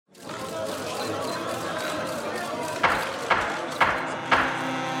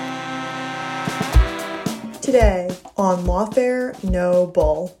Today on Lawfare No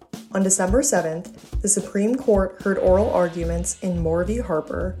Bull. On December 7th, the Supreme Court heard oral arguments in Moore v.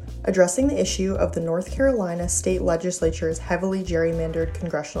 Harper addressing the issue of the North Carolina state legislature's heavily gerrymandered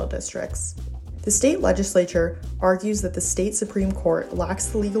congressional districts. The state legislature argues that the state Supreme Court lacks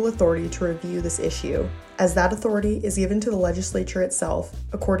the legal authority to review this issue, as that authority is given to the legislature itself,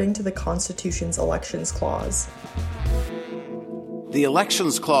 according to the Constitution's Elections Clause. The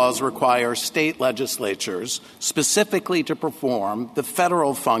Elections Clause requires state legislatures specifically to perform the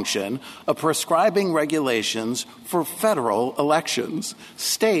federal function of prescribing regulations for federal elections.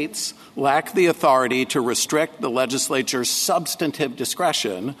 States lack the authority to restrict the legislature's substantive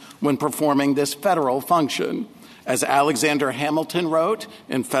discretion when performing this federal function. As Alexander Hamilton wrote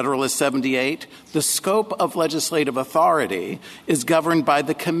in Federalist 78, the scope of legislative authority is governed by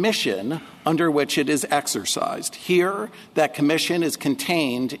the commission under which it is exercised. Here, that commission is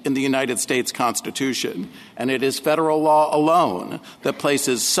contained in the United States Constitution, and it is federal law alone that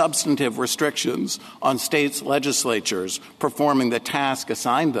places substantive restrictions on states' legislatures performing the task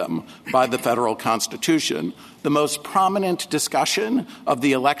assigned them by the federal Constitution. The most prominent discussion of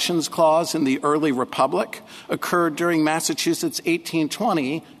the Elections Clause in the early Republic occurred during Massachusetts'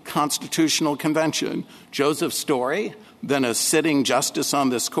 1820 Constitutional Convention. Joseph Story, then a sitting justice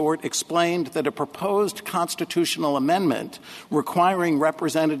on this court, explained that a proposed constitutional amendment requiring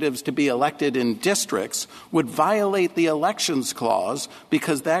representatives to be elected in districts would violate the Elections Clause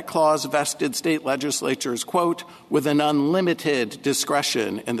because that clause vested state legislatures, quote, with an unlimited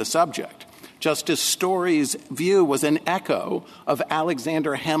discretion in the subject. Justice Story's view was an echo of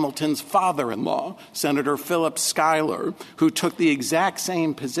Alexander Hamilton's father-in-law, Senator Philip Schuyler, who took the exact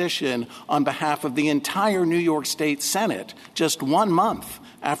same position on behalf of the entire New York State Senate just 1 month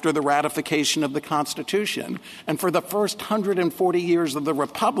after the ratification of the Constitution. And for the first 140 years of the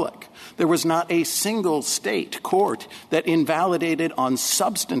Republic, there was not a single state court that invalidated on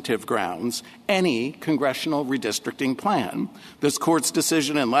substantive grounds any congressional redistricting plan. This court's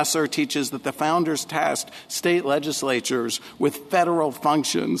decision in Lesser teaches that the founders tasked state legislatures with federal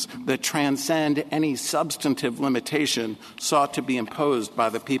functions that transcend any substantive limitation sought to be imposed by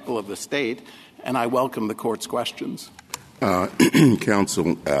the people of the state, and I welcome the court's questions.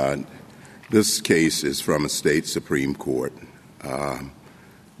 Counsel, this case is from a state Supreme Court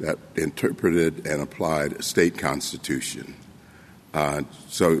that interpreted and applied a state constitution.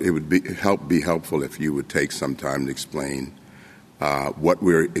 So it would be helpful if you would take some time to explain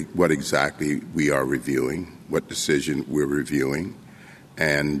what exactly we are reviewing, what decision we're reviewing,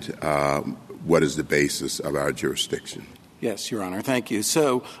 and what is the basis of our jurisdiction. Yes, Your Honor. Thank you.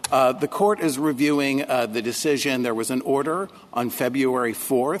 So the court is reviewing the decision. There was an order on February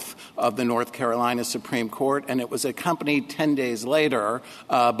 4th of the North Carolina Supreme Court, and it was accompanied 10 days later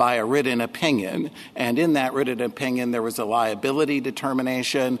by a written opinion. And in that written opinion, there was a liability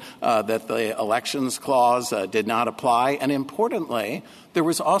determination that the Elections Clause did not apply. And importantly, there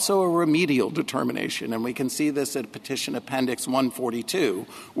was also a remedial determination, and we can see this at Petition Appendix 142,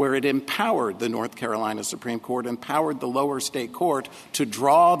 where it empowered the North Carolina Supreme Court, empowered the lower state court to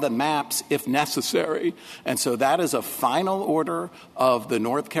draw the maps if necessary. And so that is a final order of the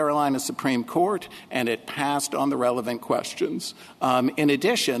North Carolina Supreme Court, and it passed on the relevant questions. In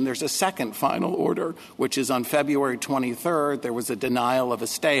addition, there's a second final order, which is on February 23rd. There was a denial of a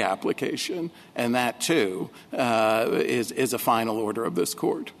stay application, and that, too, is a final order of this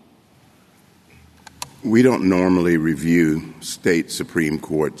court. We don't normally review state Supreme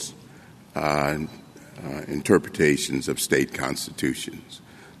Courts' interpretations of state constitutions.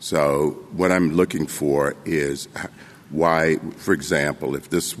 So what I'm looking for is why, for example, if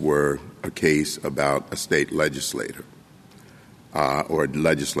this were a case about a state legislator or a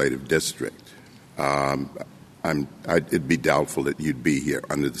legislative district, it'd be doubtful that you'd be here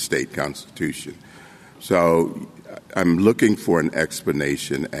under the state constitution. So I'm looking for an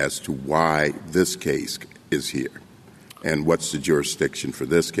explanation as to why this case is here and what's the jurisdiction for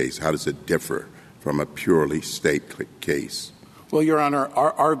this case. How does it differ from a purely state case? Well, Your Honor,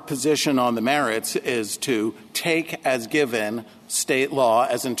 our position on the merits is to take as given state law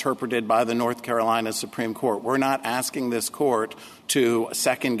as interpreted by the North Carolina Supreme Court. We're not asking this court to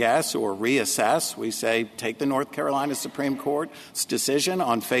second-guess or reassess. We say take the North Carolina Supreme Court's decision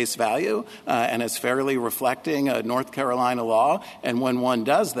on face value and as fairly reflecting North Carolina law. And when one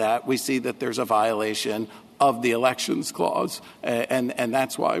does that, we see that there's a violation of the Elections Clause, and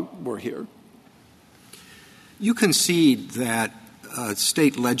that's why we're here. You concede that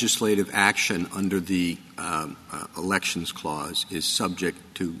state legislative action under the Elections Clause is subject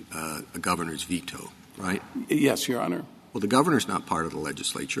to a governor's veto, right? Yes, Your Honor. well, the governor's not part of the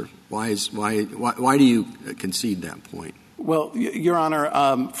legislature. Why do you concede that point? Well, Your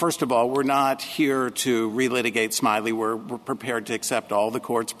Honor, first of all, we're not here to relitigate Smiley. We're prepared to accept all the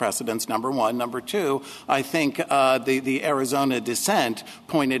court's precedents, number one. Number two, I think the Arizona dissent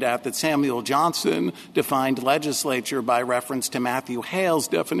pointed out that Samuel Johnson defined legislature by reference to Matthew Hale's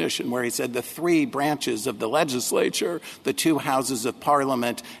definition, where he said the three branches of the legislature, the two houses of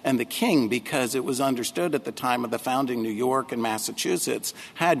Parliament and the king, because it was understood at the time of the founding New York and Massachusetts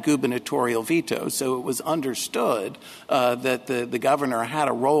had gubernatorial vetoes. So it was understood that the governor had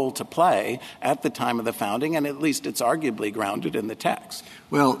a role to play at the time of the founding, and at least it's arguably grounded in the text.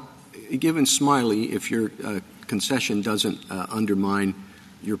 Well, given Smiley, if your concession doesn't undermine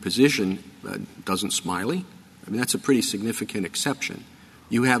your position, doesn't Smiley? I mean, that's a pretty significant exception.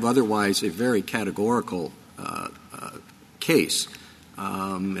 You have otherwise a very categorical case,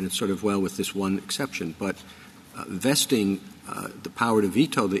 and it's sort of with this one exception, but vesting the power to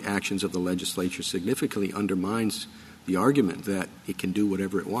veto the actions of the legislature significantly undermines the argument that it can do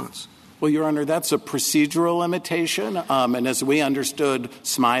whatever it wants. Well, Your Honor, that's a procedural limitation. And as we understood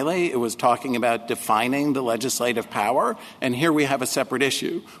Smiley, it was talking about defining the legislative power. And here we have a separate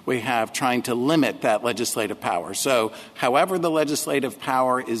issue. We have trying to limit that legislative power. So however the legislative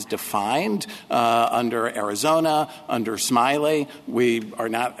power is defined under Arizona, under Smiley, we are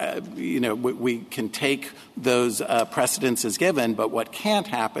not, we can take those precedents as given, but what can't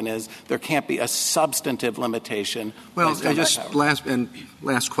happen is there can't be a substantive limitation. Well, just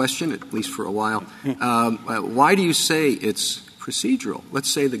last question, at least for a while. Why do you say it's procedural? Let's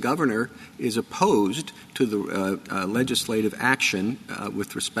say the governor is opposed to the legislative action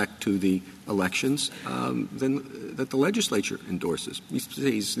with respect to the elections than that the legislature endorses.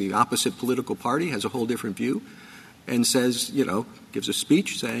 He's the opposite political party, has a whole different view, and says, gives a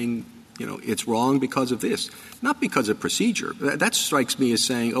speech saying, it's wrong because of this, not because of procedure. That strikes me as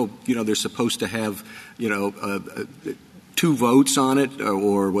saying, they're supposed to have, 2 votes on it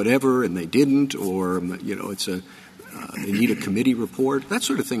or whatever, and they didn't, or, they need a committee report. That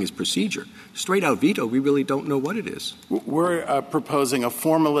sort of thing is procedure. Straight out veto, we really don't know what it is. We're proposing a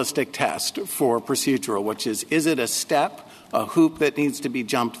formalistic test for procedural, which is it a step, a hoop that needs to be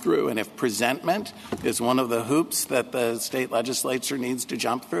jumped through? And if presentment is one of the hoops that the state legislature needs to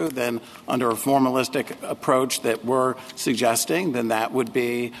jump through, then under a formalistic approach that we're suggesting, then that would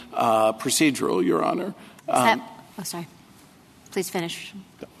be procedural, Your Honor. Sorry. Please finish.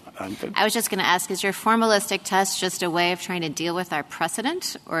 I was just going to ask, is your formalistic test just a way of trying to deal with our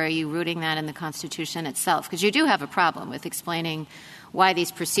precedent, or are you rooting that in the Constitution itself? Because you do have a problem with explaining why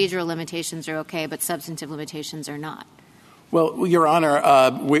these procedural limitations are okay, but substantive limitations are not. Well, Your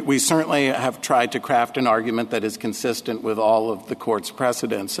Honor, we certainly have tried to craft an argument that is consistent with all of the Court's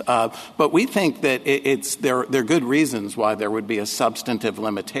precedents. But we think that there are good reasons why there would be a substantive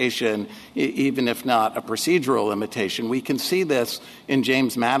limitation, even if not a procedural limitation. We can see this in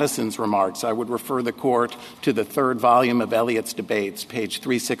James Madison's remarks. I would refer the Court to the 3rd volume of Eliot's Debates, page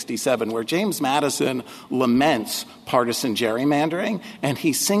 367, where James Madison laments partisan gerrymandering, and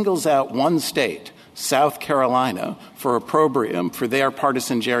he singles out one state, South Carolina, for opprobrium for their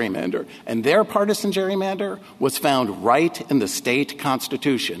partisan gerrymander. And their partisan gerrymander was found right in the state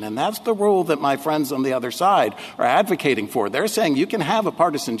constitution. And that's the rule that my friends on the other side are advocating for. They're saying you can have a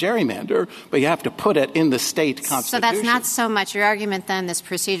partisan gerrymander, but you have to put it in the state constitution. So that's not so much your argument then, this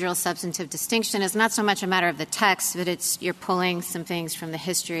procedural substantive distinction is not so much a matter of the text, but you're pulling some things from the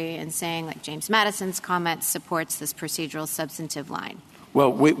history and saying, like James Madison's comment supports this procedural substantive line.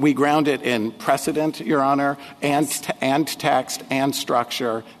 Well, we ground it in precedent, Your Honor, and text and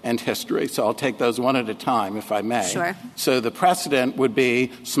structure and history. So I'll take those one at a time, if I may. Sure. So the precedent would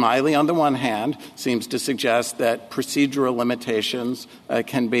be Smiley, on the one hand, seems to suggest that procedural limitations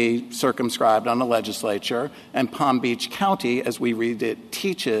can be circumscribed on the legislature, and Palm Beach County, as we read it,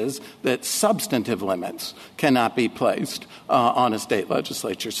 teaches that substantive limits cannot be placed on a state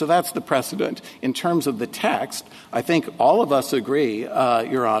legislature. So that's the precedent. In terms of the text, I think all of us agree,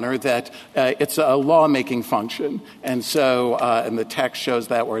 Your Honor, that it's a lawmaking function. And so, and the text shows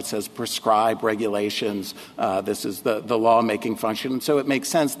that where it says prescribe regulations, this is the lawmaking function. And so it makes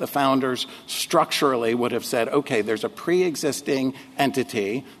sense the founders structurally would have said, okay, there's a pre-existing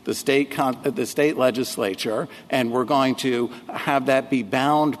entity, the state legislature, and we're going to have that be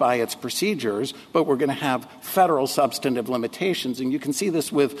bound by its procedures, but we're going to have federal substantive limitations. And you can see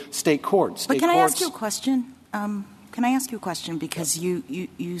this with state courts. But can I ask you a question? Can I ask you a question? Because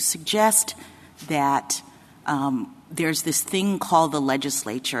you suggest that there's this thing called the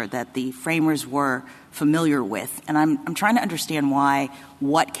legislature that the framers were familiar with. And I'm trying to understand why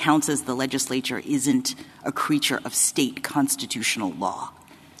what counts as the legislature isn't a creature of state constitutional law.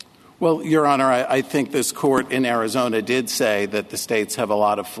 Well, Your Honor, I think this court in Arizona did say that the states have a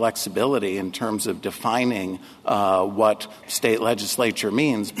lot of flexibility in terms of defining what state legislature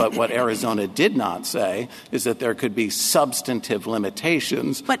means. But what Arizona did not say is that there could be substantive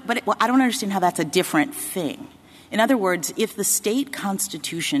limitations. But I don't understand how that's a different thing. In other words, if the state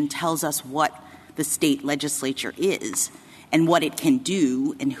constitution tells us what the state legislature is and what it can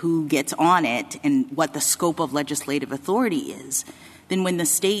do and who gets on it and what the scope of legislative authority is, then when the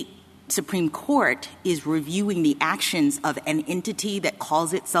state Supreme Court is reviewing the actions of an entity that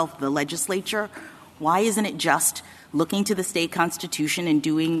calls itself the legislature, why isn't it just looking to the state constitution and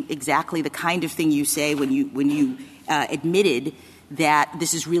doing exactly the kind of thing you say when you admitted that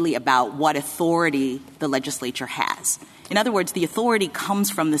this is really about what authority the legislature has? In other words, the authority comes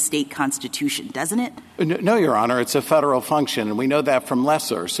from the state constitution, doesn't it? No, Your Honor. It's a federal function, and we know that from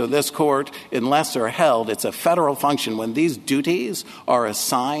Lesser. So this court in Lesser held it's a federal function. When these duties are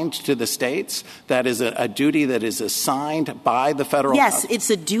assigned to the states, that is a duty that is assigned by the federal Yes, it's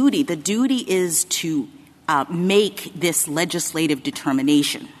a duty. The duty is to make this legislative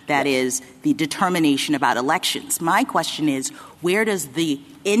determination, that is, the determination about elections. My question is, where does the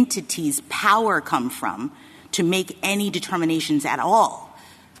entity's power come from to make any determinations at all,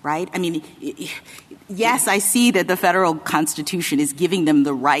 right? I mean, yes, I see that the federal constitution is giving them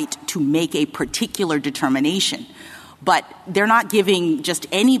the right to make a particular determination, but they're not giving just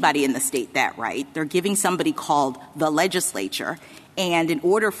anybody in the state that right. They're giving somebody called the legislature. And in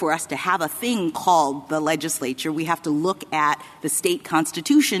order for us to have a thing called the legislature, we have to look at the state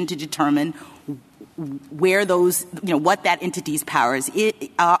constitution to determine where those, what that entity's powers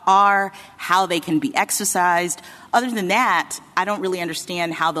are, how they can be exercised. Other than that, I don't really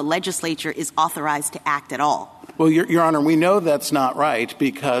understand how the legislature is authorized to act at all. Well, Your Honor, we know that's not right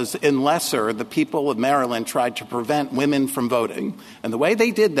because in Lesser, the people of Maryland tried to prevent women from voting. And the way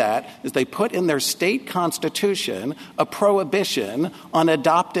they did that is they put in their state constitution a prohibition on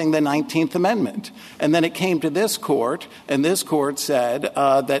adopting the 19th Amendment. And then it came to this court, and this court said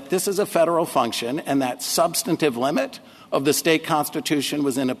that this is a federal function and that substantive limit of the state constitution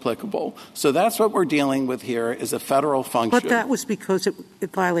was inapplicable. So that's what we're dealing with here is a federal function. But that was because it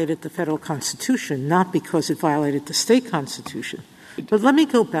violated the federal constitution, not because it violated the state constitution. But let me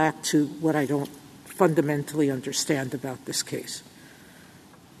go back to what I don't fundamentally understand about this case.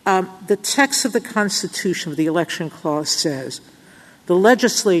 The text of the Constitution of the Election Clause says, the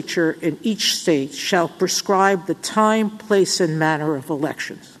legislature in each state shall prescribe the time, place, and manner of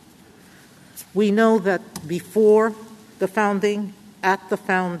elections. We know that before the founding, at the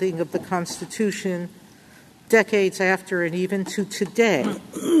founding of the Constitution, decades after, and even to today,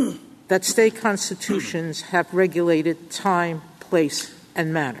 that state constitutions have regulated time, place,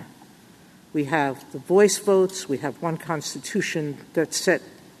 and manner. We have the voice votes. We have one constitution that set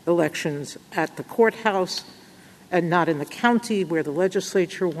elections at the courthouse and not in the county where the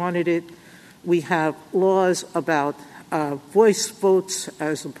legislature wanted it. We have laws about voice votes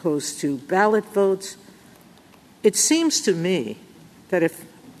as opposed to ballot votes. It seems to me that if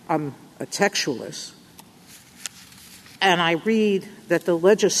I'm a textualist and I read that the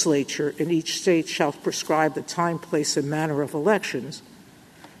legislature in each state shall prescribe the time, place, and manner of elections,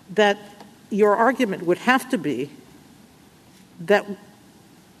 that your argument would have to be that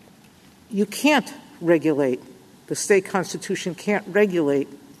you can't regulate, the state constitution can't regulate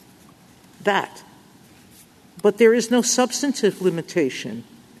that. But there is no substantive limitation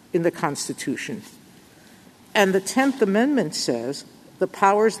in the Constitution. And the 10th Amendment says the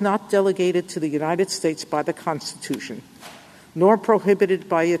powers not delegated to the United States by the Constitution, nor prohibited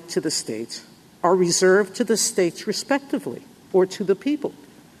by it to the states, are reserved to the states respectively, or to the people.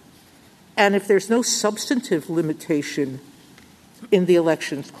 And if there's no substantive limitation in the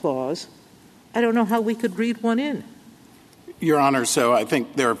Elections Clause, I don't know how we could read one in. Your Honor, so I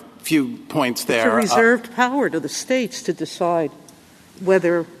think there are a few points there. It's a reserved power to the states to decide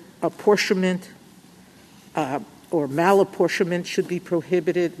whether apportionment or malapportionment should be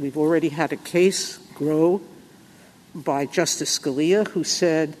prohibited. We've already had a case, Grow, by Justice Scalia, who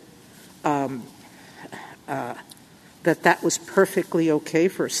said that was perfectly okay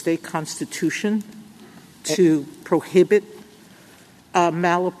for a state constitution to prohibit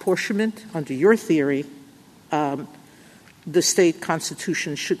malapportionment. Under your theory, the state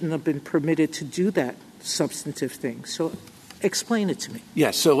constitution shouldn't have been permitted to do that substantive thing. So Explain it to me.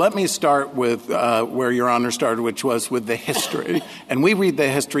 Yes. So let me start with where Your Honor started, which was with the history. And we read the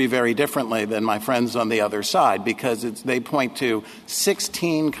history very differently than my friends on the other side, because they point to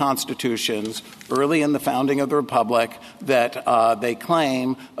 16 constitutions early in the founding of the Republic that they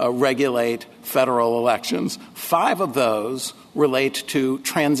claim regulate federal elections. 5 of those relate to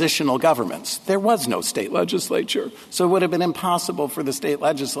transitional governments. There was no state legislature, so it would have been impossible for the state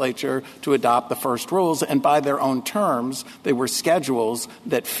legislature to adopt the first rules, and by their own terms, they were schedules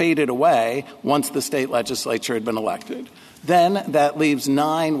that faded away once the state legislature had been elected. Then that leaves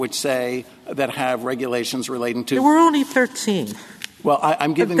 9 which say that have regulations relating to— There were only 13. Well,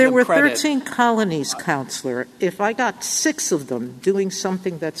 I'm giving them credit. There were 13 colonies, Counselor. If I got 6 of them doing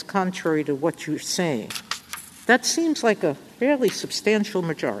something that's contrary to what you're saying, that seems like a fairly substantial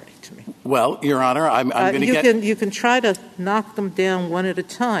majority to me. Well, Your Honor, I'm going to get— You can try to knock them down one at a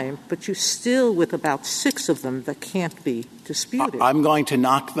time, but you still with about 6 of them that can't be disputed. I'm going to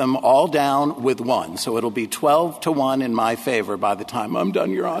knock them all down with 1, so it'll be 12-1 in my favor by the time I'm done,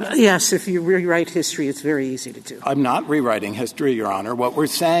 Your Honor. Yes, if you rewrite history, it's very easy to do. I'm not rewriting history, Your Honor. What we're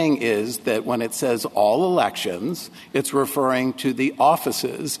saying is that when it says all elections, it's referring to the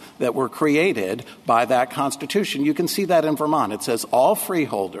offices that were created by that Constitution. You can see that in Vermont. It says all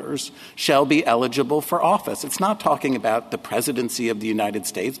freeholders shall be eligible for office. It's not talking about the presidency of the United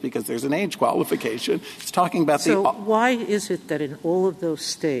States because there's an age qualification. It's talking about So why is it that in all of those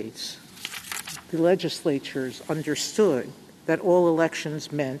states, the legislatures understood that all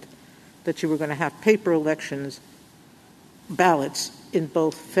elections meant that you were going to have paper elections, ballots in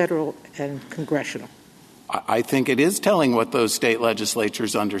both federal and congressional? I think it is telling what those state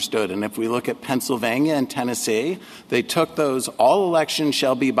legislatures understood. And if we look at Pennsylvania and Tennessee, they took those all elections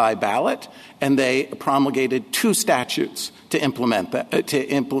shall be by ballot, and they promulgated 2 statutes to implement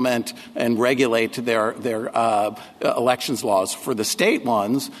and regulate their elections laws. For the state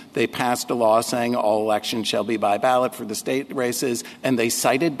ones, they passed a law saying all elections shall be by ballot for the state races, and they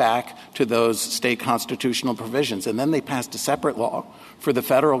cited back to those state constitutional provisions. And then they passed a separate law for the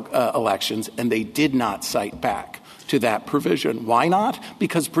federal elections, and they did not cite back to that provision. Why not?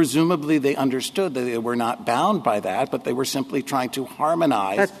 Because presumably they understood that they were not bound by that, but they were simply trying to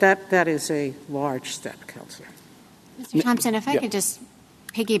harmonize. That is a large step, Counselor. Mr. Thompson, if I could just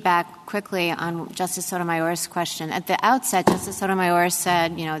piggyback quickly on Justice Sotomayor's question. At the outset, Justice Sotomayor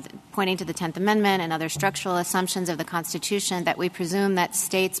said, pointing to the 10th Amendment and other structural assumptions of the Constitution, that we presume that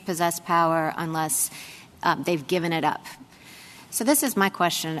states possess power unless they've given it up. So this is my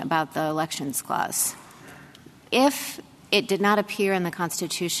question about the Elections Clause. If it did not appear in the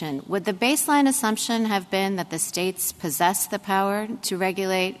Constitution, would the baseline assumption have been that the states possess the power to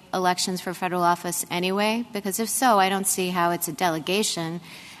regulate elections for federal office anyway? Because if so, I don't see how it's a delegation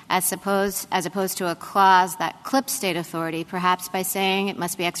as opposed to a clause that clips state authority, perhaps by saying it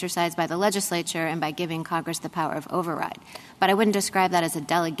must be exercised by the legislature and by giving Congress the power of override. But I wouldn't describe that as a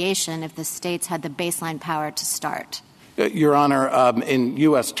delegation if the states had the baseline power to start. Your Honor, in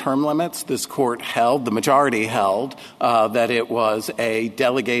U.S. term limits, this court held, the majority held, that it was a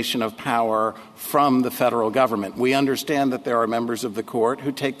delegation of power from the federal government. We understand that there are members of the court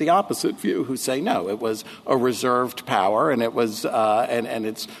who take the opposite view, who say no, it was a reserved power and it was and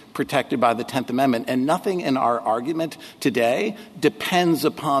it's protected by the 10th Amendment. And nothing in our argument today depends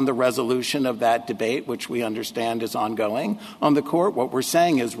upon the resolution of that debate, which we understand is ongoing on the court. What we're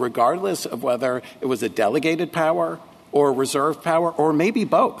saying is, regardless of whether it was a delegated power or reserved power, or maybe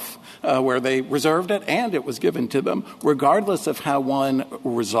both, where they reserved it and it was given to them. Regardless of how one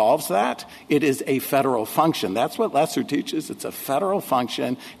resolves that, it is a federal function. That's what Lesser teaches. It's a federal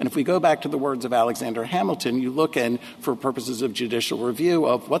function. And if we go back to the words of Alexander Hamilton, you look in, for purposes of judicial review,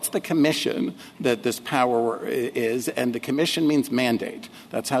 of what's the commission that this power is, and the commission means mandate.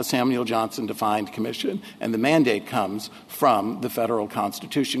 That's how Samuel Johnson defined commission. And the mandate comes from the federal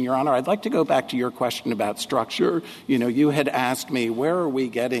Constitution. Your Honor, I'd like to go back to your question about structure. You had asked me, where are we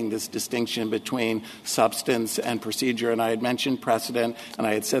getting this distinction between substance and procedure? And I had mentioned precedent, and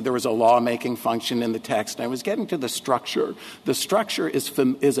I had said there was a lawmaking function in the text. And I was getting to the structure. The structure is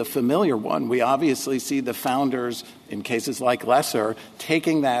a familiar one. We obviously see the founders, in cases like Lesser,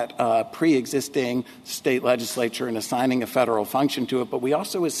 taking that pre-existing state legislature and assigning a federal function to it. But we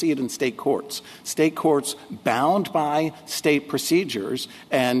also see it in state courts. State courts bound by state procedures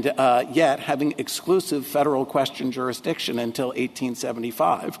and yet having exclusive federal question jurisdiction until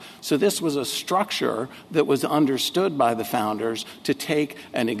 1875. So this was a structure that was understood by the founders to take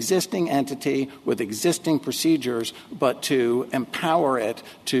an existing entity with existing procedures, but to empower it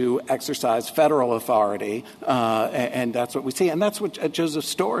to exercise federal authority And that's what we see. And that's what Joseph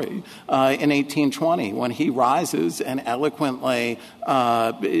Story in 1820, when he rises and eloquently,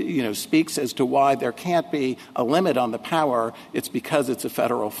 speaks as to why there can't be a limit on the power, it's because it's a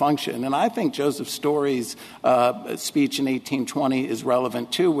federal function. And I think Joseph Story's speech in 1820 is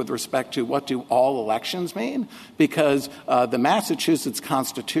relevant, too, with respect to what do all elections mean, because the Massachusetts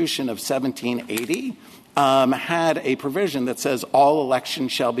Constitution of 1780 had a provision that says all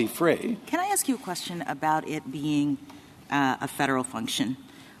elections shall be free. Can I ask you a question about it being a federal function?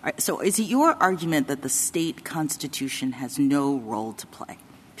 So is it your argument that the state constitution has no role to play,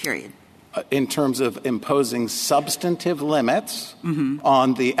 period? In terms of imposing substantive limits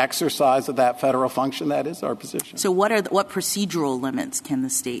on the exercise of that federal function, that is our position. So what procedural limits can the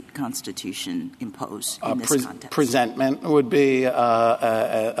state constitution impose in this context? Presentment would be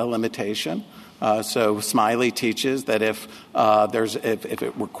a limitation. So Smiley teaches that if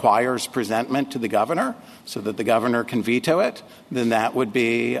it requires presentment to the governor so that the governor can veto it, then that would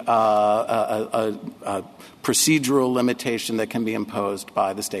be a procedural limitation that can be imposed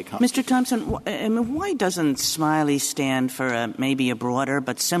by the state constitution. Mr. Thompson, why doesn't Smiley stand for maybe a broader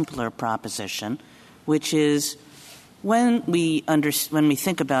but simpler proposition, which is when we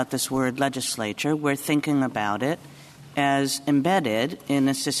think about this word legislature, we're thinking about it as embedded in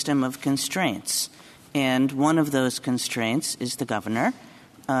a system of constraints. And one of those constraints is the governor,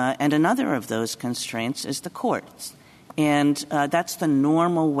 and another of those constraints is the courts. And that's the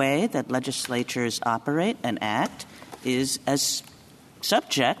normal way that legislatures operate and act, is as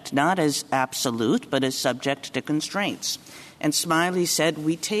subject, not as absolute, but as subject to constraints. And Smiley said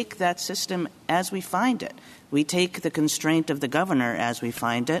we take that system as we find it. We take the constraint of the governor as we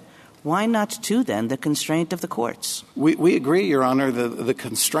find it. Why not, too, then, the constraint of the courts? We agree, Your Honor, the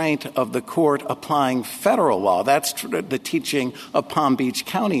constraint of the court applying federal law. That's the teaching of Palm Beach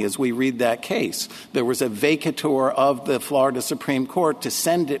County as we read that case. There was a vacatur of the Florida Supreme Court to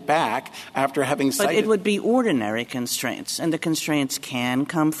send it back after having cited. But it would be ordinary constraints, and the constraints can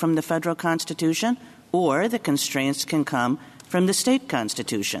come from the federal constitution, or the constraints can come from the state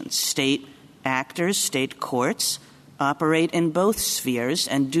constitution. State actors, state courts operate in both spheres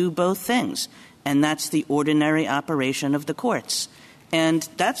and do both things. And that's the ordinary operation of the courts. And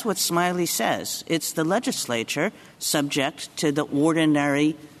that's what Smiley says. It's the legislature subject to the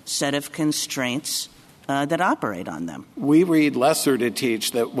ordinary set of constraints that operate on them. We read Lesser to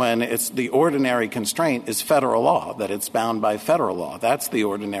teach that when it's the ordinary constraint is federal law, that it's bound by federal law. That's the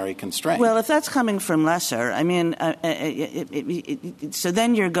ordinary constraint. Well, if that's coming from Lesser, I mean, so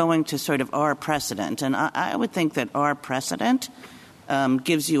then you're going to sort of our precedent. And I would think that our precedent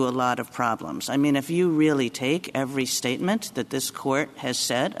gives you a lot of problems. I mean, if you really take every statement that this court has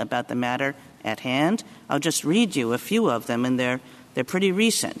said about the matter at hand, I'll just read you a few of them, and they're pretty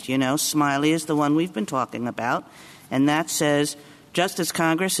recent. You know, Smiley is the one we've been talking about, and that says, just as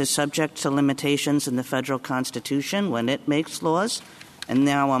Congress is subject to limitations in the federal Constitution when it makes laws, and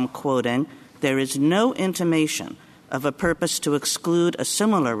now I'm quoting, there is no intimation of a purpose to exclude a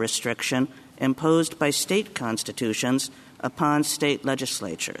similar restriction imposed by state constitutions upon state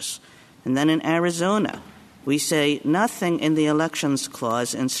legislatures. And then in Arizona, we say nothing in the Elections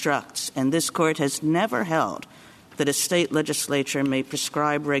Clause instructs, and this court has never held that a state legislature may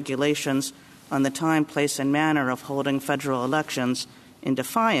prescribe regulations on the time, place, and manner of holding federal elections in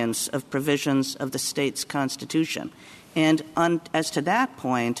defiance of provisions of the state's constitution. And as to that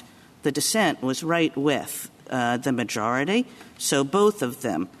point, the dissent was right with the majority. So both of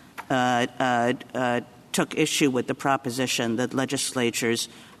them took issue with the proposition that legislatures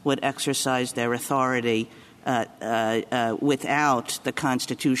would exercise their authority without the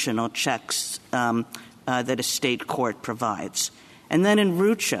constitutional checks that a state court provides. And then in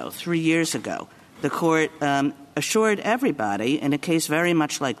Rucho, 3 years ago, the court assured everybody in a case very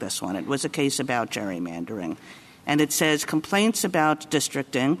much like this one. It was a case about gerrymandering. And it says complaints about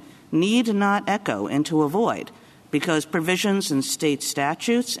districting need not echo into a void because provisions in state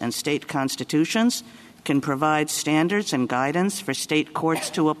statutes and state constitutions can provide standards and guidance for state courts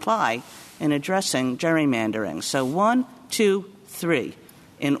to apply in addressing gerrymandering. So 1, 2, 3.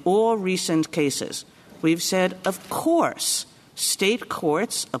 In all recent cases, we've said, of course, state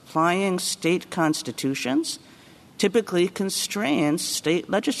courts applying state constitutions typically constrain state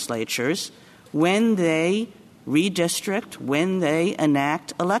legislatures when they redistrict, when they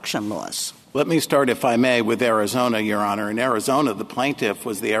enact election laws. Let me start, if I may, with Arizona, Your Honor. In Arizona, the plaintiff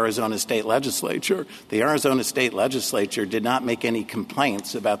was the Arizona State Legislature. The Arizona State Legislature did not make any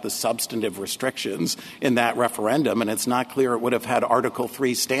complaints about the substantive restrictions in that referendum, and it's not clear it would have had Article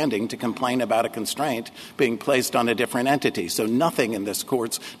III standing to complain about a constraint being placed on a different entity. So nothing in this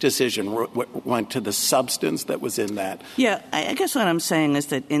Court's decision went to the substance that was in that. Yeah, I guess what I'm saying is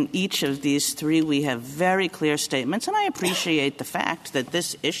that in each of these three, we have very clear statements, and I appreciate the fact that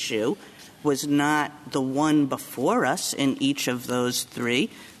this issue was not the one before us in each of those three,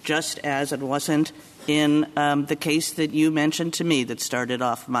 just as it wasn't in the case that you mentioned to me that started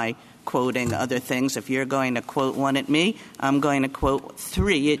off my quoting other things. If you're going to quote one at me, I'm going to quote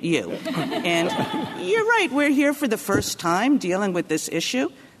three at you. And you're right, we're here for the first time dealing with this issue.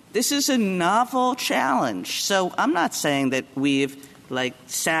 This is a novel challenge. So I'm not saying that we've,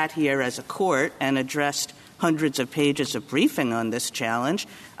 sat here as a court and addressed hundreds of pages of briefing on this challenge.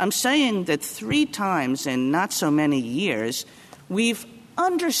 I'm saying that 3 times in not so many years, we've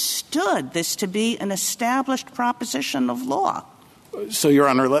understood this to be an established proposition of law. So, Your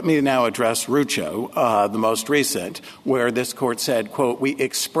Honor, let me now address Rucho, the most recent, where this Court said, quote, "We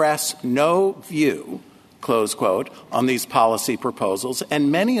express no view," close quote, "on these policy proposals."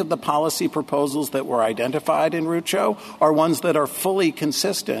 And many of the policy proposals that were identified in Rucho are ones that are fully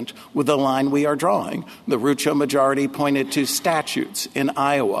consistent with the line we are drawing. The Rucho majority pointed to statutes in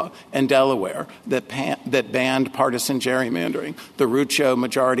Iowa and Delaware that banned partisan gerrymandering. The Rucho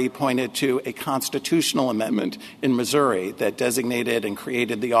majority pointed to a constitutional amendment in Missouri that designated and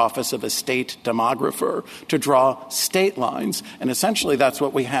created the office of a state demographer to draw state lines. And essentially that's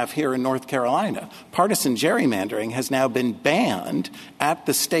what we have here in North Carolina. Partisan gerrymandering has now been banned at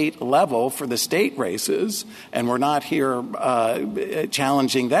the state level for the state races, and we're not here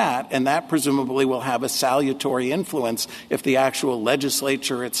challenging that, and that presumably will have a salutary influence if the actual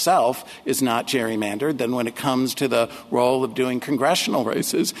legislature itself is not gerrymandered. Then when it comes to the role of doing congressional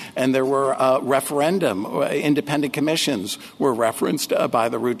races, and there were referendum, independent commissions were referenced by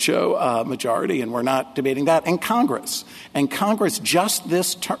the Rucho majority, and we're not debating that. And Congress just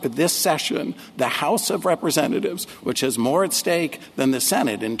this session, the House of Representatives, which has more at stake than the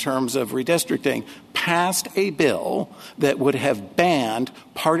Senate in terms of redistricting, passed a bill that would have banned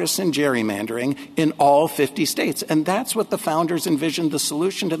partisan gerrymandering in all 50 states. And that's what the founders envisioned the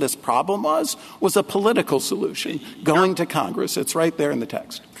solution to this problem was a political solution, going to Congress. It's right there in the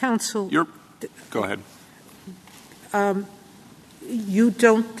text. Counsel. Go ahead. You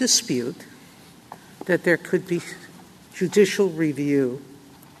don't dispute that there could be judicial review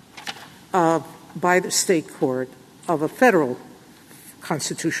by the state court of a federal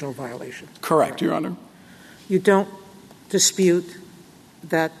constitutional violation. Correct, Your Honor. You don't dispute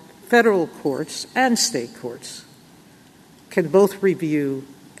that federal courts and state courts can both review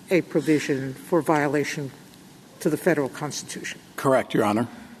a provision for violation to the federal Constitution. Correct, Your Honor.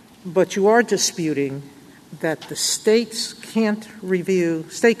 But you are disputing that the state courts can't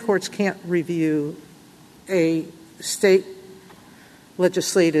review a state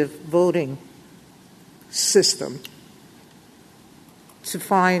legislative voting system to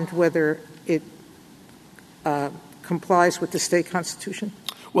find whether it complies with the state Constitution?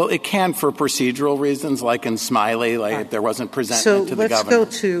 Well, it can for procedural reasons, like in Smiley, if there wasn't presentment to the governor. So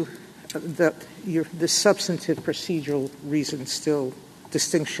let's go to the substantive procedural reason still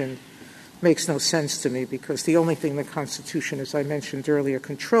distinction makes no sense to me, because the only thing the Constitution, as I mentioned earlier,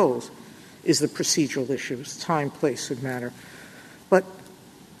 controls is the procedural issues, time, place, and manner. But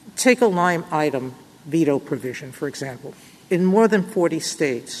take a line item veto provision, for example. In more than 40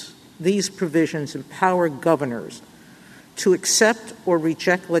 states, these provisions empower governors to accept or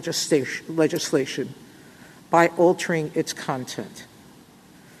reject legislation by altering its content.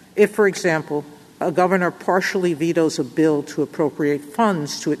 If, for example, a governor partially vetoes a bill to appropriate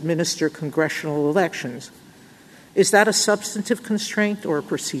funds to administer congressional elections, is that a substantive constraint or a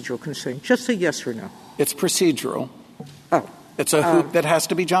procedural constraint? Just a yes or no. It's procedural. Oh. It's a hoop that has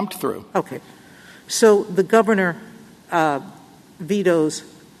to be jumped through. Okay. So the governor vetoes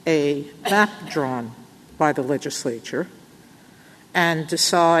a map drawn by the legislature and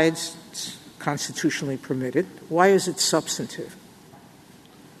decides it's constitutionally permitted. Why is it substantive?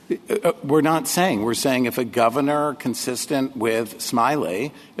 We're not saying. We're saying if a governor, consistent with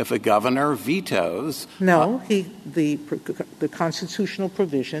Smiley, if a governor vetoes... No, the constitutional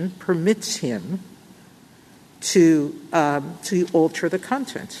provision permits him to alter the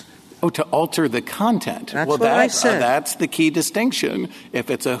content. Oh, to alter the content. That's what I said. That's the key distinction.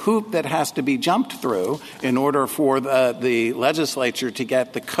 If it's a hoop that has to be jumped through in order for the legislature to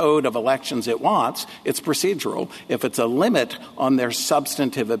get the code of elections it wants, it's procedural. If it's a limit on their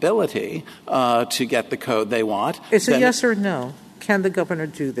substantive ability to get the code they want. Is it yes or no? Can the governor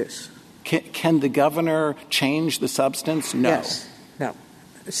do this? Can the governor change the substance? No. Yes. No.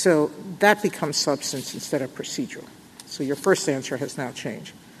 So that becomes substance instead of procedural. So your first answer has now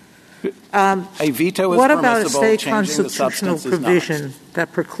changed. A veto is what permissible. about a state Changing constitutional the provision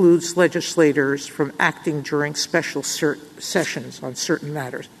that precludes legislators from acting during special sessions on certain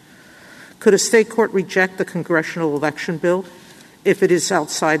matters? Could a state court reject the congressional election bill if it is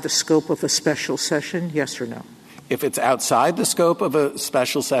outside the scope of a special session? Yes or no? If it's outside the scope of a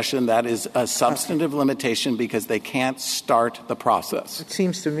special session, that is a substantive limitation because they can't start the process. It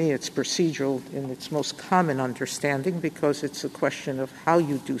seems to me it's procedural in its most common understanding because it's a question of how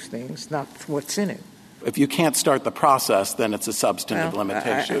you do things, not what's in it. If you can't start the process, then it's a substantive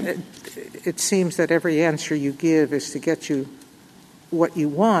limitation. It seems that every answer you give is to get you what you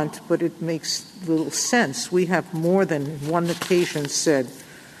want, but it makes little sense. We have more than one occasion said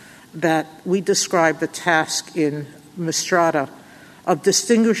that we describe the task in Mistrata of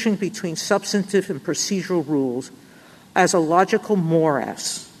distinguishing between substantive and procedural rules as a logical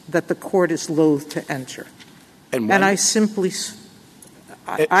morass that the court is loath to enter. And I simply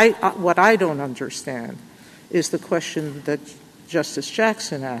what I don't understand is the question that Justice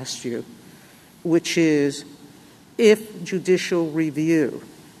Jackson asked you, which is if judicial review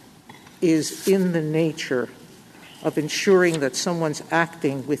is in the nature of ensuring that someone's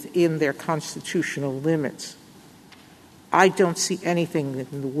acting within their constitutional limits, I don't see anything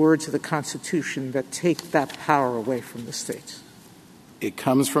in the words of the Constitution that take that power away from the states. It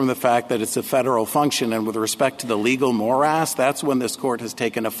comes from the fact that it's a federal function, and with respect to the legal morass, that's when this court has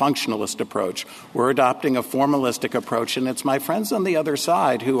taken a functionalist approach. We're adopting a formalistic approach, and it's my friends on the other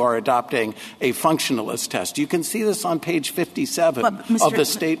side who are adopting a functionalist test. You can see this on page 57 of the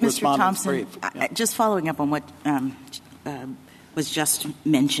state respondent's brief. Just following up on what was just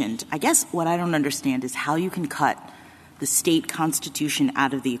mentioned, I guess what I don't understand is how you can cut the state constitution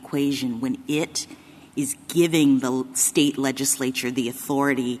out of the equation when it is giving the state legislature the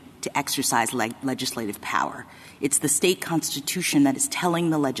authority to exercise legislative power. It's the state constitution that is telling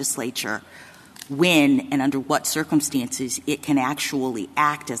the legislature when and under what circumstances it can actually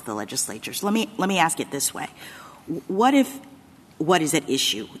act as the legislature. So let me ask it this way. What if what is at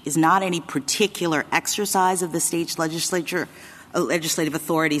issue is not any particular exercise of the state's legislative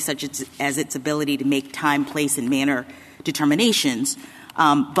authority, such as its ability to make time, place, and manner determinations,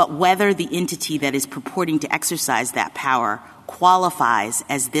 but whether the entity that is purporting to exercise that power qualifies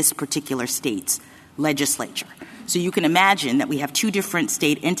as this particular state's legislature. So you can imagine that we have two different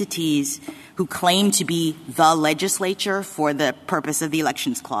state entities who claim to be the legislature for the purpose of the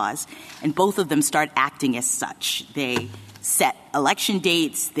Elections Clause, and both of them start acting as such. They set election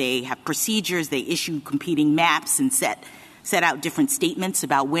dates, they have procedures, they issue competing maps and set out different statements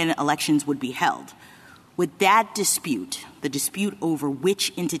about when elections would be held. Would that dispute, the dispute over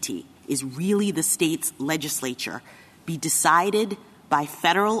which entity is really the state's legislature, be decided by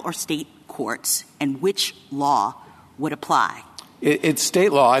federal or state courts, and which law would apply? It's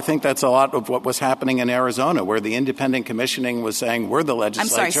state law. I think that's a lot of what was happening in Arizona, where the independent commissioning was saying we're the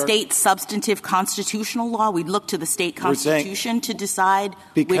legislature. I'm sorry, state substantive constitutional law? We'd look to the state constitution to decide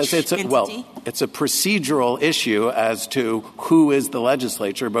because which entity? Well, it's a procedural issue as to who is the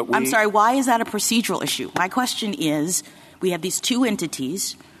legislature. But I'm sorry, why is that a procedural issue? My question is, we have these two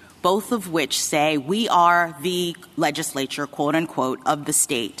entities, both of which say we are the legislature, quote unquote, of the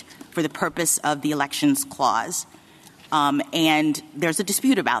state for the purpose of the Elections Clause. And there's a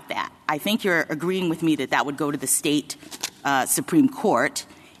dispute about that. I think you're agreeing with me that that would go to the state Supreme Court.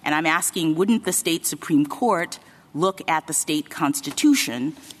 And I'm asking, wouldn't the state Supreme Court look at the state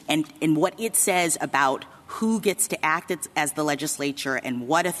constitution and what it says about who gets to act as the legislature and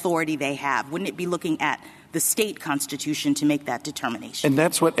what authority they have? Wouldn't it be looking at the state constitution to make that determination? And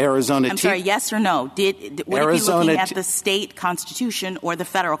that's what Arizona I'm sorry, yes or no? Would it be looking at the state constitution or the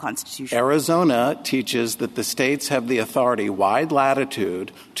federal constitution? Arizona teaches that the states have the authority, wide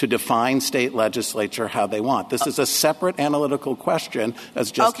latitude, to define state legislature how they want. This is a separate analytical question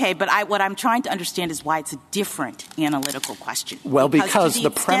as just... Okay, but what I'm trying to understand is why it's a different analytical question. Well, because to the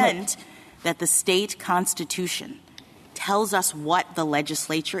extent that the state constitution tells us what the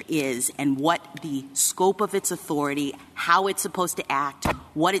legislature is and what the scope of its authority, how it's supposed to act,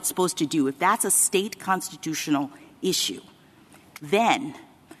 what it's supposed to do. If that's a state constitutional issue, then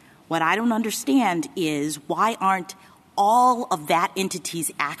what I don't understand is why aren't all of that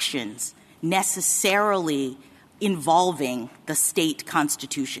entity's actions necessarily involving the state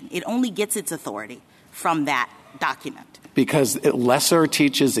constitution. It only gets its authority from that document. Because Lesser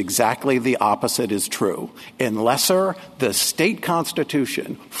teaches exactly the opposite is true. In Lesser, the state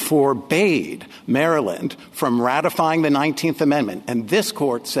constitution forbade Maryland from ratifying the 19th Amendment, and this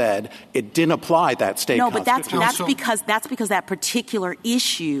court said it didn't apply that state constitution. No, but that's because that particular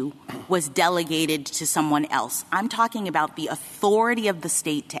issue was delegated to someone else. I'm talking about the authority of the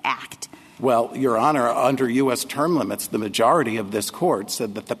state to act. Well, Your Honor, under U.S. term limits, the majority of this court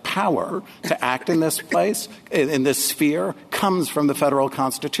said that the power to act in this place, in this sphere, comes from the federal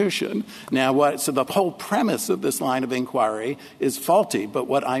Constitution. Now, so the whole premise of this line of inquiry is faulty. But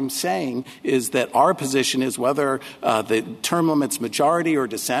what I'm saying is that our position is whether the term limits majority or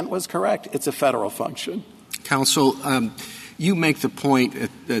dissent was correct. It's a federal function. Counsel, you make the point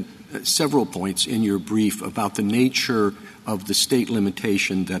at several points in your brief about the nature of the state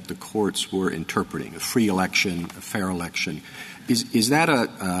limitation that the courts were interpreting, a free election, a fair election. Is that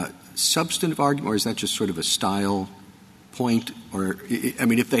a substantive argument, or is that just sort of a style point? Or, I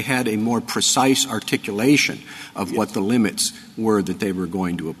mean, if they had a more precise articulation of what the limits were that they were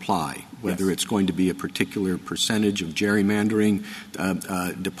going to apply, whether it's going to be a particular percentage of gerrymandering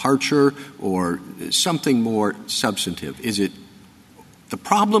departure or something more substantive, is it the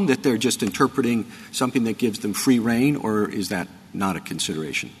problem that they're just interpreting something that gives them free rein, or is that not a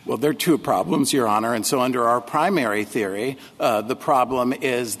consideration? Well, there are two problems, Your Honor. And so under our primary theory, the problem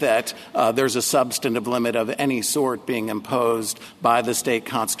is that there's a substantive limit of any sort being imposed by the state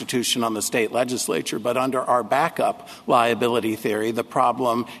constitution on the state legislature. But under our backup liability theory, the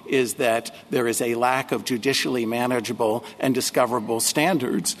problem is that there is a lack of judicially manageable and discoverable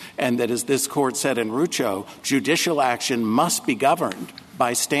standards, and that, as this court said in Rucho, judicial action must be governed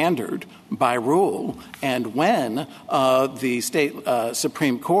by standard, by rule. And when the state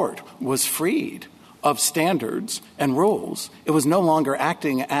Supreme Court was freed of standards and rules, it was no longer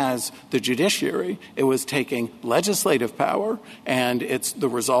acting as the judiciary. It was taking legislative power, and the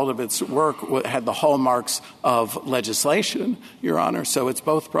result of its work had the hallmarks of legislation, Your Honor. So it's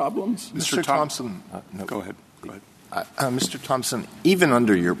both problems. Mr. Thompson. No. Go ahead. Mr. Thompson, even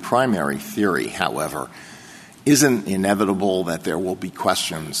under your primary theory, however, isn't inevitable that there will be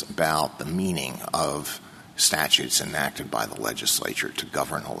questions about the meaning of statutes enacted by the legislature to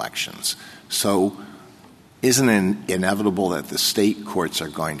govern elections? So isn't it inevitable that the state courts are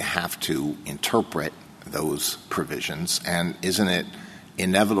going to have to interpret those provisions? And isn't it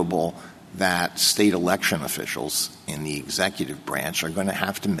inevitable that state election officials in the executive branch are going to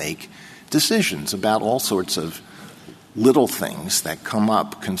have to make decisions about all sorts of little things that come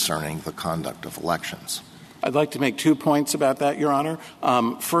up concerning the conduct of elections? I'd like to make 2 points about that, Your Honor.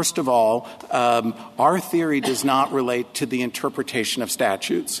 First of all, our theory does not relate to the interpretation of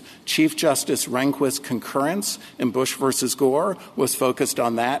statutes. Chief Justice Rehnquist's concurrence in Bush versus Gore was focused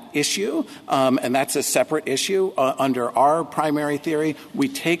on that issue, and that's a separate issue. Under our primary theory, we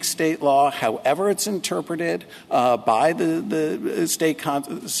take state law, however it's interpreted by the state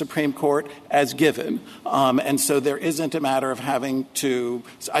Supreme Court, as given. And so there isn't a matter of having to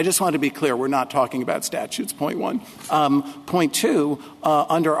 – I just want to be clear, we're not talking about statutes. Point one. Point two,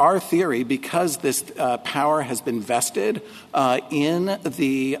 under our theory, because this power has been vested in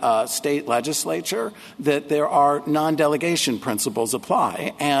the state legislature, that there are non-delegation principles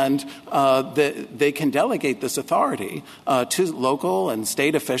apply, and they can delegate this authority to local and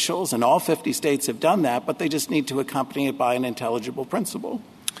state officials, and all 50 states have done that, but they just need to accompany it by an intelligible principle.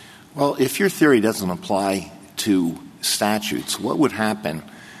 Well, if your theory doesn't apply to statutes, what would happen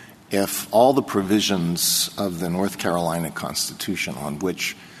if all the provisions of the North Carolina Constitution on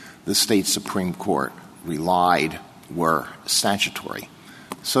which the state Supreme Court relied were statutory?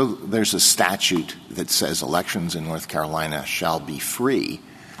 So there's a statute that says elections in North Carolina shall be free,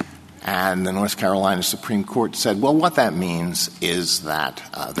 and the North Carolina Supreme Court said, well, what that means is that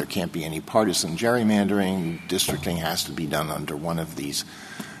there can't be any partisan gerrymandering, districting has to be done under one of these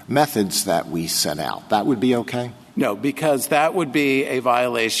methods that we set out. That would be okay? No, because that would be a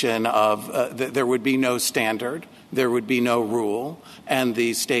violation of there would be no standard, there would be no rule, and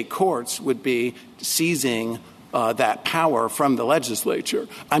the state courts would be seizing that power from the legislature.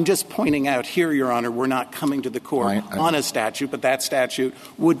 I'm just pointing out here, Your Honor, we're not coming to the court on a statute, but that statute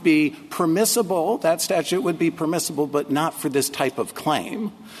would be permissible. That statute would be permissible, but not for this type of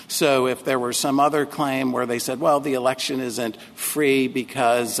claim. So if there were some other claim where they said, well, the election isn't free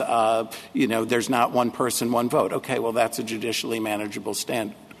because, there's not one person, one vote. Okay, well, that's a judicially manageable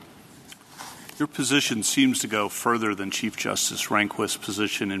standard. Your position seems to go further than Chief Justice Rehnquist's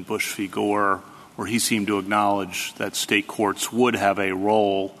position in Bush v. Gore or he seemed to acknowledge that state courts would have a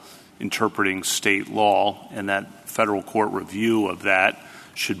role interpreting state law, and that federal court review of that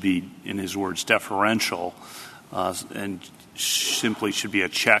should be, in his words, deferential, and simply should be a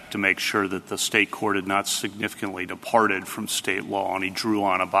check to make sure that the state court had not significantly departed from state law, and he drew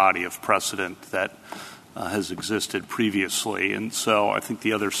on a body of precedent that has existed previously. And so I think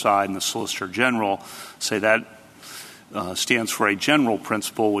the other side and the Solicitor General say that stands for a general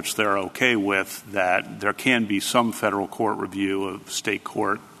principle, which they're okay with, that there can be some federal court review of state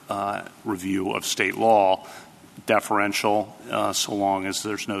court review of state law, deferential, so long as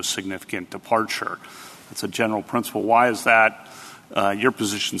there's no significant departure. It's a general principle. Why is that? Your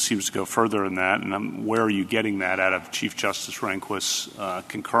position seems to go further than that, and where are you getting that out of Chief Justice Rehnquist's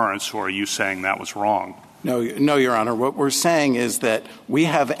concurrence, or are you saying that was wrong? No, Your Honor. What we're saying is that we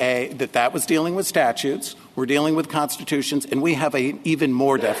have that was dealing with statutes, we're dealing with constitutions, and we have a even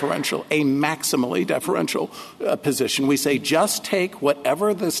more deferential, a maximally deferential position. We say just take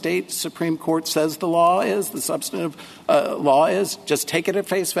whatever the state Supreme Court says the law is, the substantive law is, just take it at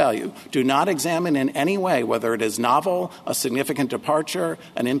face value. Do not examine in any way whether it is novel, a significant departure,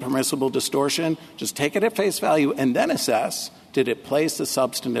 an impermissible distortion. Just take it at face value and then assess, did it place a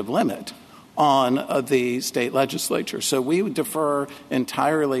substantive limit on the state legislature. So we would defer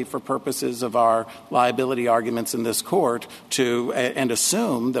entirely for purposes of our liability arguments in this court to and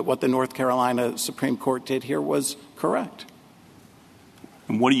assume that what the North Carolina Supreme Court did here was correct.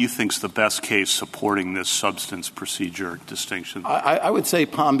 And what do you think is the best case supporting this substance procedure distinction? I would say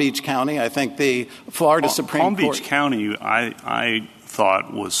Palm Beach County. I think the Florida Supreme Court. Palm Beach County, I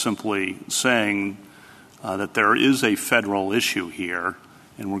thought, was simply saying that there is a federal issue here,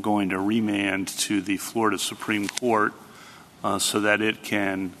 and we're going to remand to the Florida Supreme Court so that it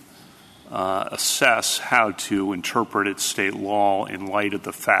can assess how to interpret its state law in light of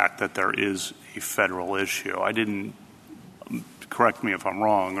the fact that there is a federal issue. I didn't — correct me if I'm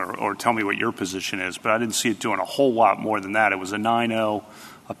wrong or tell me what your position is, but I didn't see it doing a whole lot more than that. It was a 9-0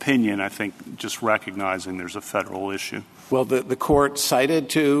 opinion, I think, just recognizing there's a federal issue. Well, the court cited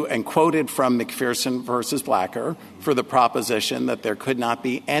to and quoted from McPherson versus Blacker for the proposition that there could not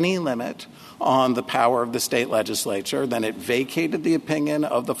be any limit on the power of the state legislature. Then it vacated the opinion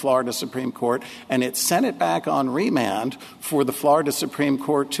of the Florida Supreme Court, and it sent it back on remand for the Florida Supreme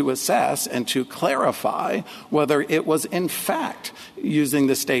Court to assess and to clarify whether it was in fact using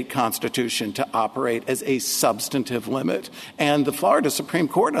the state constitution to operate as a substantive limit. And the Florida Supreme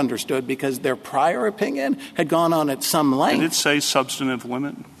Court understood, because their prior opinion had gone on at some length. Did it say substantive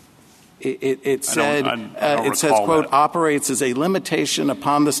limit? It said, it says, quote, that. operates as a limitation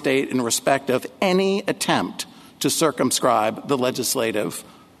upon the state in respect of any attempt to circumscribe the legislative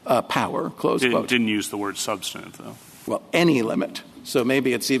power, close quote. Didn't use the word substantive, though. Well, any limit. So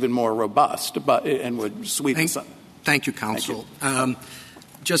maybe it's even more robust and would sweep the sun. Thank you, counsel.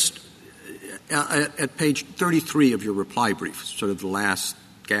 Just at page 33 of your reply brief, sort of the last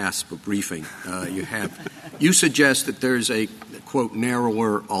gasp of briefing you have, you suggest that there's a, quote,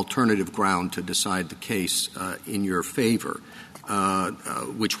 narrower alternative ground to decide the case in your favor,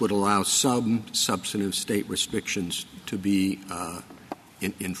 which would allow some substantive state restrictions to be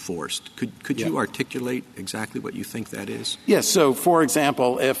enforced. Could you articulate exactly what you think that is? Yes. So, for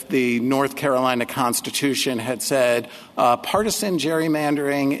example, if the North Carolina Constitution had said partisan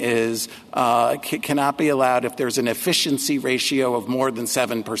gerrymandering is cannot be allowed if there's an efficiency ratio of more than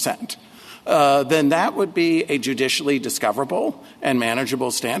 7%. Then that would be a judicially discoverable and manageable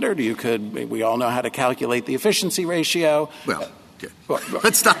standard. We all know how to calculate the efficiency ratio. Well,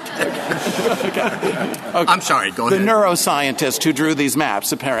 let's stop. Okay. I'm sorry. Go ahead. The neuroscientist who drew these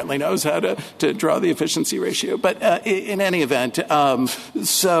maps apparently knows how to draw the efficiency ratio. But in any event, that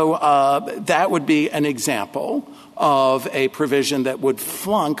would be an example of a provision that would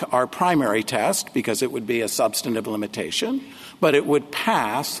flunk our primary test because it would be a substantive limitation, but it would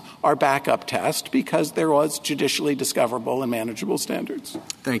pass our backup test because there was judicially discoverable and manageable standards.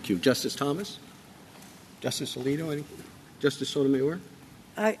 Thank you. Justice Thomas? Justice Alito? Anything? Justice Sotomayor?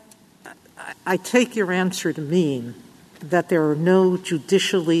 I take your answer to mean that there are no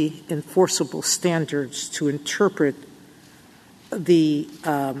judicially enforceable standards to interpret the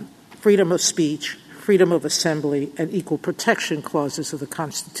freedom of speech, freedom of assembly, and equal protection clauses of the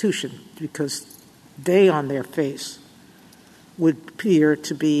Constitution, because they on their face would appear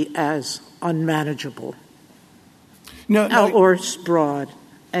to be as unmanageable or broad,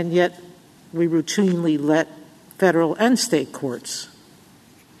 and yet we routinely let federal and state courts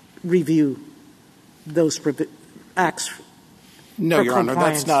review those acts No, Your Honor,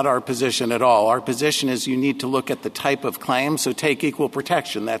 that's not our position at all. Our position is you need to look at the type of claim. So take equal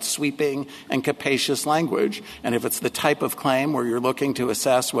protection. That's sweeping and capacious language. And if it's the type of claim where you're looking to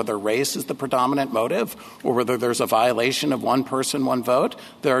assess whether race is the predominant motive or whether there's a violation of one person, one vote,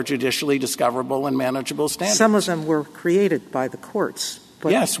 there are judicially discoverable and manageable standards. Some of them were created by the courts.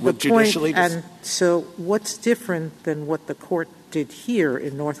 But yes, with judicially and so what's different than what the court did here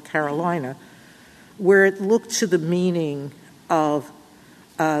in North Carolina, where it looked to the meaning of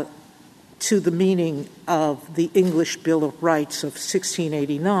the English Bill of Rights of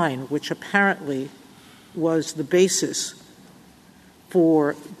 1689, which apparently was the basis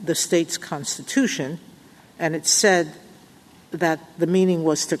for the state's constitution, and it said that the meaning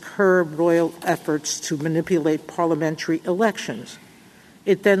was to curb royal efforts to manipulate parliamentary elections.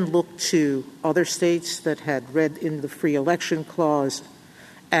 It then looked to other states that had read in the free election clause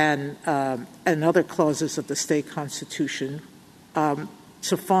and other clauses of the state constitution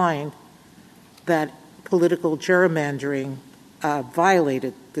to find that political gerrymandering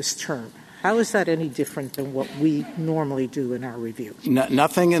violated this term. How is that any different than what we normally do in our review?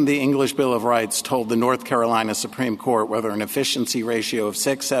 Nothing in the English Bill of Rights told the North Carolina Supreme Court whether an efficiency ratio of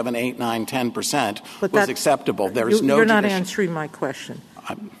 6, 7, 8, 9, 10% was acceptable. There's no. You're not answering my question.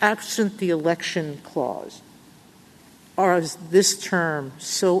 Absent the election clause, is this term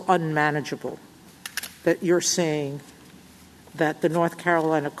so unmanageable that you're saying that the North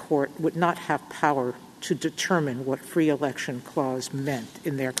Carolina court would not have power to determine what free election clause meant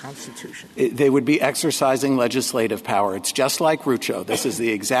in their constitution? They would be exercising legislative power. It's just like Rucho. This is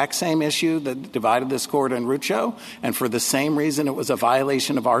the exact same issue that divided this court in Rucho, and for the same reason it was a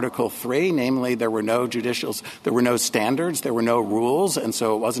violation of Article 3, namely there were no standards, there were no rules, and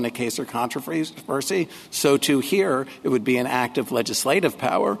so it wasn't a case or controversy. So too here, it would be an act of legislative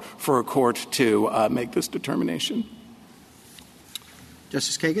power for a court to make this determination.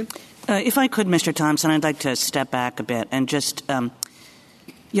 Justice Kagan? If I could, Mr. Thompson, I'd like to step back a bit and just,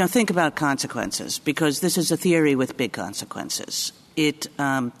 think about consequences, because this is a theory with big consequences. It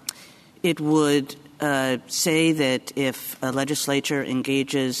would say that if a legislature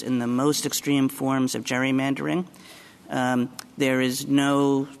engages in the most extreme forms of gerrymandering, there is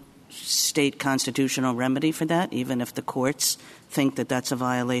no state constitutional remedy for that, even if the courts think that that's a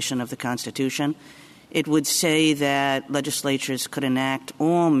violation of the Constitution. It would say that legislatures could enact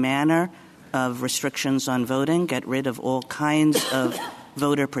all manner of restrictions on voting, get rid of all kinds of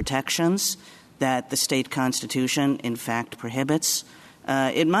voter protections that the state constitution, in fact, prohibits.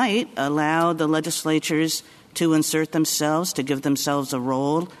 It might allow the legislatures to insert themselves, to give themselves a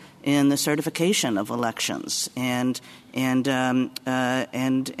role in the certification of elections and the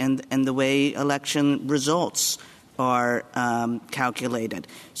way election results are calculated.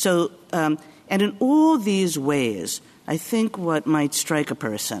 So. And in all these ways, I think what might strike a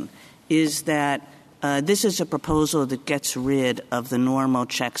person is that this is a proposal that gets rid of the normal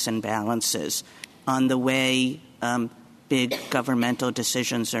checks and balances on the way big governmental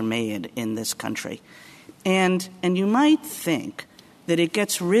decisions are made in this country. And you might think that it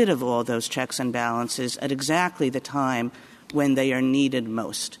gets rid of all those checks and balances at exactly the time when they are needed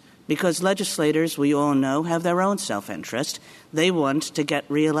most. Because legislators, we all know, have their own self-interest. They want to get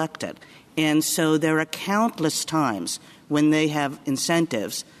reelected. And so there are countless times when they have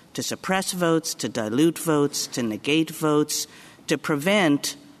incentives to suppress votes, to dilute votes, to negate votes, to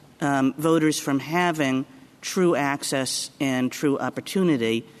prevent voters from having true access and true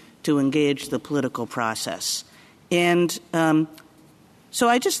opportunity to engage the political process. And so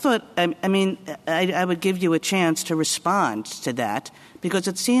I just thought, I would give you a chance to respond to that, because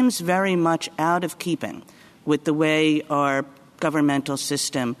it seems very much out of keeping with the way our governmental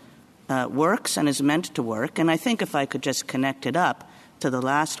system works and is meant to work. And I think if I could just connect it up to the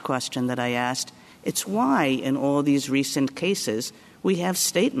last question that I asked, it's why in all these recent cases we have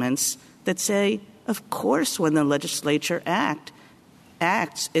statements that say, of course, when the legislature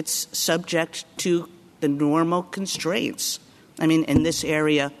acts, it's subject to the normal constraints. In this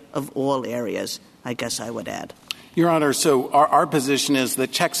area of all areas, I guess I would add. Your Honor, so our position is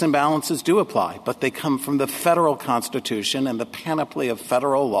that checks and balances do apply, but they come from the federal Constitution and the panoply of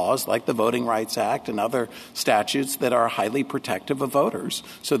federal laws like the Voting Rights Act and other statutes that are highly protective of voters.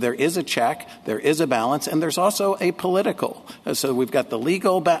 So there is a check, there is a balance, and there's also a political. So we've got the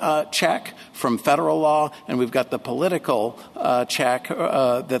legal check from federal law, and we've got the political check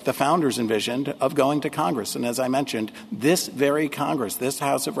that the founders envisioned of going to Congress. And as I mentioned, this very Congress, this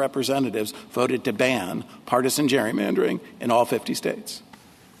House of Representatives, voted to ban partisan gerrymandering in all 50 states.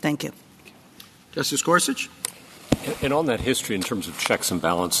 Thank you. Justice Gorsuch? And on that history, in terms of checks and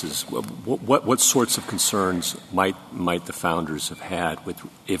balances, what sorts of concerns might the founders have had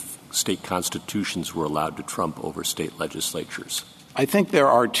if state constitutions were allowed to trump over state legislatures? I think there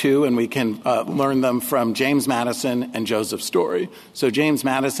are two, and we can learn them from James Madison and Joseph Story. So James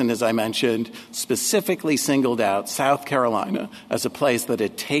Madison, as I mentioned, specifically singled out South Carolina as a place that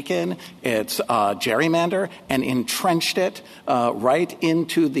had taken its gerrymander and entrenched it right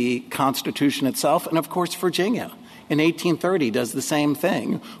into the Constitution itself. And, of course, Virginia in 1830 does the same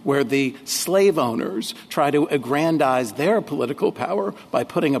thing, where the slave owners try to aggrandize their political power by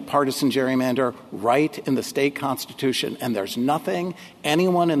putting a partisan gerrymander right in the state constitution. And there's nothing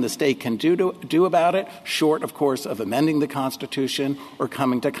anyone in the state can do about it, short, of course, of amending the Constitution or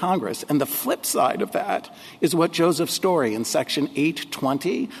coming to Congress. And the flip side of that is what Joseph Story in Section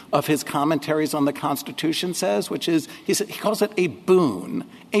 820 of his Commentaries on the Constitution says, which is, he calls it a boon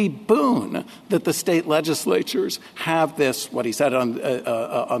that the state legislatures have this, what he said on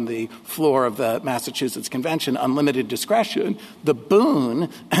the floor of the Massachusetts Convention, unlimited discretion. The boon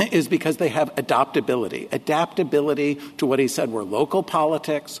is because they have adaptability to what he said were local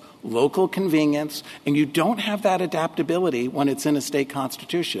politics, local convenience, and you don't have that adaptability when it's in a state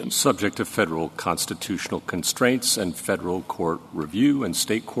constitution. Subject to federal constitutional constraints and federal court review and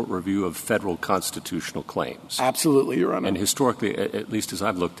state court review of federal constitutional claims. Absolutely, Your Honor. And historically, at least as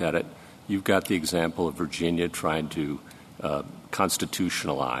I've looked at it, you've got the example of Virginia trying to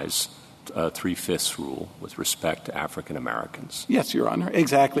constitutionalize 3/5 rule with respect to African Americans. Yes, Your Honor.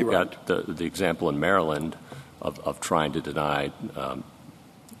 Exactly right. You've got the example in Maryland of trying to deny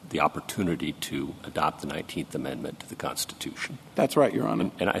the opportunity to adopt the 19th Amendment to the Constitution. That's right, Your Honor.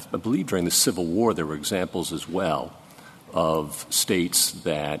 And I believe during the Civil War there were examples as well of states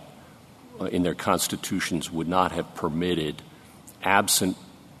that in their constitutions would not have permitted absent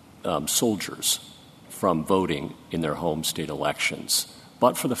soldiers from voting in their home state elections,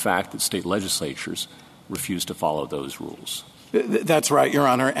 but for the fact that state legislatures refused to follow those rules. That's right, Your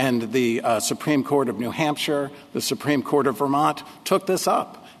Honor. And the Supreme Court of New Hampshire, the Supreme Court of Vermont took this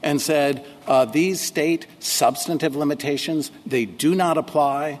up and said these state substantive limitations, they do not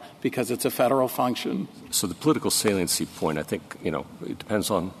apply because it's a federal function. So the political saliency point, I think, it depends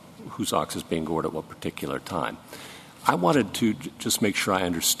on whose ox is being gored at what particular time. I wanted to just make sure I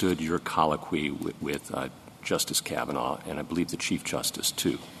understood your colloquy with Justice Kavanaugh, and I believe the Chief Justice,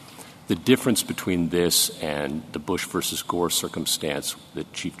 too. The difference between this and the Bush versus Gore circumstance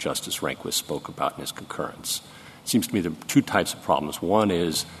that Chief Justice Rehnquist spoke about in his concurrence. It seems to me there are two types of problems. One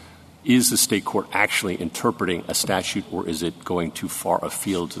is the state court actually interpreting a statute, or is it going too far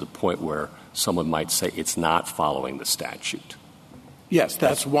afield to the point where someone might say it's not following the statute? Yes,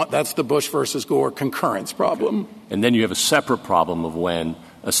 that's the Bush versus Gore concurrence problem. And then you have a separate problem of when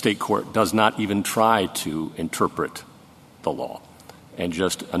a state court does not even try to interpret the law and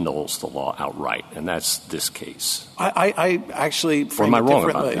just annuls the law outright, and that's this case. I actually or am I wrong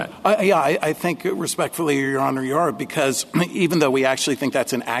about that? I think respectfully, Your Honor, you are, because even though we actually think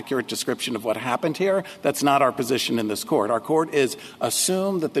that's an accurate description of what happened here, that's not our position in this court. Our court is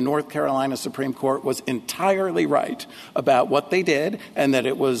assume that the North Carolina Supreme Court was entirely right about what they did and that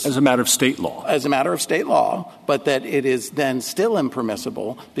it was as a matter of state law. As a matter of state law, but that it is then still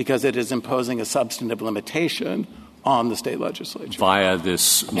impermissible because it is imposing a substantive limitation on the state legislature. Via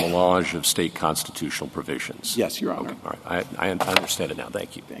this melange of state constitutional provisions. Yes, Your Honor. Okay. All right. I understand it now.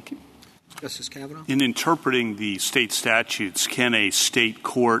 Thank you. Thank you. Justice Kavanaugh? In interpreting the state statutes, can a state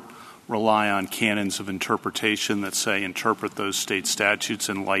court rely on canons of interpretation that, say, interpret those state statutes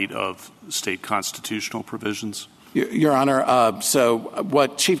in light of state constitutional provisions? Your Honor, so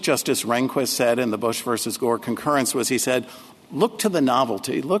what Chief Justice Rehnquist said in the Bush versus Gore concurrence was he said, look to the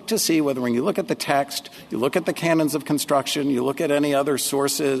novelty. Look to see whether when you look at the text, you look at the canons of construction, you look at any other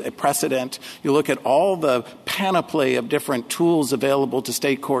sources, a precedent, you look at all the panoply of different tools available to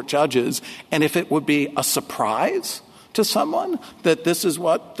state court judges, and if it would be a surprise to someone that this is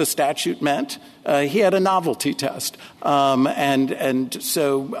what the statute meant, he had a novelty test. And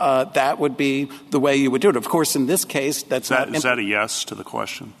so that would be the way you would do it. Of course, in this case, that's not... Is that a yes to the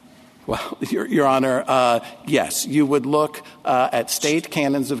question? Well, Your Honor, yes, you would look at state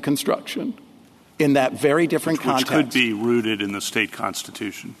canons of construction in that very different context. Which could be rooted in the state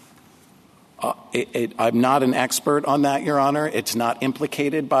constitution. I'm not an expert on that, Your Honor. It's not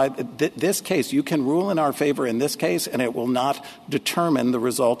implicated by this case. You can rule in our favor in this case, and it will not determine the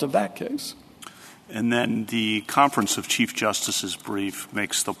result of that case. And then the Conference of Chief Justices brief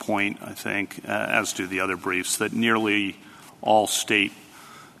makes the point, I think, as do the other briefs, that nearly all state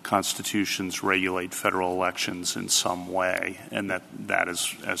constitutions regulate federal elections in some way, and that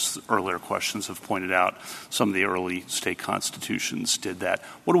is, as earlier questions have pointed out, some of the early state constitutions did that.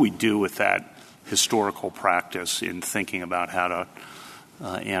 What do we do with that historical practice in thinking about how to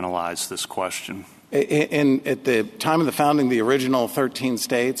analyze this question? At the time of the founding, the original 13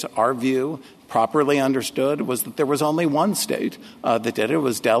 states, our view, properly understood, was that there was only one state that did it. It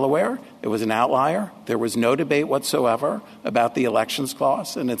was Delaware. It was an outlier. There was no debate whatsoever about the elections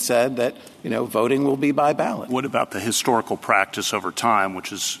clause, and it said that, voting will be by ballot. What about the historical practice over time, which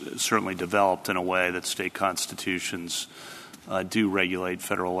has certainly developed in a way that state constitutions do regulate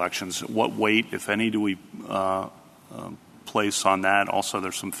federal elections? What weight, if any, do we place on that? Also,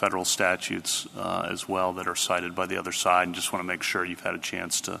 there's some federal statutes as well that are cited by the other side, and just want to make sure you've had a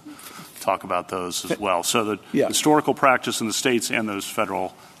chance to talk about those as well. So the historical practice in the states and those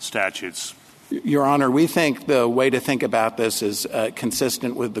federal statutes. Your Honor, we think the way to think about this is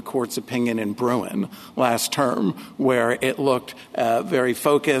consistent with the Court's opinion in Bruin last term, where it looked very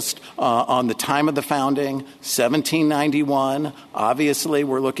focused on the time of the founding, 1791. Obviously,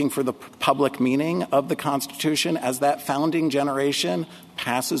 we're looking for the public meaning of the Constitution as that founding generation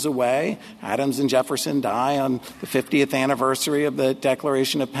passes away. Adams and Jefferson die on the 50th anniversary of the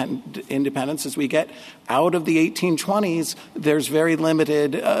Declaration of Independence. As we get out of the 1820s, there's very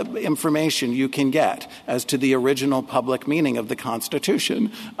limited information you can get as to the original public meaning of the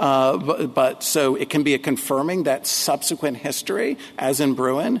Constitution. But so it can be a confirming that subsequent history, as in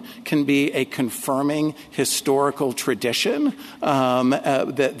Bruin, can be a confirming historical tradition,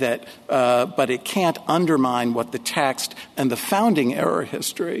 but it can't undermine what the text and the founding era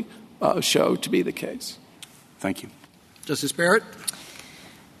history show to be the case. Thank you. Justice Barrett?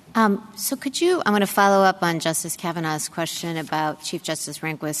 So could you – I'm going to follow up on Justice Kavanaugh's question about Chief Justice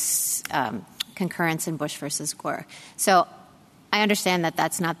Rehnquist's concurrence in Bush versus Gore. So I understand that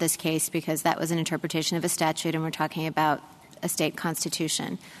that's not this case because that was an interpretation of a statute and we're talking about a state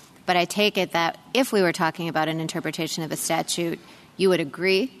constitution. But I take it that if we were talking about an interpretation of a statute, you would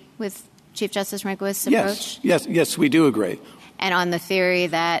agree with Chief Justice Rehnquist's approach? Yes, we do agree. And on the theory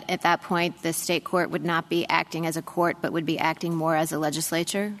that at that point the state court would not be acting as a court but would be acting more as a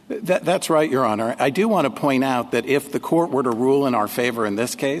legislature? That's right, Your Honor. I do want to point out that if the court were to rule in our favor in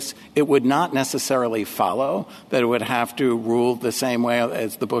this case, it would not necessarily follow that it would have to rule the same way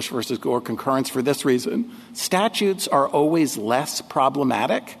as the Bush versus Gore concurrence for this reason. Statutes are always less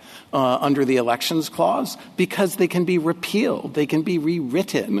problematic under the Elections Clause because they can be repealed. They can be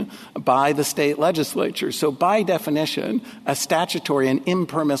rewritten by the state legislature. So by definition, a statutory and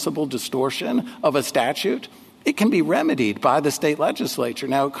impermissible distortion of a statute, it can be remedied by the state legislature.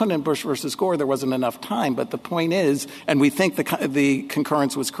 Now, it couldn't in Bush versus Gore. There wasn't enough time. But the point is, and we think the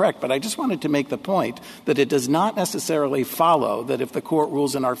concurrence was correct, but I just wanted to make the point that it does not necessarily follow that if the court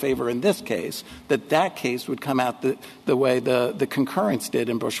rules in our favor in this case, that case would come out the way the concurrence did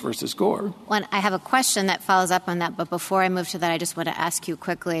in Bush versus Gore. Well, I have a question that follows up on that. But before I move to that, I just want to ask you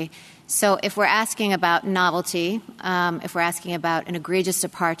quickly. So if we're asking about novelty, if we're asking about an egregious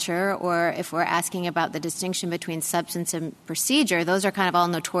departure, or if we're asking about the distinction between substance and procedure, those are kind of all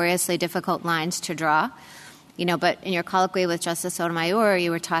notoriously difficult lines to draw. But in your colloquy with Justice Sotomayor,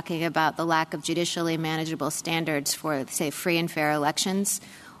 you were talking about the lack of judicially manageable standards for, say, free and fair elections.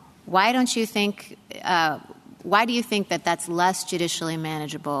 Why do you think that that's less judicially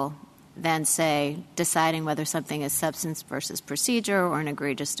manageable than, say, deciding whether something is substance versus procedure or an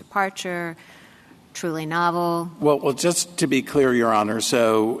egregious departure, truly novel? Well, just to be clear, Your Honor,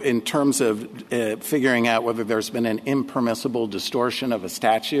 so in terms of figuring out whether there's been an impermissible distortion of a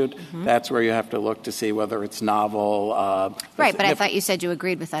statute, that's where you have to look to see whether it's novel. Right, but I thought you said you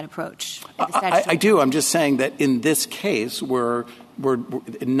agreed with that approach. I do. I'm just saying that in this case, we're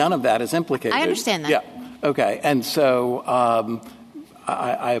none of that is implicated. I understand that. Yeah. Okay. And so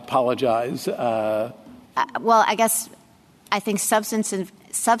I apologize. Well, I think substance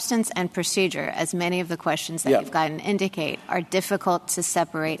and procedure, as many of the questions that you've gotten indicate, are difficult to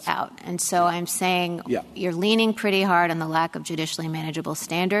separate out. And so I'm saying you're leaning pretty hard on the lack of judicially manageable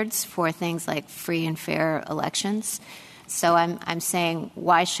standards for things like free and fair elections. So I'm saying,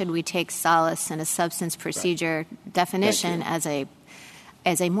 why should we take solace in a substance procedure definition as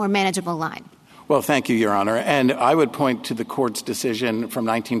a more manageable line? Well, thank you, Your Honor. And I would point to the court's decision from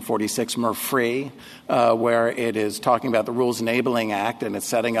 1946, Murphree, where it is talking about the Rules Enabling Act, and it's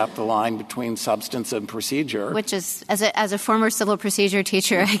setting up the line between substance and procedure. Which is, as a former civil procedure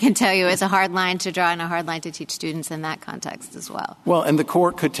teacher, I can tell you is a hard line to draw and a hard line to teach students in that context as well. Well, and the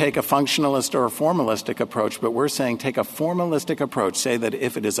court could take a functionalist or a formalistic approach, but we're saying take a formalistic approach. Say that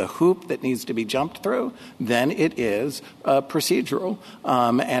if it is a hoop that needs to be jumped through, then it is procedural.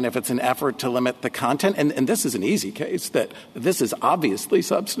 And if it's an effort to limit the content, and this is an easy case, that this is obviously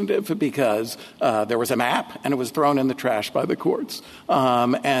substantive because there was a map and it was thrown in the trash by the courts.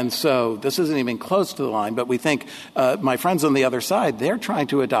 And so this isn't even close to the line, but we think my friends on the other side, they're trying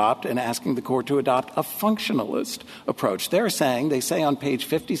to adopt and asking the court to adopt a functionalist approach. They say on page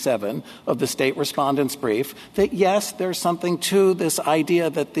 57 of the state respondent's brief that, yes, there's something to this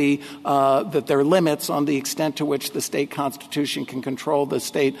idea that that there are limits on the extent to which the state constitution can control the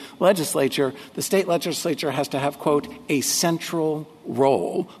state legislature. The state legislature has to have, quote, a central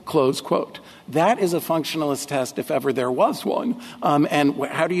role, close quote. That is a functionalist test if ever there was one. And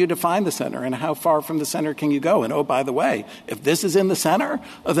how do you define the center, and how far from the center can you go? And, oh, by the way, if this is in the center,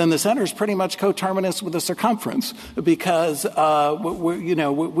 then the center is pretty much coterminous with the circumference because,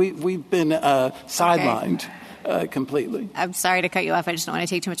 we've been sidelined. Completely. I'm sorry to cut you off. I just don't want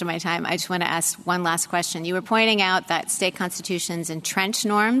to take too much of my time. I just want to ask one last question. You were pointing out that state constitutions entrench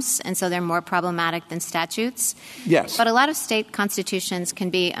norms, and so they're more problematic than statutes. Yes. But a lot of state constitutions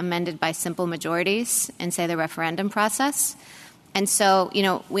can be amended by simple majorities in, say, the referendum process. And so,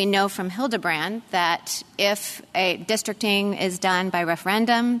 we know from Hildebrand that if a districting is done by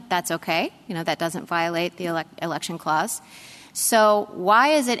referendum, that's okay. That doesn't violate the election clause. So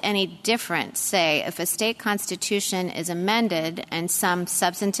why is it any different, say, if a state constitution is amended and some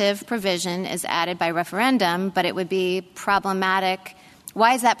substantive provision is added by referendum, but it would be problematic?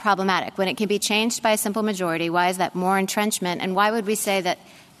 Why is that problematic? When it can be changed by a simple majority, why is that more entrenchment? And why would we say that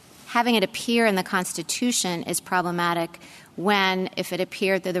having it appear in the Constitution is problematic when, if it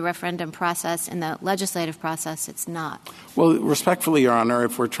appeared through the referendum process in the legislative process, it's not? Well, respectfully, Your Honor,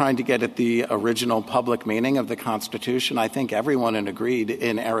 if we're trying to get at the original public meaning of the Constitution, I think everyone agreed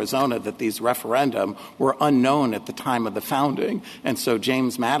in Arizona that these referendum were unknown at the time of the founding. And so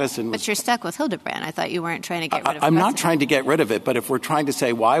James Madison was... But you're stuck with Hildebrand. I thought you weren't trying to get rid of it. I'm not trying to get rid of it, but if we're trying to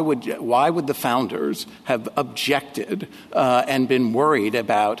say why would the founders have objected and been worried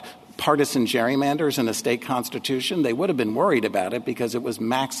about partisan gerrymanders in a state constitution, they would have been worried about it because it was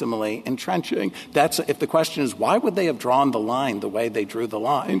maximally entrenching. If the question is why would they have drawn the line the way they drew the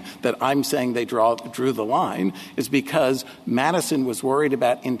line, that I'm saying they drew the line, is because Madison was worried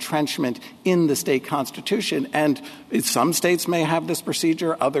about entrenchment in the state constitution. And some states may have this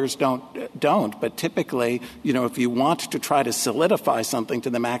procedure, others don't. But typically, if you want to try to solidify something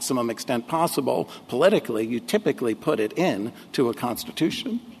to the maximum extent possible politically, you typically put it in to a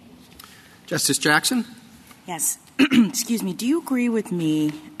constitution. Justice Jackson? Yes. Excuse me. Do you agree with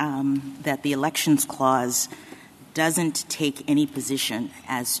me that the Elections Clause doesn't take any position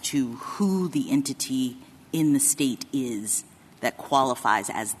as to who the entity in the state is that qualifies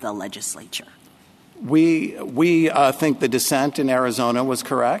as the legislature? We think the dissent in Arizona was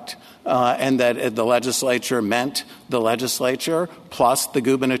correct, and that the legislature meant the legislature plus the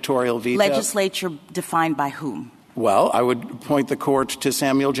gubernatorial veto. Legislature defined by whom? Well, I would point the court to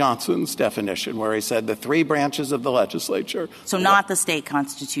Samuel Johnson's definition, where he said the three branches of the legislature. So not the state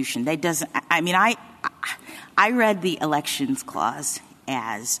constitution. I read the Elections Clause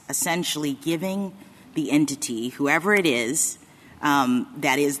as essentially giving the entity, whoever it is,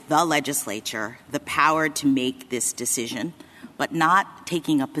 that is the legislature, the power to make this decision, but not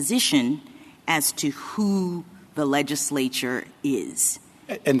taking a position as to who the legislature is.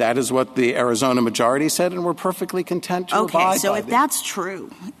 And that is what the Arizona majority said, and we're perfectly content to abide by. Okay, so if that's true,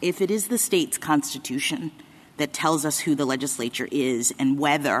 if it is the state's constitution that tells us who the legislature is and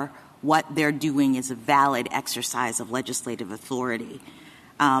whether what they're doing is a valid exercise of legislative authority,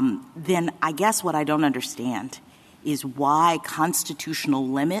 then I guess what I don't understand is why constitutional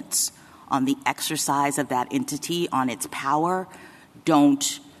limits on the exercise of that entity, on its power,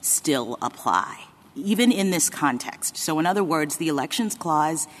 don't still apply, even in this context. So in other words, the Elections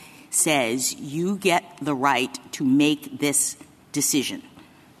Clause says you get the right to make this decision.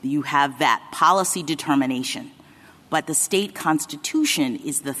 You have that policy determination. But the state constitution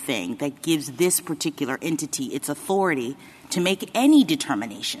is the thing that gives this particular entity its authority to make any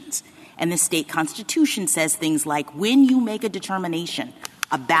determinations. And the state constitution says things like, when you make a determination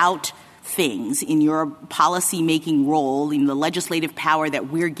about things in your policy-making role, in the legislative power that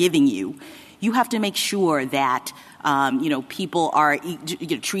we're giving you, You have to make sure that people are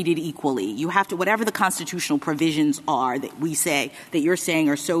treated equally. You have to, whatever the constitutional provisions are that we say, that you're saying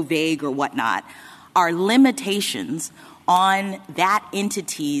are so vague or whatnot, are limitations on that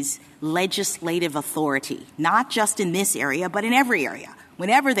entity's legislative authority, not just in this area, but in every area,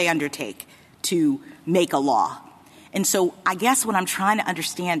 whenever they undertake to make a law. And so I guess what I'm trying to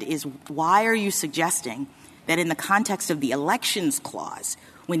understand is, why are you suggesting that in the context of the Elections Clause,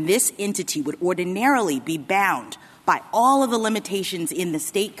 when this entity would ordinarily be bound by all of the limitations in the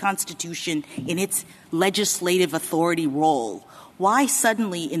state constitution in its legislative authority role, why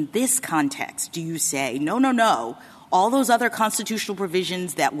suddenly in this context do you say, no, all those other constitutional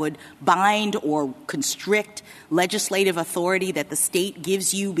provisions that would bind or constrict legislative authority that the state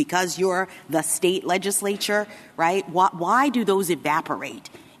gives you because you're the state legislature, right? Why do those evaporate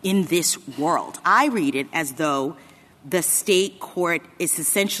in this world? I read it as though the state court is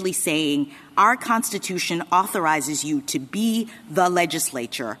essentially saying our Constitution authorizes you to be the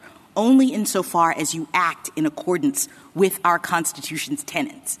legislature only insofar as you act in accordance with our Constitution's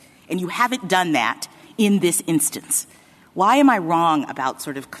tenets. And you haven't done that in this instance. Why am I wrong about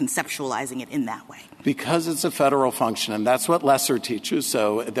sort of conceptualizing it in that way? Because it's a federal function, and that's what Lesser teaches.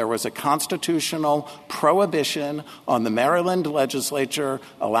 So there was a constitutional prohibition on the Maryland legislature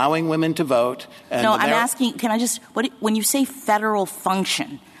allowing women to vote. And no, I'm asking, when you say federal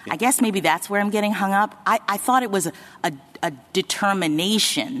function, I guess maybe that's where I'm getting hung up. I thought it was a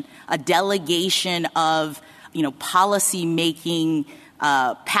determination, a delegation of, policy-making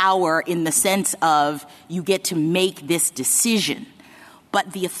power in the sense of you get to make this decision.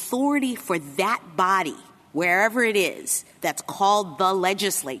 But the authority for that body, wherever it is, that's called the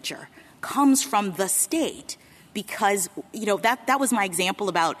legislature, comes from the state because, that was my example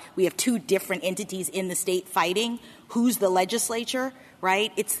about we have two different entities in the state fighting. Who's the legislature,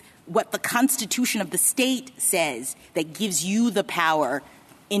 right? It's what the Constitution of the state says that gives you the power,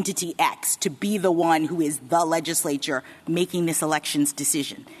 entity X, to be the one who is the legislature making this elections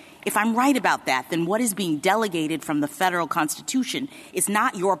decision. If I'm right about that, then what is being delegated from the federal Constitution is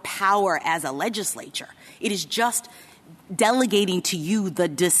not your power as a legislature. It is just delegating to you the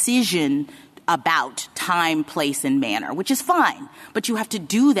decision about time, place, and manner, which is fine. But you have to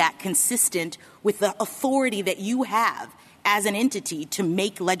do that consistent with the authority that you have as an entity to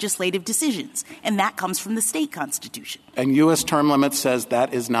make legislative decisions. And that comes from the state constitution. And U.S. term limits says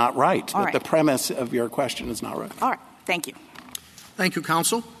that is not right. All right. The premise of your question is not right. All right. Thank you. Thank you,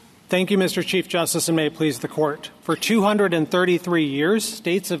 counsel. Thank you, Mr. Chief Justice, and may it please the Court. For 233 years,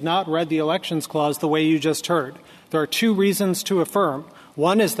 states have not read the Elections Clause the way you just heard. There are two reasons to affirm.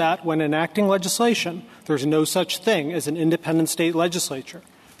 One is that when enacting legislation, there's no such thing as an independent state legislature.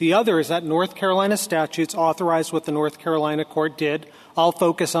 The other is that North Carolina statutes authorize what the North Carolina court did. I'll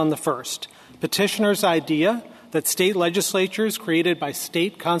focus on the first. Petitioner's idea that state legislatures created by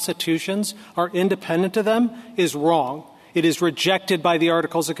state constitutions are independent of them is wrong. It is rejected by the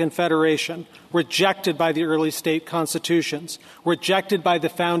Articles of Confederation, rejected by the early state constitutions, rejected by the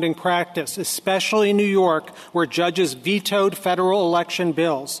founding practice, especially New York, where judges vetoed federal election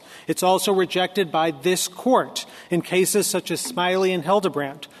bills. It's also rejected by this court in cases such as Smiley and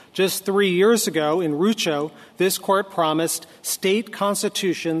Hildebrandt. Just 3 years ago in Rucho, this court promised state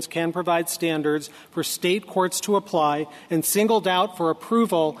constitutions can provide standards for state courts to apply and singled out for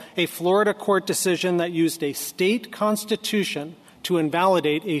approval a Florida court decision that used a state constitution to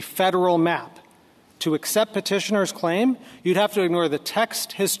invalidate a federal map. To accept petitioner's claim, you'd have to ignore the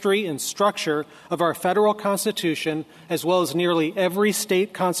text, history, and structure of our federal constitution, as well as nearly every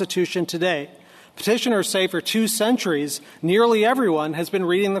state constitution today. Petitioners say for 2 centuries, nearly everyone has been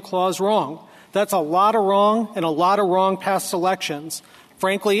reading the clause wrong. That's a lot of wrong and a lot of wrong past elections.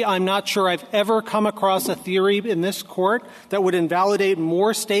 Frankly, I'm not sure I've ever come across a theory in this court that would invalidate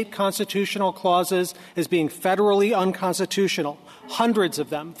more state constitutional clauses as being federally unconstitutional, hundreds of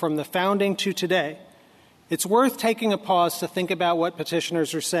them from the founding to today. It's worth taking a pause to think about what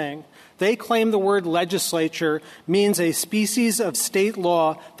petitioners are saying. They claim the word legislature means a species of state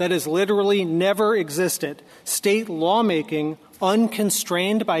law that has literally never existed, state lawmaking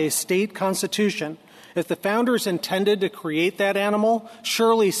unconstrained by a state constitution. If the founders intended to create that animal,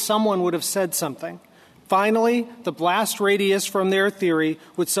 surely someone would have said something. Finally, the blast radius from their theory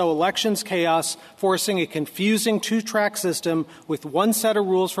would sow elections chaos, forcing a confusing 2-track system with one set of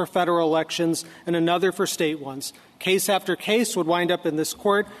rules for federal elections and another for state ones. Case after case would wind up in this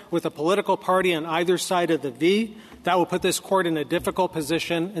court with a political party on either side of the V. That would put this court in a difficult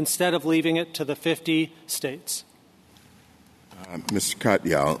position instead of leaving it to the 50 states. Mr.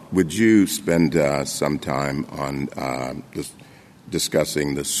 Katyal, would you spend some time on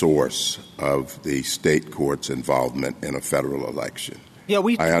discussing the source of the state court's involvement in a federal election.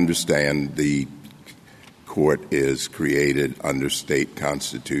 I understand the court is created under state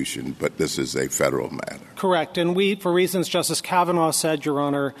constitution, but this is a federal matter. Correct. And we, for reasons Justice Kavanaugh said, Your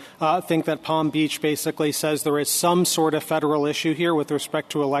Honor, think that Palm Beach basically says there is some sort of federal issue here with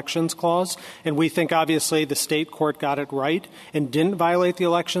respect to elections clause. And we think, obviously, the state court got it right and didn't violate the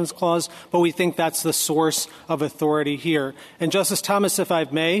elections clause, but we think that's the source of authority here. And, Justice Thomas, if I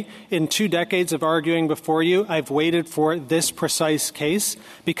may, in 2 decades of arguing before you, I've waited for this precise case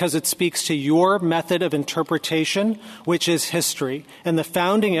because it speaks to your method of interpretation, which is history. And the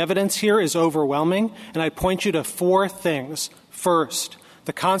founding evidence here is overwhelming, and I point you to 4 things. First,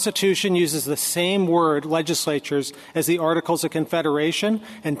 the Constitution uses the same word, legislatures, as the Articles of Confederation,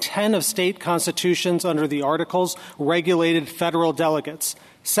 and 10 of state constitutions under the Articles regulated federal delegates.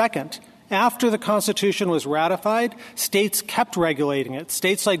 Second, after the Constitution was ratified, states kept regulating it.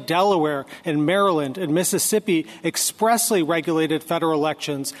 States like Delaware and Maryland and Mississippi expressly regulated federal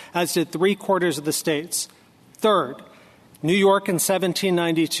elections, as did 3/4 of the states. Third, New York in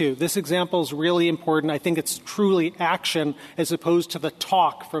 1792. This example is really important. I think it's truly action as opposed to the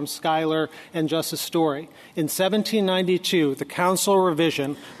talk from Schuyler and Justice Story. In 1792, the Council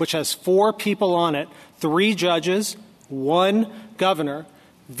Revision, which has 4 people on it, 3 judges, 1 governor,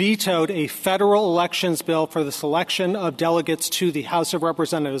 vetoed a federal elections bill for the selection of delegates to the House of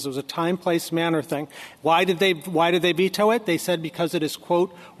Representatives. It was a time, place, manner thing. Why did they veto it? They said because it is,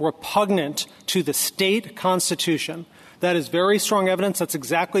 quote, repugnant to the state constitution. That is very strong evidence. That's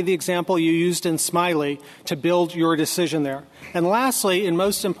exactly the example you used in Smiley to build your decision there. And lastly, and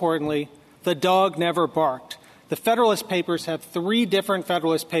most importantly, the dog never barked. The Federalist Papers have 3 different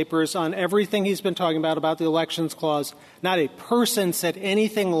Federalist Papers on everything he's been talking about the Elections Clause. Not a person said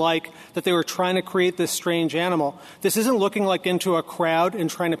anything like that they were trying to create this strange animal. This isn't looking like into a crowd and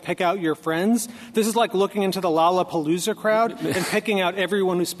trying to pick out your friends. This is like looking into the Lollapalooza crowd and picking out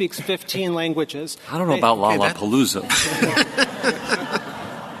everyone who speaks 15 languages. I don't know about Lollapalooza.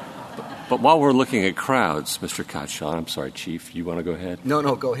 But while we're looking at crowds, Mr. Katyal, I'm sorry, Chief, you want to go ahead? No,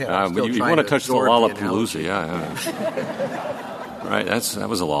 go ahead. You want to touch the Lollapalooza, yeah. Right, that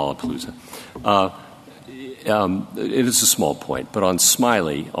was a Lollapalooza. It is a small point, but on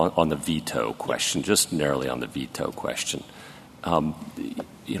Smiley, on the veto question, just narrowly on the veto question, Locke,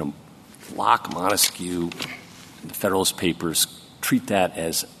 Montesquieu, the Federalist Papers treat that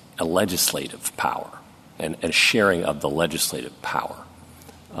as a legislative power and a sharing of the legislative power.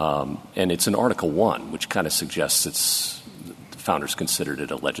 And it's in Article 1, which kind of suggests the founders considered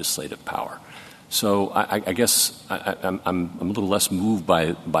it a legislative power. So I guess I'm a little less moved by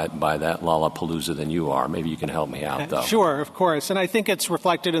that Lollapalooza than you are. Maybe you can help me out, though. Sure, of course. And I think it's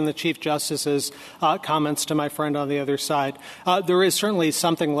reflected in the Chief Justice's comments to my friend on the other side. There is certainly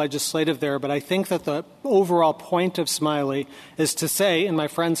something legislative there, but I think that the overall point of Smiley is to say, and my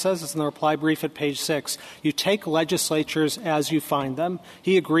friend says this in the reply brief at page 6, you take legislatures as you find them.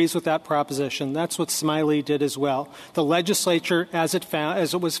 He agrees with that proposition. That's what Smiley did as well. The legislature, as it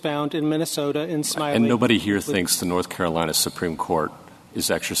was found in Minnesota in Smiley. And nobody here thinks the North Carolina Supreme Court is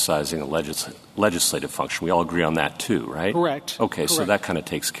exercising a legislative function. We all agree on that, too, right? Correct. Okay, so that kind of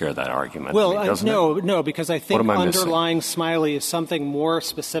takes care of that argument. Well, doesn't it? No, because I think underlying Smiley is something more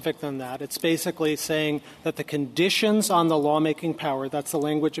specific than that. It's basically saying that the conditions on the lawmaking power, that's the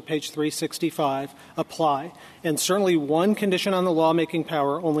language at page 365, apply. And certainly one condition on the lawmaking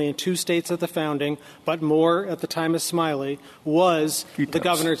power, only in 2 states at the founding, but more at the time of Smiley, was the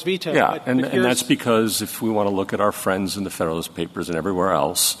governor's veto. Yeah, and that's because if we want to look at our friends in the Federalist Papers and everywhere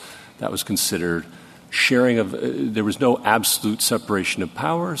else, that was considered sharing of there was no absolute separation of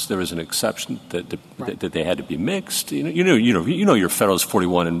powers. There was an exception that they had to be mixed. You know your Federalist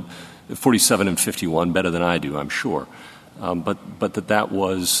 47 and 51 better than I do, I'm sure. But that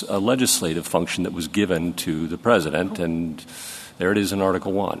was a legislative function that was given to the president, and there it is in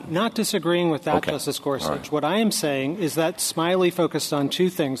Article 1. Not disagreeing with that, okay. Justice Gorsuch. Right. What I am saying is that Smiley focused on 2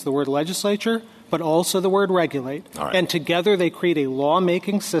 things, the word legislature, but also the word regulate. Right. And together they create a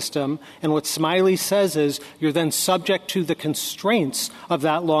lawmaking system, and what Smiley says is you're then subject to the constraints of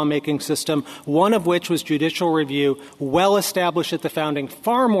that lawmaking system, one of which was judicial review, well established at the founding,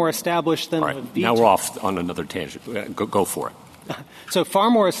 far more established than the veto. Now we're off on another tangent. Go for it. So far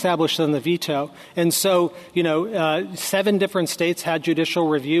more established than the veto. And so, 7 different states had judicial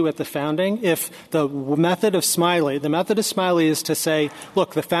review at the founding. If the method of Smiley is to say,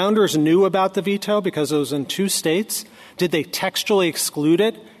 look, the founders knew about the veto because it was in 2 states. Did they textually exclude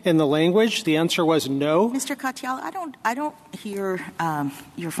it in the language? The answer was no. Mr. Katyal, I don't hear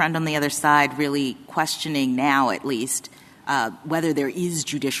your friend on the other side really questioning now, at least, whether there is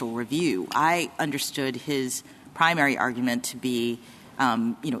judicial review. I understood his primary argument to be,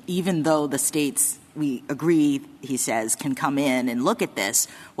 even though the states, we agree, he says, can come in and look at this,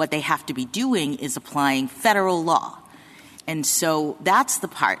 what they have to be doing is applying federal law. And so that's the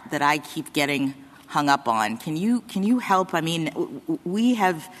part that I keep getting hung up on. Can you help? I mean, we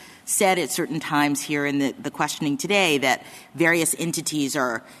have said at certain times here in the questioning today that various entities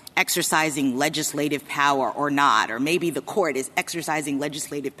are exercising legislative power or not, or maybe the court is exercising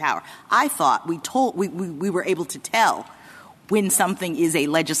legislative power. I thought we were able to tell when something is a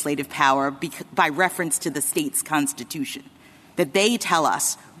legislative power by reference to the state's constitution, that they tell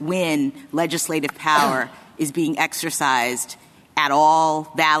us when legislative power is being exercised at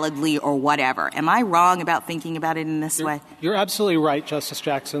all, validly, or whatever. Am I wrong about thinking about it in this way? You're absolutely right, Justice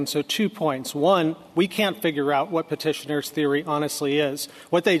Jackson. So 2 points. One, we can't figure out what petitioner's theory honestly is.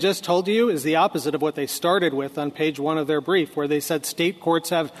 What they just told you is the opposite of what they started with on page 1 of their brief, where they said state courts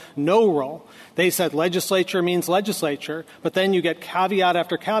have no role. They said legislature means legislature, but then you get caveat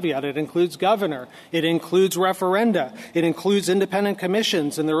after caveat. It includes governor. It includes referenda. It includes independent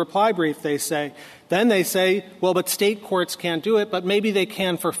commissions. In the reply brief, they say. Then they say, well, but state courts can't do it, but maybe they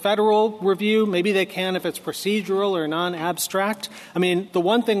can for federal review. Maybe they can if it's procedural or non-abstract. I mean, the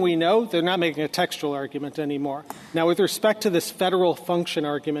one thing we know, they're not making a textual argument anymore. Now, with respect to this federal function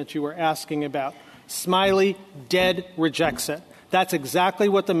argument you were asking about, Smiley dead rejects it. That's exactly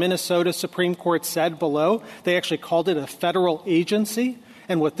what the Minnesota Supreme Court said below. They actually called it a federal agency.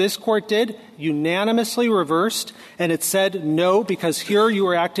 And what this court did, unanimously reversed, and it said no, because here you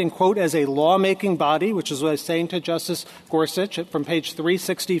were acting, quote, as a lawmaking body, which is what I was saying to Justice Gorsuch from page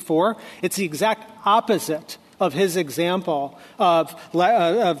 364. It's the exact opposite of his example of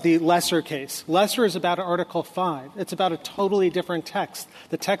the Lesser case. Lesser is about Article 5. It's about a totally different text.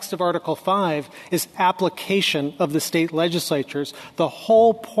 The text of Article 5 is application of the state legislatures. The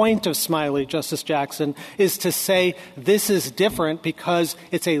whole point of Smiley, Justice Jackson, is to say this is different because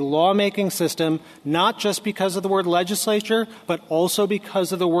it's a lawmaking system, not just because of the word legislature, but also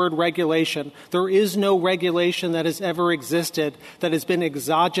because of the word regulation. There is no regulation that has ever existed that has been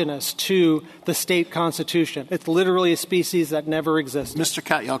exogenous to the state constitution. It's literally a species that never existed. Mr.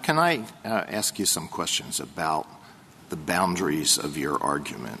 Katyal, can I ask you some questions about the boundaries of your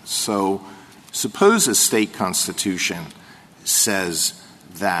argument? So suppose a state constitution says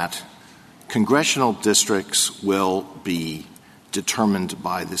that congressional districts will be determined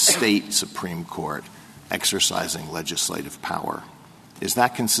by the state Supreme Court exercising legislative power. Is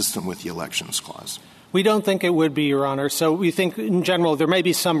that consistent with the Elections Clause? We don't think it would be, Your Honor. So we think, in general, there may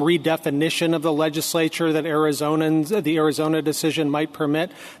be some redefinition of the legislature that the Arizona decision might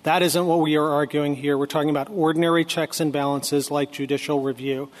permit. That isn't what we are arguing here. We're talking about ordinary checks and balances like judicial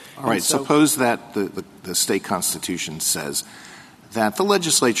review. All right. Suppose that the state constitution says that the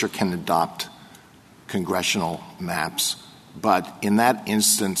legislature can adopt congressional maps, but in that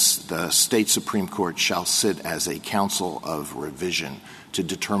instance, the state Supreme Court shall sit as a council of revision to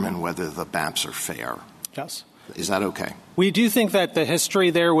determine whether the maps are fair. Yes. Is that okay? We do think that the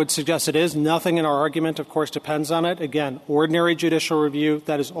history there would suggest it is. Nothing in our argument, of course, depends on it. Again, ordinary judicial review,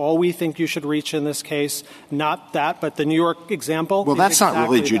 that is all we think you should reach in this case. Not that, but the New York example. Well, that's not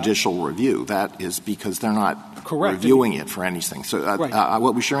really judicial review. That is because they're not reviewing it for anything. So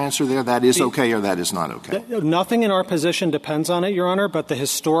what was your answer there? That is okay or that is not okay? Nothing in our position depends on it, Your Honor, but the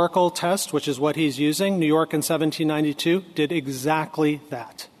historical test, which is what he's using, New York in 1792, did exactly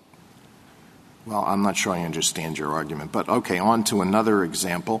that. Well, I'm not sure I understand your argument, but okay, on to another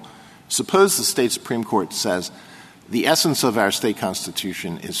example. Suppose the state Supreme Court says the essence of our state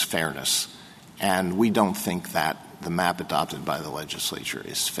constitution is fairness, and we don't think that the map adopted by the legislature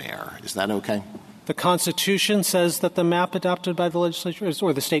is fair. Is that okay? The Constitution says that the map adopted by the legislature is,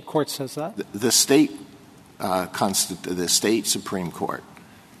 or the state court says that? The state Supreme Court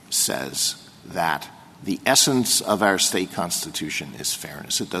says that the essence of our state constitution is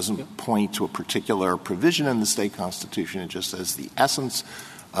fairness. It doesn't point to a particular provision in the state constitution. It just says the essence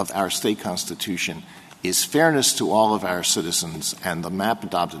of our state constitution is fairness to all of our citizens, and the map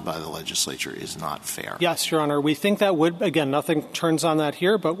adopted by the legislature is not fair. Yes, Your Honor. We think that would, again, nothing turns on that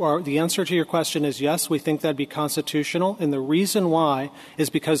here, but the answer to your question is yes, we think that would be constitutional. And the reason why is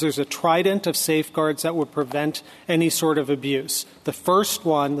because there's a trident of safeguards that would prevent any sort of abuse. The first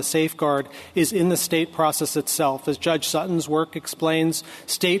one, the safeguard, is in the state process itself. As Judge Sutton's work explains,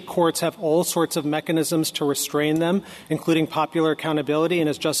 state courts have all sorts of mechanisms to restrain them, including popular accountability. And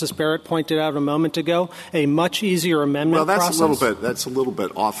as Justice Barrett pointed out a moment ago, a much easier amendment process. That's a little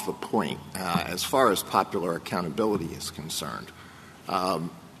bit off the point as far as popular accountability is concerned.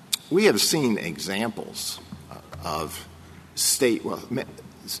 We have seen examples of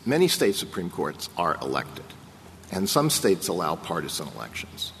many state Supreme Courts are elected, and some states allow partisan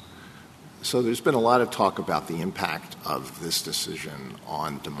elections. So there's been a lot of talk about the impact of this decision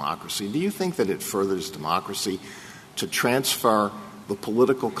on democracy. Do you think that it furthers democracy to transfer the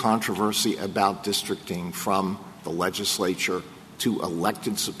political controversy about districting from the legislature to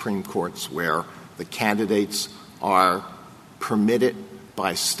elected Supreme Courts where the candidates are permitted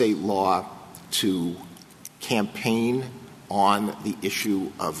by state law to campaign on the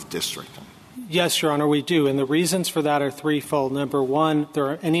issue of districting? Yes, Your Honor, we do. And the reasons for that are threefold. Number one, there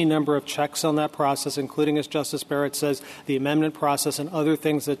are any number of checks on that process, including, as Justice Barrett says, the amendment process and other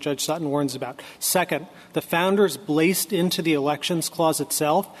things that Judge Sutton warns about. Second, the founders placed into the Elections Clause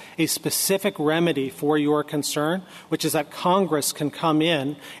itself a specific remedy for your concern, which is that Congress can come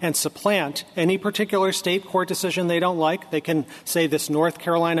in and supplant any particular state court decision they don't like. They can say this North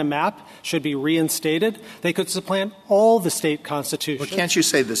Carolina map should be reinstated. They could supplant all the state constitutions. Well, can't you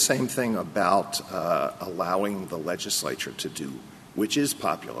say the same thing about allowing the legislature to do, which is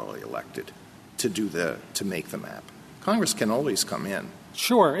popularly elected, to make the map? Congress can always come in.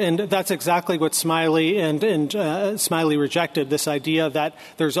 Sure, and that's exactly what Smiley and Smiley rejected, this idea that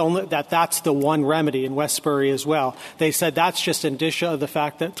that's the one remedy in Westbury as well. They said that's just indicia of the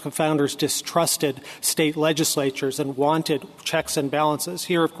fact that the founders distrusted state legislatures and wanted checks and balances.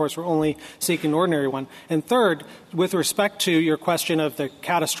 Here, of course, we're only seeking an ordinary one. And third, with respect to your question of the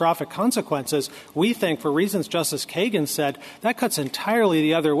catastrophic consequences, we think, for reasons Justice Kagan said, that cuts entirely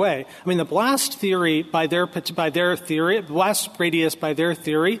the other way. I mean, the blast theory by their theory, blast radius by their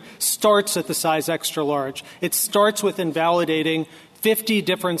theory, starts at the size extra large. It starts with invalidating 50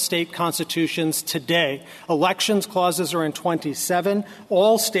 different state constitutions today. Elections clauses are in 27.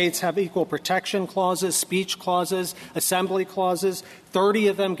 All states have equal protection clauses, speech clauses, assembly clauses. 30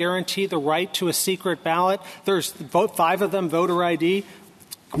 of them guarantee the right to a secret ballot. There's 5 of them voter ID.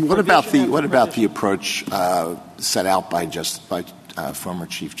 What about the approach set out by former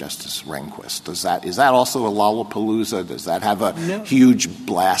Chief Justice Rehnquist? Is that also a Lollapalooza? Does that have a huge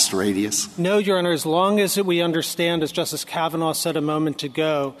blast radius? No, Your Honor, as long as we understand, as Justice Kavanaugh said a moment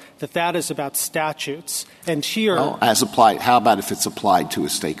ago, that is about statutes. And here... Well, as applied, how about if it's applied to a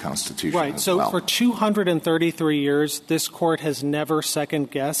state constitution right, as so well? For 233 years, this Court has never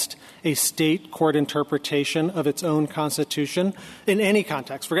second-guessed a state court interpretation of its own constitution in any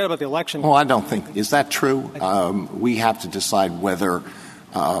context. Forget about the election. Well, I don't think... Is that true? We have to decide whether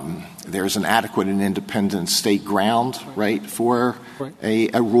there's an adequate and independent state ground, right, for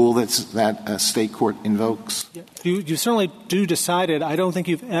a rule that a state court invokes? Yeah. You certainly do decide it. I don't think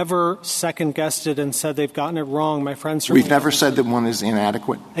you've ever second-guessed it and said they've gotten it wrong. My friends... We've never said that one is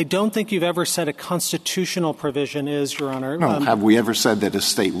inadequate? I don't think you've ever said a constitutional provision is, Your Honor. No. Have we ever said that a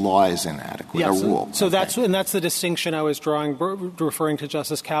state law is inadequate, yes, a rule? So that's the distinction I was drawing, referring to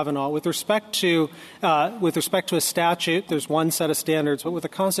Justice Kavanaugh. With respect to a statute, there's one set of standards, but with a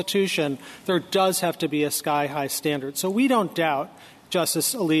constitution, there does have to be a sky-high standard. So we don't doubt,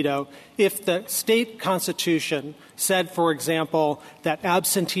 Justice Alito, if the state constitution said, for example, that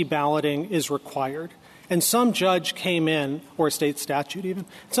absentee balloting is required, and some judge came in, or a state statute even,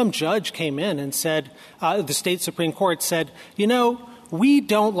 some judge came in and said, the state Supreme Court said, we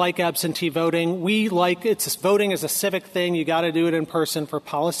don't like absentee voting. We like voting as a civic thing. You got to do it in person for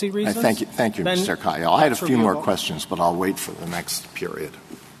policy reasons. Thank you, Mr. Katyal. I had a few more questions, but I'll wait for the next period.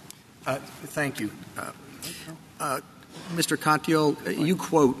 Thank you. Mr. Katyal, you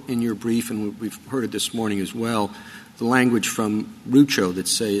quote in your brief, and we've heard it this morning as well, the language from Rucho that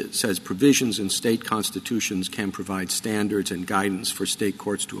says provisions in state constitutions can provide standards and guidance for state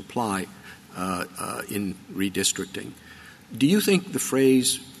courts to apply in redistricting. Do you think the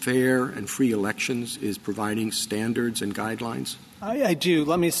phrase fair and free elections is providing standards and guidelines? I do.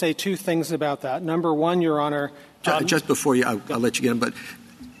 Let me say two things about that. Number one, Your Honor. Just before I'll let you get in, but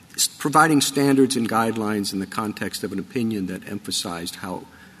providing standards and guidelines in the context of an opinion that emphasized how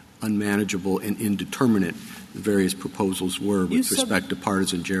unmanageable and indeterminate the various proposals were with respect to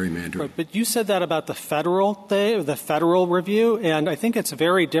partisan gerrymandering. Right, but you said that about the federal review, and I think it's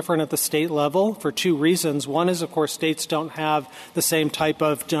very different at the state level for two reasons. One is, of course, states don't have the same type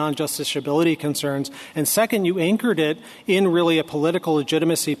of non-justiciability concerns. And second, you anchored it in really a political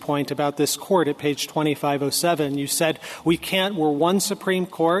legitimacy point about this court at page 2507. You said, we're one Supreme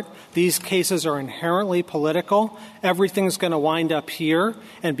Court. These cases are inherently political. Everything's going to wind up here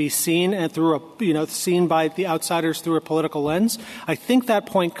and be seen and seen by the the outsiders through a political lens. I think that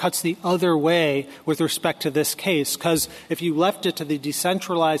point cuts the other way with respect to this case, because if you left it to the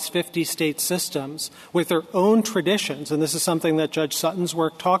decentralized 50-state systems with their own traditions, and this is something that Judge Sutton's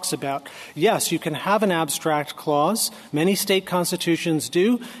work talks about, yes, you can have an abstract clause. Many state constitutions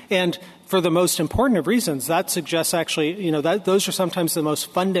do, and for the most important of reasons, that suggests actually, that those are sometimes the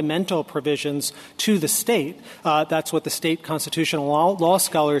most fundamental provisions to the state. That's what the state constitutional law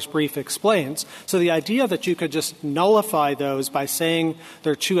scholars brief explains. So the idea that you could just nullify those by saying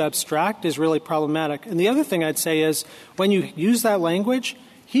they're too abstract is really problematic. And the other thing I'd say is when you use that language,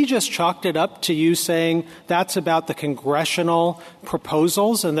 he just chalked it up to you saying that's about the congressional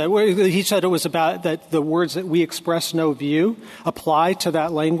proposals, and that he said it was about that the words that we express no view apply to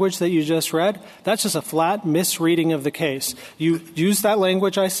that language that you just read. That's just a flat misreading of the case. You used that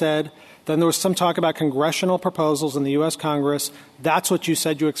language, I said. Then there was some talk about congressional proposals in the U.S. Congress. That's what you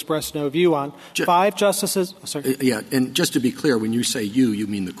said you expressed no view on. 5 justices — sorry. Yeah, and just to be clear, when you say you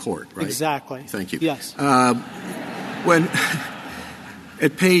mean the court, right? Exactly. Thank you. Yes. When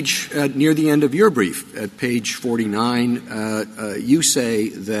at page near the end of your brief, at page 49, you say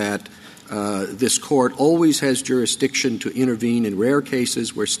that this court always has jurisdiction to intervene in rare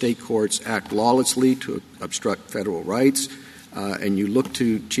cases where state courts act lawlessly to obstruct federal rights, and you look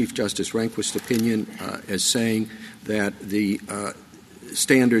to Chief Justice Rehnquist's opinion as saying that the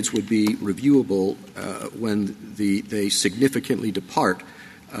standards would be reviewable when they significantly depart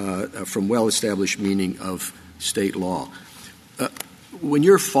from well-established meaning of state law. When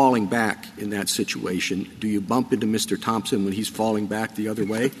you're falling back in that situation, do you bump into Mr. Thompson when he's falling back the other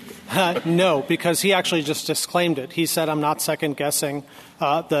way? No, because he actually just disclaimed it. He said, I'm not second-guessing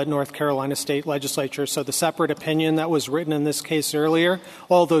the North Carolina state legislature. So the separate opinion that was written in this case earlier,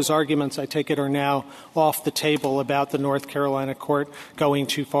 all those arguments, I take it, are now off the table about the North Carolina court going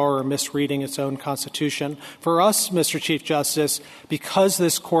too far or misreading its own constitution. For us, Mr. Chief Justice, because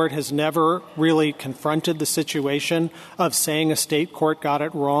this court has never really confronted the situation of saying a state court got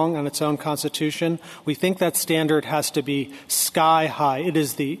it wrong on its own constitution, we think that standard has to be sky high. It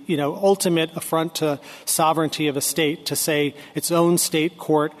is the ultimate affront to sovereignty of a state to say its own state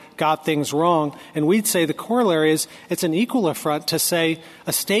court got things wrong. And we'd say the corollary is it's an equal affront to say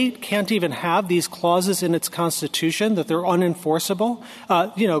a state can't even have these clauses in its constitution, that they're unenforceable.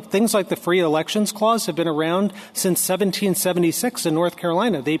 Things like the free elections clause have been around since 1776 in North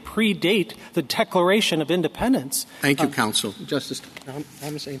Carolina. They predate the Declaration of Independence. Thank you, counsel. Justice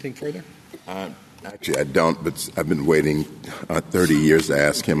Thomas, anything further? Actually, I don't, but I've been waiting 30 years to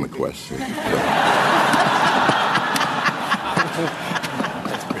ask him a question. That's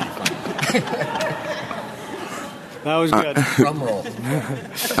pretty funny. That was good. Drum roll.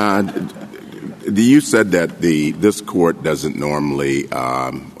 You said that this court doesn't normally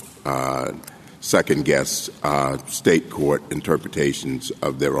second-guess state court interpretations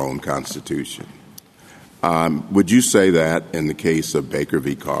of their own constitution. Would you say that in the case of Baker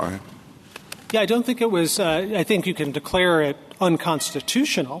v. Carr? Yeah, I don't think it was I think you can declare it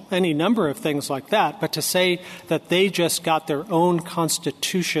unconstitutional, any number of things like that. But to say that they just got their own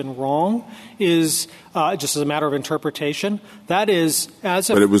constitution wrong is just as a matter of interpretation. That is But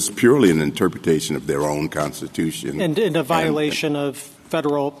it was purely an interpretation of their own constitution. And a violation of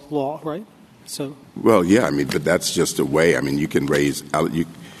federal law, right? So. Well, yeah, but that's just a way. You can raise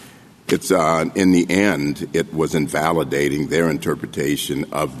it's in the end, it was invalidating their interpretation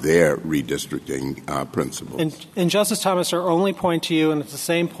of their redistricting principles. And Justice Thomas, our only point to you, and it's the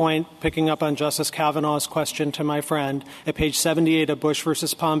same point picking up on Justice Kavanaugh's question to my friend, at page 78 of Bush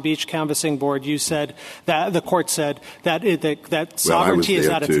versus Palm Beach Canvassing Board, you said that the court said that sovereignty is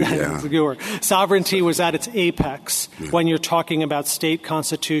at its sovereignty was at its apex when you're talking about state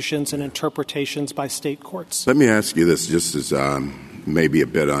constitutions and interpretations by state courts. Let me ask you this, just as maybe a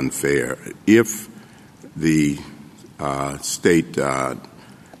bit unfair. If the state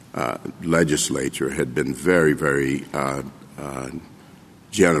legislature had been very, very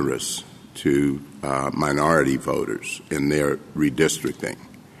generous to minority voters in their redistricting,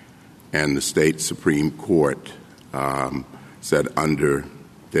 and the state Supreme Court said under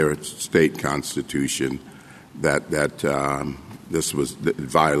their state constitution that this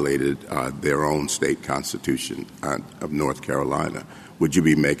violated their own state constitution of North Carolina, would you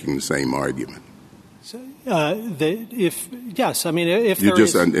be making the same argument? If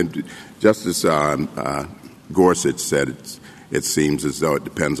Justice Gorsuch said it seems as though it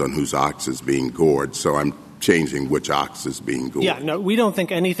depends on whose ox is being gored. So I'm changing which ox is being gored. Yeah, no, we don't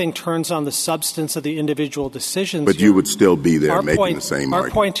think anything turns on the substance of the individual decisions. But here. you would still be there making the same argument. Our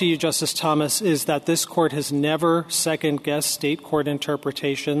point to you, Justice Thomas, is that this Court has never second-guessed state court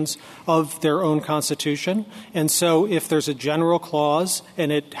interpretations of their own Constitution. And so if there's a general clause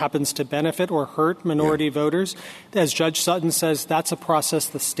and it happens to benefit or hurt minority voters, as Judge Sutton says, that's a process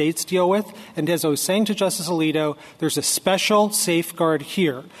the states deal with. And as I was saying to Justice Alito, there's a special safeguard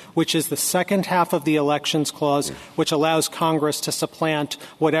here, which is the second half of the Elections Clause, which allows Congress to supplant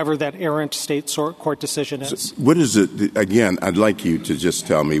whatever that errant state court decision is. So what is it? Again, I'd like you to just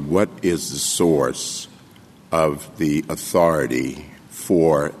tell me what is the source of the authority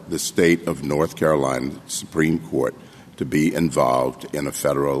for the state of North Carolina Supreme Court to be involved in a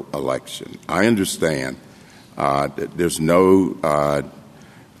federal election. I understand that there's no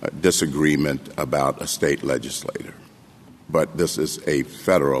disagreement about a state legislator. But this is a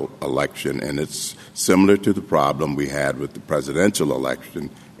federal election, and it's similar to the problem we had with the presidential election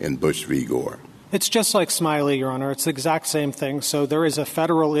in Bush v. Gore. It's just like Smiley, Your Honor. It's the exact same thing. So there is a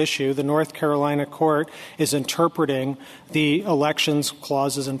federal issue. The North Carolina court is interpreting the elections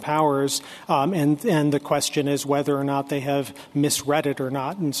clauses and powers, and the question is whether or not they have misread it or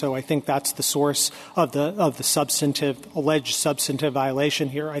not. And so I think that's the source of the alleged substantive violation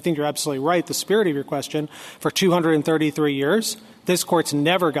here. I think you're absolutely right. The spirit of your question, for 233 years, this Court's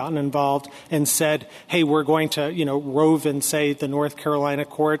never gotten involved and said, hey, we're going to, rove and say the North Carolina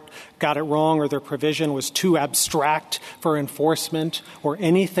court got it wrong or their provision was too abstract for enforcement or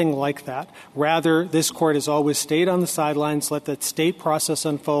anything like that. Rather, this Court has always stayed on the sidelines, let that state process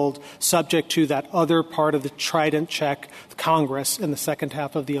unfold, subject to that other part of the trident check, Congress, in the second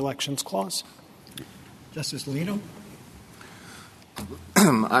half of the Elections Clause. Justice Alito?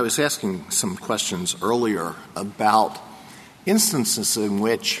 I was asking some questions earlier about instances in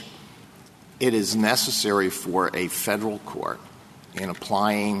which it is necessary for a federal court in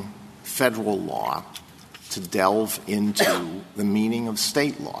applying federal law to delve into the meaning of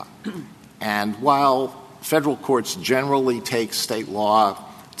state law. And while federal courts generally take state law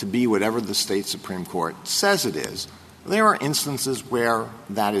to be whatever the state Supreme Court says it is, there are instances where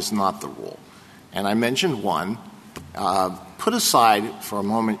that is not the rule. And I mentioned one. Put aside for a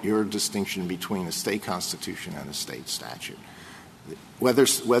moment your distinction between a state constitution and a state statute.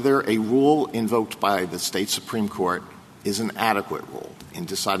 Whether a rule invoked by the state Supreme Court is an adequate rule in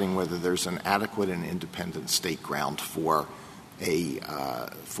deciding whether there's an adequate and independent state ground for a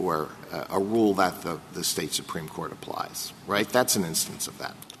rule that the state Supreme Court applies, right? That's an instance of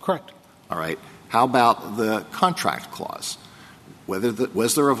that. Correct. All right. How about the contract clause?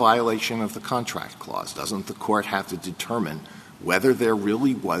 Was there a violation of the contract clause? Doesn't the court have to determine whether there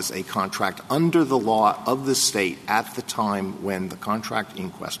really was a contract under the law of the state at the time when the contract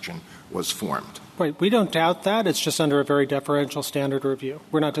in question was formed? Right. We don't doubt that. It's just under a very deferential standard review.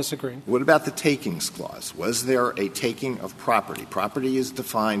 We're not disagreeing. What about the takings clause? Was there a taking of property? Property is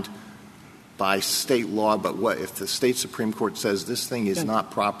defined by state law, but what if the state Supreme Court says this thing is not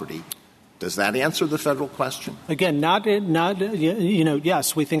property? Does that answer the federal question? Again,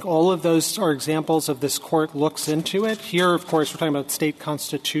 yes, we think all of those are examples of this court looks into it. Here, of course, we're talking about state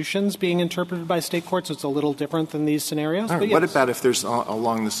constitutions being interpreted by state courts. It's a little different than these scenarios. Right. But yes. What about if there's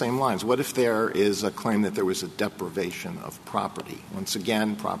along the same lines? What if there is a claim that there was a deprivation of property? Once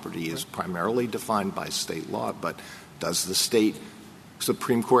again, property is primarily defined by state law, but does the state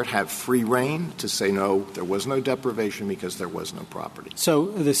Supreme Court have free rein to say, no, there was no deprivation because there was no property? So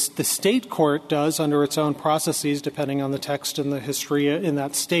the state court does under its own processes, depending on the text and the history in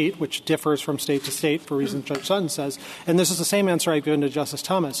that state, which differs from state to state for reasons Judge Sutton says. And this is the same answer I've given to Justice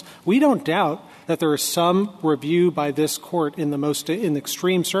Thomas. We don't doubt that there is some review by this court in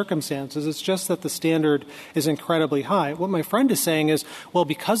extreme circumstances. It's just that the standard is incredibly high. What my friend is saying is, well,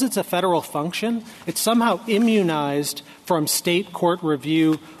 because it's a federal function, it's somehow immunized from state court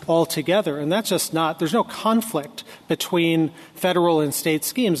review altogether. And that's just not – there's no conflict between federal and state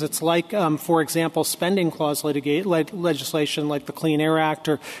schemes. It's like, for example, spending clause legislation like the Clean Air Act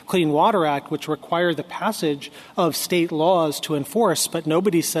or Clean Water Act, which require the passage of state laws to enforce, but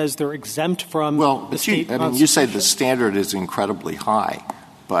nobody says they're exempt from the state constitution. You say the standard is incredibly high,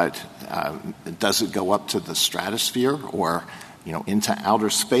 but does it go up to the stratosphere or – into outer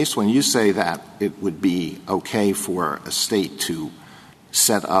space? When you say that it would be okay for a state to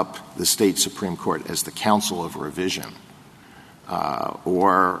set up the state Supreme Court as the council of revision,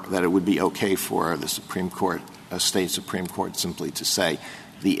 or that it would be okay for the Supreme Court, a state Supreme Court, simply to say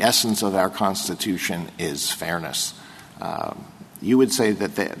the essence of our Constitution is fairness, you would say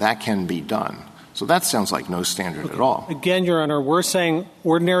that that can be done. So that sounds like no standard at all. Again, Your Honor, we're saying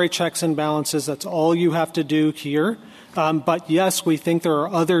ordinary checks and balances, that's all you have to do here. But yes, we think there are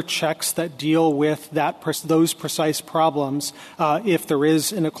other checks that deal with those precise problems if there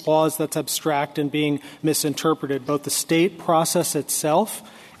is in a clause that's abstract and being misinterpreted. Both the state process itself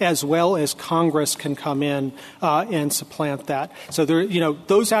as well as Congress can come in and supplant that. So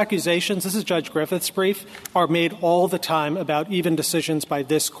those accusations, this is Judge Griffith's brief, are made all the time about even decisions by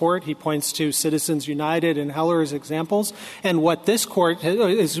this court. He points to Citizens United and Heller as examples. And what this court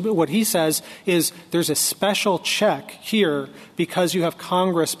what he says is there's a special check here because you have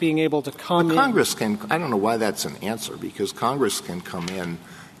Congress being able to come in. Congress can, I don't know why that's an answer, because Congress can come in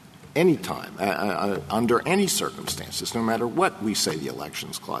anytime, under any circumstances, no matter what we say the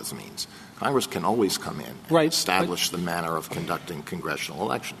Elections Clause means. Congress can always come in and establish the manner of conducting congressional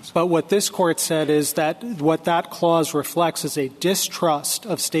elections. But what this court said is that what that clause reflects is a distrust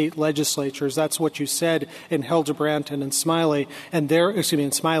of state legislatures. That's what you said in Hildebrandt and in Smiley,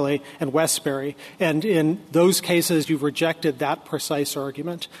 in Smiley and Westbury. And in those cases, you've rejected that precise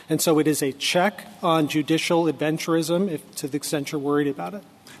argument. And so it is a check on judicial adventurism, to the extent you're worried about it.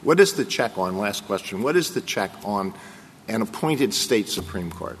 What is the check on, last question, what is the check on an appointed state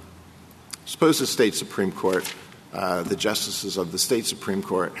Supreme Court? Suppose the state Supreme Court, the justices of the state Supreme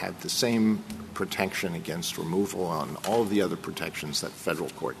Court have the same protection against removal on all of the other protections that federal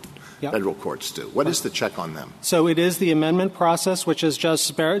courts do. What is the check on them? So it is the amendment process, which, as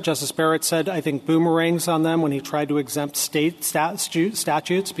Justice Barrett said, I think boomerangs on them when he tried to exempt state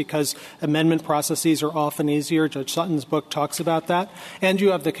statutes because amendment processes are often easier. Judge Sutton's book talks about that. And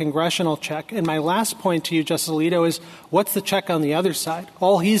you have the congressional check. And my last point to you, Justice Alito, is what's the check on the other side?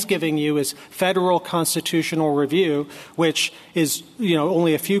 All he's giving you is federal constitutional review, which is,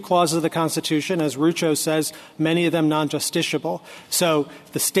 only a few clauses of the Constitution. As Rucho says, many of them non-justiciable. So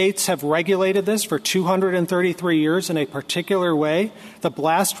the states have regulated this for 233 years in a particular way. The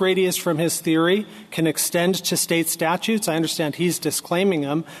blast radius from his theory can extend to state statutes. I understand he's disclaiming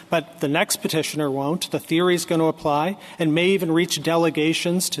them, but the next petitioner won't. The theory is going to apply and may even reach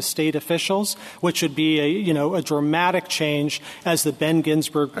delegations to state officials, which would be a dramatic change, as the Ben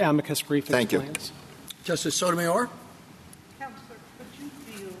Ginsburg amicus brief explains. Thank you. Justice Sotomayor?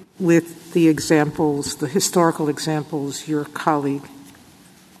 With the examples, the historical examples your colleague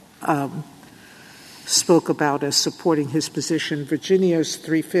spoke about as supporting his position, Virginia's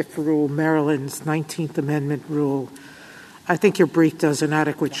 3/5 rule, Maryland's 19th Amendment rule, I think your brief does an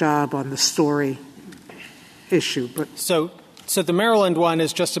adequate job on the Story issue. But So the Maryland one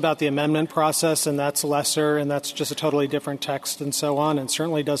is just about the amendment process, and that's lesser, and that's just a totally different text and so on, and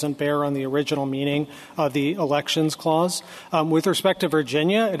certainly doesn't bear on the original meaning of the Elections Clause. With respect to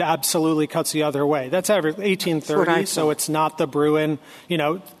Virginia, it absolutely cuts the other way. That's 1830, so it's not the Bruin,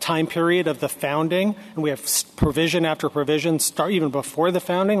 time period of the founding, and we have provision after provision, start even before the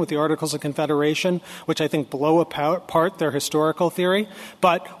founding with the Articles of Confederation, which I think blow apart their historical theory.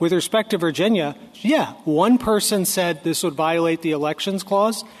 But with respect to Virginia, one person said this would violate the Elections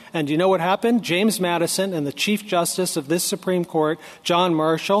Clause, and you know what happened? James Madison and the Chief Justice of this Supreme Court, John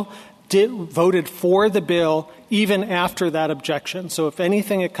Marshall, voted for the bill even after that objection. So if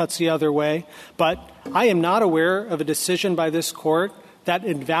anything, it cuts the other way. But I am not aware of a decision by this court that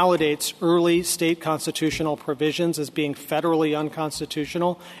invalidates early state constitutional provisions as being federally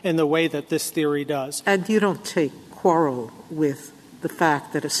unconstitutional in the way that this theory does. And you don't take quarrel with the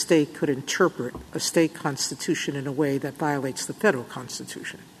fact that a state could interpret a state constitution in a way that violates the federal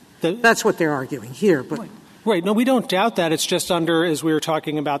constitution. That's what they're arguing here. But Right. No, we don't doubt that. It's just under, as we were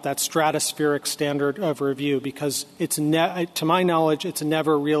talking about, that stratospheric standard of review, because it's to my knowledge, it's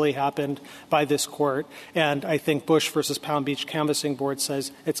never really happened by this court. And I think Bush versus Palm Beach Canvassing Board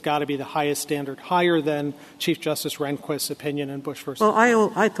says it's got to be the highest standard, higher than Chief Justice Rehnquist's opinion in Bush versus.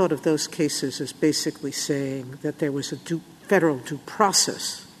 Well, I thought of those cases as basically saying that there was a federal due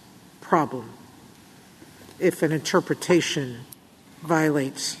process problem if an interpretation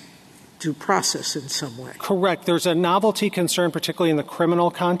violates due process in some way. Correct. There's a novelty concern, particularly in the criminal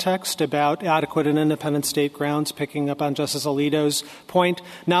context, about adequate and independent state grounds, picking up on Justice Alito's point.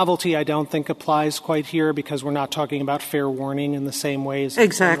 Novelty, I don't think, applies quite here because we're not talking about fair warning in the same way as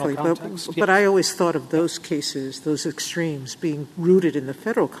exactly. The criminal context. But I always thought of those cases, those extremes, being rooted in the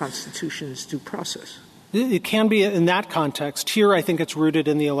federal Constitution's due process. It can be in that context. Here, I think it's rooted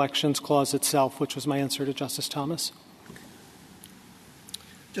in the Elections Clause itself, which was my answer to Justice Thomas.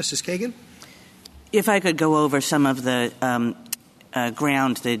 Justice Kagan? If I could go over some of the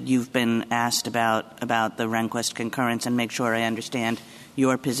ground that you've been asked about the Rehnquist concurrence and make sure I understand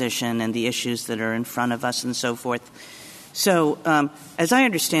your position and the issues that are in front of us and so forth. So as I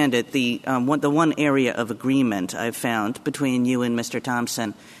understand it, the one area of agreement I've found between you and Mr.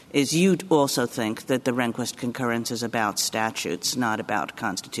 Thompson is you also think that the Rehnquist concurrence is about statutes, not about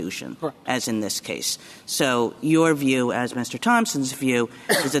Constitution, Correct. as in this case. So your view, as Mr. Thompson's view,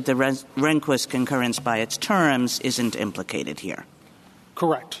 is that the Rehnquist concurrence by its terms isn't implicated here.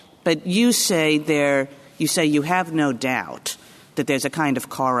 Correct. But you say you have no doubt that there's a kind of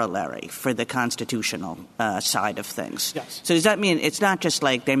corollary for the constitutional side of things. Yes. So does that mean it's not just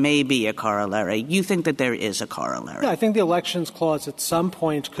like there may be a corollary? You think that there is a corollary? Yeah, I think the Elections Clause at some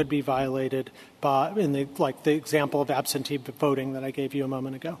point could be violated in the example of absentee voting that I gave you a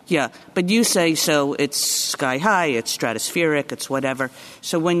moment ago. Yeah, but you say so it's sky high, it's stratospheric, it's whatever.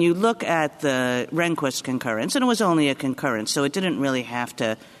 So when you look at the Rehnquist concurrence, and it was only a concurrence, so it didn't really have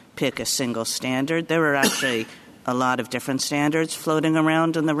to pick a single standard. There were actually a lot of different standards floating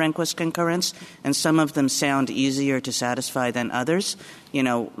around in the Rehnquist concurrence, and some of them sound easier to satisfy than others. You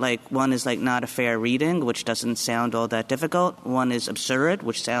know, like one is like not a fair reading, which doesn't sound all that difficult. One is absurd,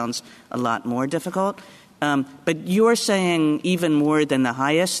 which sounds a lot more difficult. But you're saying even more than the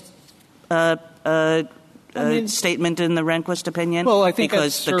highest statement in the Rehnquist opinion? Well, I think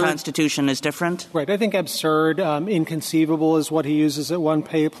because absurd, the Constitution is different? Right. I think absurd, inconceivable is what he uses at one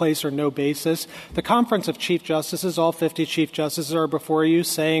place or no basis. The Conference of Chief Justices, all 50 Chief Justices are before you,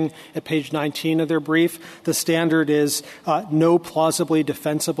 saying at page 19 of their brief, the standard is no plausibly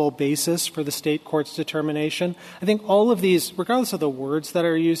defensible basis for the state court's determination. I think all of these, regardless of the words that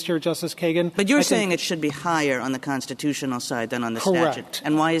are used here, Justice Kagan. But you're saying it should be higher on the constitutional side than on the correct. statute.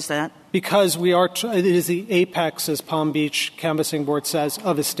 And why is that? Because it is the apex, as Palm Beach Canvassing Board says,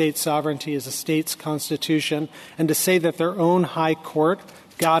 of a state's sovereignty is a state's constitution. And to say that their own high court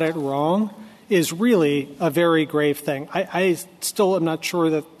got it wrong is really a very grave thing. I still am not sure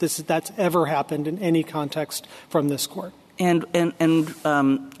that that's ever happened in any context from this court. And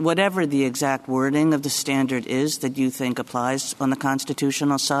whatever the exact wording of the standard is that you think applies on the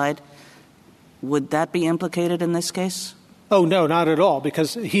constitutional side, would that be implicated in this case? Oh, no, not at all,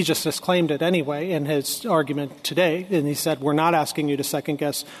 because he just disclaimed it anyway in his argument today. And he said, we're not asking you to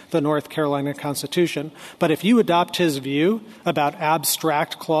second-guess the North Carolina Constitution. But if you adopt his view about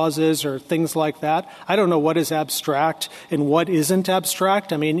abstract clauses or things like that, I don't know what is abstract and what isn't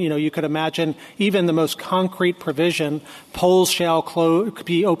abstract. I mean, you could imagine even the most concrete provision, polls shall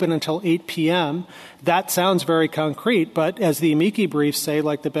be open until 8 p.m., that sounds very concrete, but as the amici briefs say,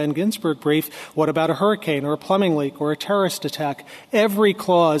 like the Ben Ginsburg brief, what about a hurricane or a plumbing leak or a terrorist attack? Every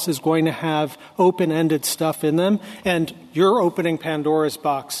clause is going to have open-ended stuff in them, and you're opening Pandora's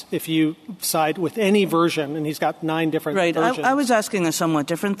box if you side with any version, and he's got 9 different versions. Right. I was asking a somewhat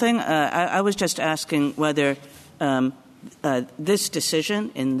different thing. I was just asking whether this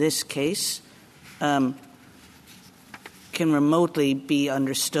decision in this case can remotely be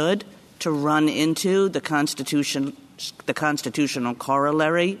understood to run into the constitutional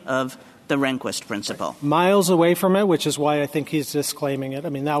corollary of the Rehnquist principle. Miles away from it, which is why I think he's disclaiming it. I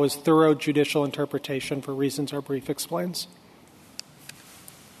mean, that was thorough judicial interpretation for reasons our brief explains.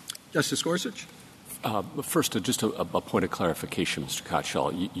 Justice Gorsuch? First, just a point of clarification, Mr.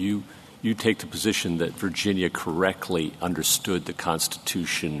 Kochel. You take the position that Virginia correctly understood the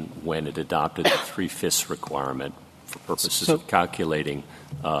Constitution when it adopted the 3/5 requirement for purposes of calculating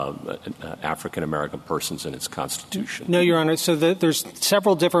African-American persons in its Constitution. No, Your Honor. So there's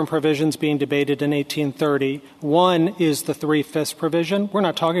several different provisions being debated in 1830. One is the 3/5 provision. We're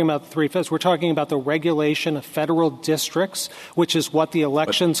not talking about the 3/5. We're talking about the regulation of federal districts, which is what the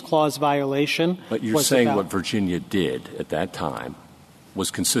Elections Clause violation was about. But you're saying what Virginia did at that time was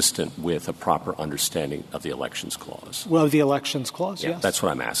consistent with a proper understanding of the Elections Clause. Well, the Elections Clause, yes. That's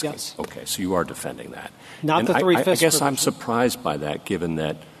what I'm asking. Yes. Okay, so you are defending that. Not the 3/5 I guess provision. I'm surprised by that, given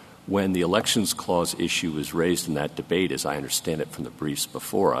that when the Elections Clause issue was raised in that debate, as I understand it from the briefs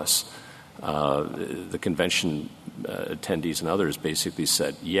before us, the convention attendees and others basically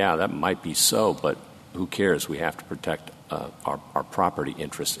said, yeah, that might be so, but who cares? We have to protect our property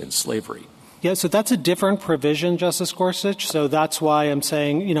interests in slavery. Yeah, so that's a different provision, Justice Gorsuch. So that's why I'm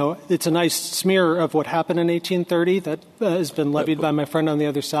saying, it's a nice smear of what happened in 1830 that has been levied by my friend on the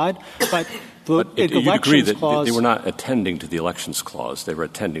other side. But the Elections Clause... They were not attending to the Elections Clause. They were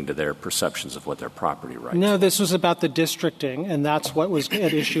attending to their perceptions of what their property rights No, this was about the districting, and that's what was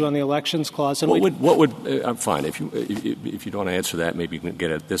at issue on the Elections Clause. And I'm fine. If you don't answer that, maybe you can get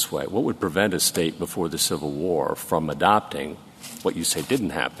it this way. What would prevent a state before the Civil War from adopting what you say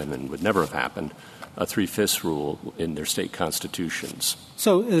didn't happen and would never have happened, a 3/5 rule in their state constitutions.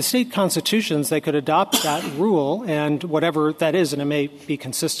 So the state constitutions, they could adopt that rule, and whatever that is, and it may be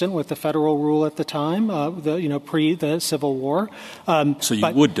consistent with the federal rule at the time, pre the Civil War. So you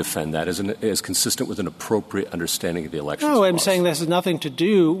would defend that as consistent with an appropriate understanding of the elections clause? No, I'm clause. saying this has nothing to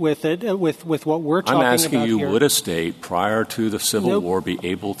do with it, with what we're talking about. I'm asking you, here. Would a state prior to the Civil War be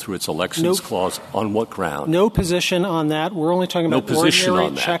able, through its elections clause, on what ground? No position on that. We're only talking about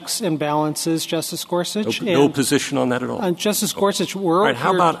ordinary checks and balances, Justice Gorsuch. No position on that at all? Justice Gorsuch, we're...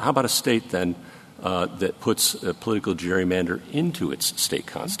 How about a state, then, that puts a political gerrymander into its state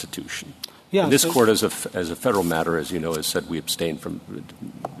constitution? Yeah, and this court, as a federal matter, as you know, has said we abstain from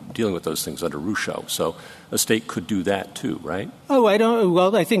dealing with those things under Rousseau. So a state could do that, too, right? Oh,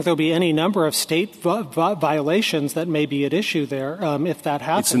 I think there'll be any number of state violations that may be at issue there if that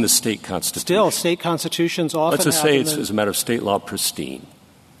happens. It's in the state constitution. Still, state constitutions often Let's just say it's, as a matter of state law, pristine.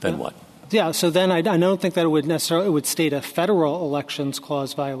 Then what? Yeah, so then I don't think that it would state a federal elections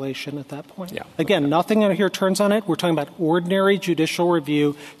clause violation at that point. Yeah. Again, nothing in here turns on it. We're talking about ordinary judicial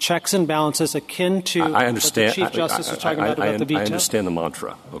review, checks and balances akin to I understand. what the Chief Justice was talking about the veto. I understand the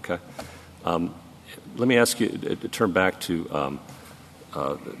mantra, okay? Let me ask you to turn back to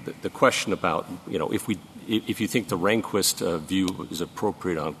the question about, if you think the Rehnquist view is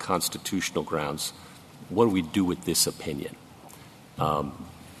appropriate on constitutional grounds, what do we do with this opinion?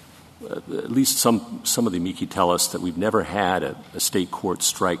 At least some of the amici tell us that we've never had a state court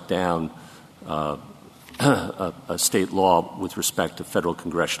strike down a state law with respect to federal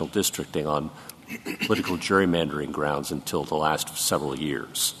congressional districting on political gerrymandering grounds until the last several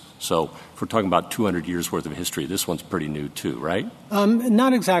years. So if we're talking about 200 years worth of history, this one's pretty new too, right?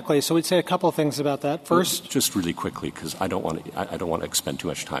 Not exactly. So we'd say a couple of things about that. First, just really quickly, because I don't want to expend too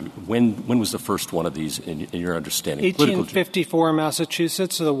much time. When was the first one of these in your understanding? 1854,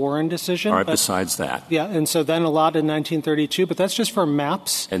 Massachusetts, the Warren decision. All right. Besides that, yeah, and so then a lot in 1932, but that's just for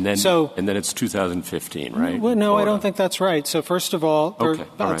maps. And then it's 2015, right? Well, no, I don't think that's right. So first of all,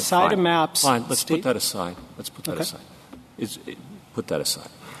 outside of maps, fine. Let's put that aside. Put that aside.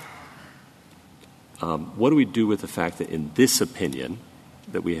 What do we do with the fact that in this opinion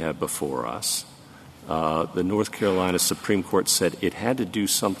that we have before us, the North Carolina Supreme Court said it had to do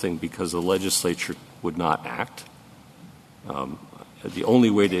something because the legislature would not act? The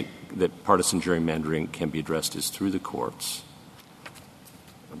only way that partisan gerrymandering can be addressed is through the courts.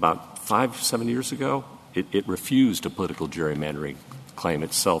 About 5-7 years ago, it refused a political gerrymandering claim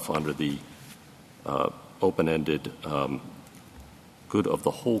itself under the open-ended good of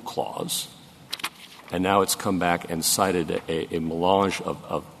the whole clause. And now it's come back and cited a melange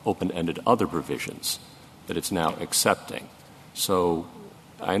of open-ended other provisions that it's now accepting. So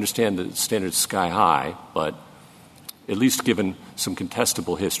I understand the standard's sky high, but at least given some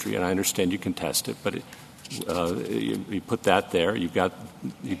contestable history, and I understand you contest it, but you put that there. You've got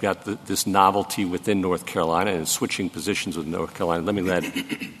this novelty within North Carolina and switching positions with North Carolina. Let me add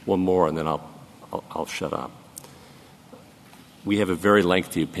one more, and then I'll shut up. We have a very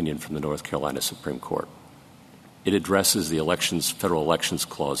lengthy opinion from the North Carolina Supreme Court. It addresses the Federal Elections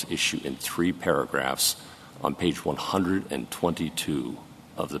Clause issue in 3 paragraphs on page 122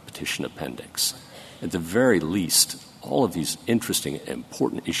 of the petition appendix. At the very least, all of these interesting and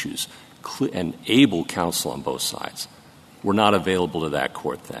important issues and able counsel on both sides were not available to that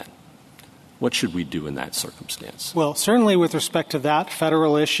court then. What should we do in that circumstance? Well, certainly with respect to that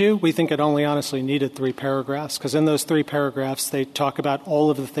federal issue, we think it only honestly needed 3 paragraphs, because in those 3 paragraphs, they talk about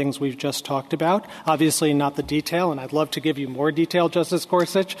all of the things we've just talked about. Obviously not the detail, and I'd love to give you more detail, Justice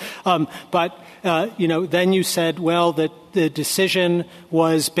Gorsuch. But then you said, well, that the decision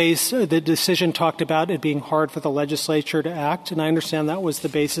talked about it being hard for the legislature to act, and I understand that was the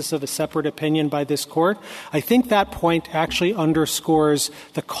basis of a separate opinion by this court. I think that point actually underscores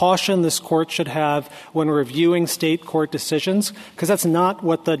the caution this court should have when reviewing state court decisions, because that's not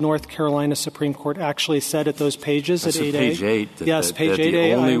what the North Carolina Supreme Court actually said at those pages at 8A. Page 8. Yes, page 8A.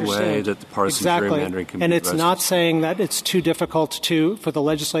 The only way that the partisan gerrymandering can be and addressed. it's not saying that it's too difficult for the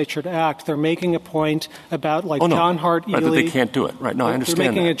legislature to act. They're making a point about John Hart Ely. Right, but they can't do it. Right. No, I understand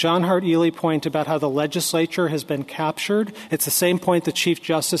They're making that. a John Hart Ely point about how the legislature has been captured. It's the same point the Chief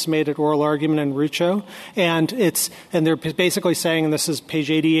Justice made at oral argument in Rucho. And they're basically saying, and this is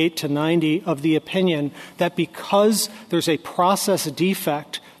page 88 to 90 of the opinion, that because there's a process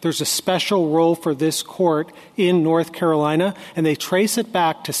defect, there's a special role for this court in North Carolina, and they trace it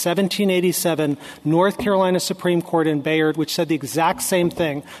back to 1787, North Carolina Supreme Court in Bayard, which said the exact same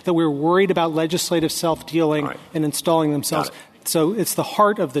thing, that we're worried about legislative self-dealing and installing themselves. So it's the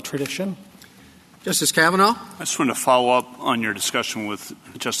heart of the tradition. Justice Kavanaugh? I just want to follow up on your discussion with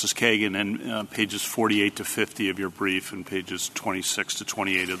Justice Kagan and pages 48 to 50 of your brief and pages 26 to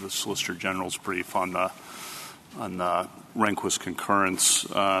 28 of the Solicitor General's brief on the Rehnquist concurrence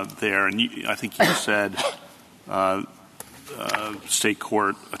there. And I think you said state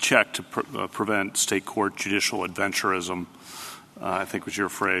court, a check to prevent state court judicial adventurism, I think was your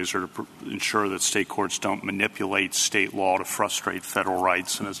phrase, or to ensure that state courts don't manipulate state law to frustrate federal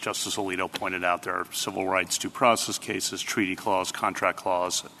rights. And as Justice Alito pointed out, there are civil rights due process cases, treaty clause, contract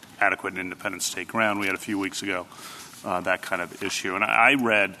clause, adequate and independent state ground. We had a few weeks ago that kind of issue. And I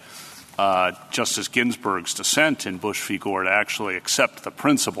read Justice Ginsburg's dissent in Bush v. Gore to actually accept the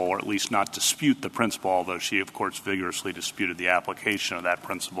principle, or at least not dispute the principle, although she, of course, vigorously disputed the application of that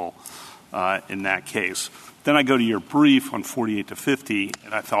principle in that case. Then I go to your brief on 48 to 50,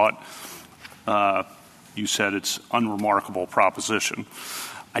 and I thought you said it's unremarkable proposition.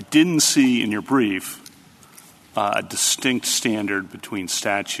 I didn't see in your brief a distinct standard between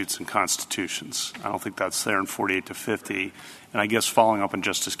statutes and constitutions. I don't think that's there in 48 to 50. And I guess following up on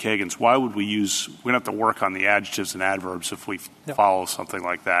Justice Kagan's, why would we don't have to work on the adjectives and adverbs if we follow something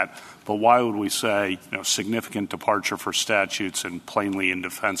like that, but why would we say, significant departure for statutes and plainly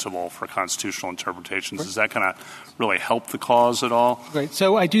indefensible for constitutional interpretations? Does that kind of really help the cause at all? Right.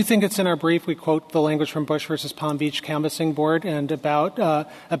 So I do think it's in our brief. We quote the language from Bush versus Palm Beach Canvassing Board and about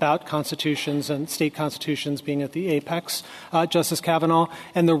constitutions and state constitutions being at the apex, Justice Kavanaugh.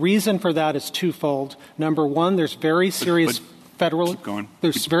 And the reason for that is twofold. Number one, there's very serious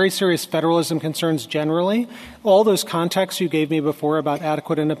There's very serious federalism concerns generally. All those contexts you gave me before about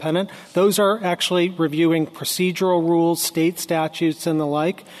adequate independent, those are actually reviewing procedural rules, state statutes, and the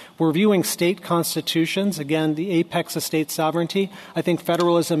like. We're reviewing state constitutions, again, the apex of state sovereignty. I think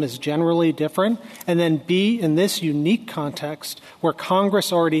federalism is generally different. And then B, in this unique context, where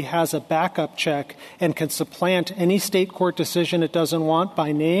Congress already has a backup check and can supplant any state court decision it doesn't want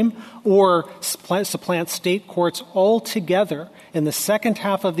by name or supplant state courts altogether. In the second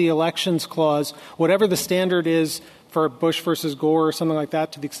half of the Elections Clause, whatever the standard is for Bush versus Gore or something like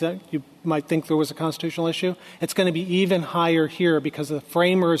that, to the extent you might think there was a constitutional issue, it's going to be even higher here because the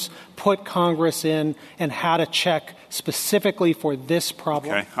framers put Congress in and had a check specifically for this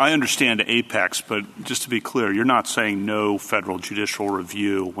problem. Okay. I understand apex, but just to be clear, you're not saying no federal judicial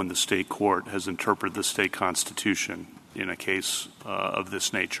review when the state court has interpreted the state constitution in a case of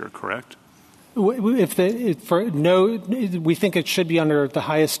this nature, correct? We think it should be under the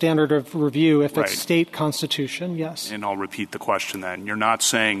highest standard of review if it's state constitution, yes. And I'll repeat the question then. You're not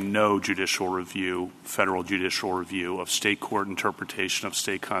saying no judicial review, federal judicial review of state court interpretation of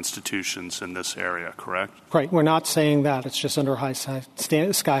state constitutions in this area, correct? Right. We're not saying that. It's just under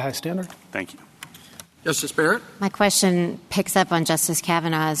sky-high standard. Thank you. Justice Barrett? My question picks up on Justice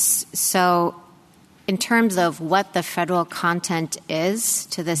Kavanaugh's. So in terms of what the federal content is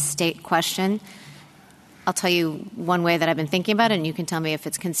to this state question, I'll tell you one way that I've been thinking about it, and you can tell me if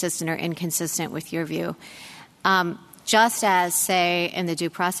it's consistent or inconsistent with your view. Just as, say, in the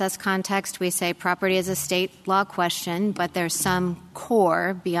due process context, we say property is a state law question, but there's some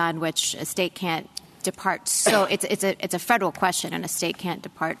core beyond which a state can't depart. So it's a federal question, and a state can't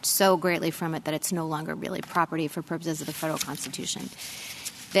depart so greatly from it that it's no longer really property for purposes of the federal Constitution.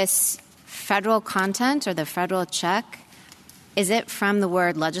 This federal content or the federal check, is it from the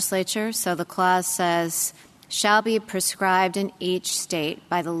word legislature? So the clause says, shall be prescribed in each state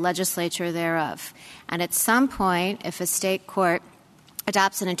by the legislature thereof. And at some point, if a state court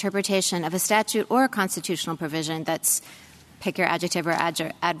adopts an interpretation of a statute or a constitutional provision that's, pick your adjective or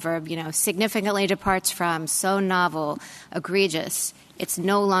adverb, significantly departs from, so novel, egregious, it's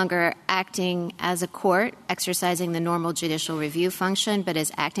no longer acting as a court, exercising the normal judicial review function, but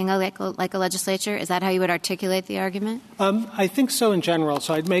is acting like a legislature. Is that how you would articulate the argument? I think so in general.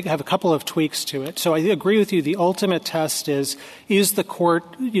 So I'd have a couple of tweaks to it. So I agree with you. The ultimate test is the court,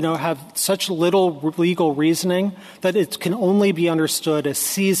 have such little legal reasoning that it can only be understood as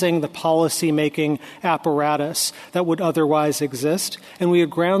seizing the policy-making apparatus that would otherwise exist. And we would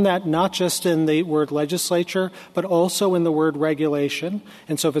ground that not just in the word legislature, but also in the word regulation.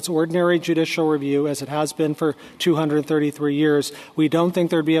 And so if it's ordinary judicial review, as it has been for 233 years, we don't think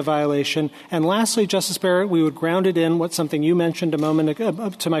there'd be a violation. And lastly, Justice Barrett, we would ground it in what something you mentioned a moment ago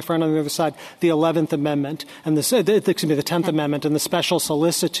to my friend on the other side, the 11th Amendment, and the 10th Amendment, and the special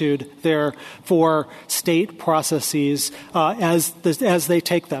solicitude there for state processes as they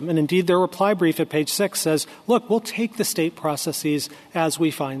take them. And indeed, their reply brief at page 6 says, look, we'll take the state processes as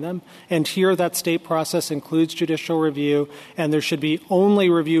we find them. And here that state process includes judicial review, and there should be only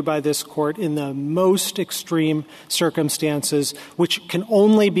reviewed by this court in the most extreme circumstances, which can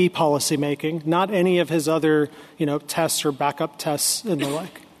only be policymaking, not any of his other, tests or backup tests and the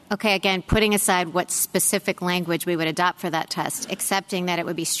like. Okay, again, putting aside what specific language we would adopt for that test, accepting that it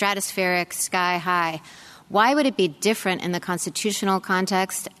would be stratospheric, sky high, why would it be different in the constitutional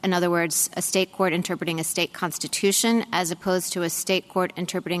context? In other words, a state court interpreting a state constitution as opposed to a state court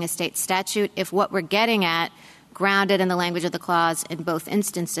interpreting a state statute, if what we're getting at, grounded in the language of the clause in both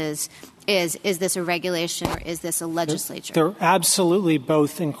instances, is this a regulation or is this a legislature? They're absolutely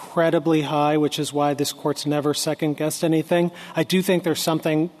both incredibly high, which is why this court's never second-guessed anything. I do think there's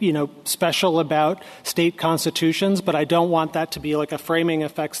something, special about state constitutions, but I don't want that to be like a framing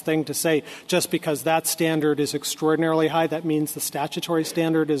effects thing to say just because that standard is extraordinarily high, that means the statutory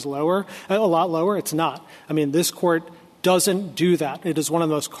standard is lower, a lot lower. It's not. I mean, this court doesn't do that. It is one of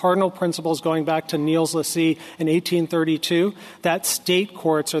the most cardinal principles going back to Niels Lacey in 1832 that state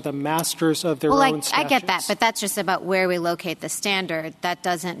courts are the masters of their own statutes. I get that, but that's just about where we locate the standard. That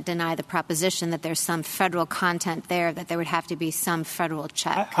doesn't deny the proposition that there's some federal content there, that there would have to be some federal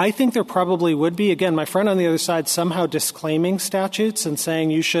check. I think there probably would be. Again, my friend on the other side somehow disclaiming statutes and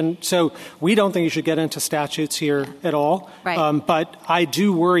saying you shouldn't. So we don't think you should get into statutes here at all. Right. But I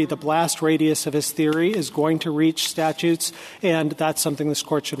do worry the blast radius of his theory is going to reach statutes, and that's something this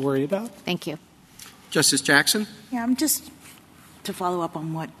court should worry about. Thank you. Justice Jackson? Yeah, I'm just to follow up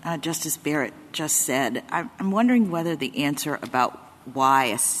on what Justice Barrett just said. I'm wondering whether the answer about why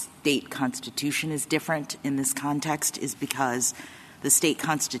a state constitution is different in this context is because the state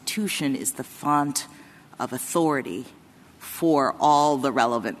constitution is the font of authority for all the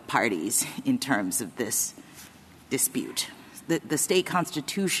relevant parties in terms of this dispute. The state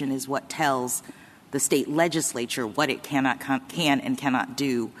constitution is what tells the state legislature what it can and cannot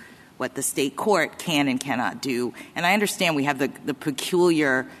do, what the state court can and cannot do. And I understand we have the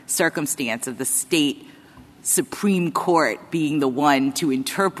peculiar circumstance of the state Supreme Court being the one to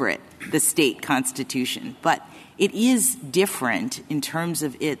interpret the state constitution. But it is different in terms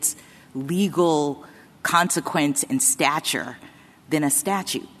of its legal consequence and stature than a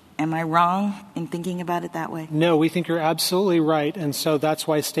statute. Am I wrong in thinking about it that way? No, we think you're absolutely right. And so that's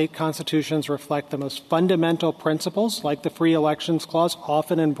why state constitutions reflect the most fundamental principles, like the Free Elections Clause,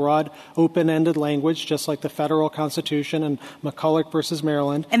 often in broad, open-ended language, just like the federal constitution and McCulloch versus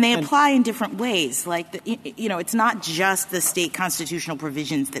Maryland. And they apply in different ways. Like, it's not just the state constitutional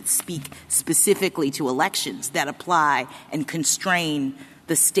provisions that speak specifically to elections that apply and constrain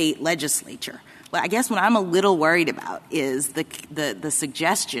the state legislature. Well, I guess what I'm a little worried about is the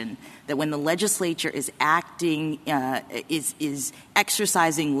suggestion that when the legislature is acting, is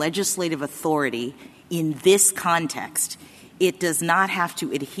exercising legislative authority in this context, it does not have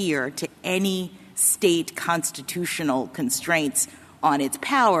to adhere to any state constitutional constraints on its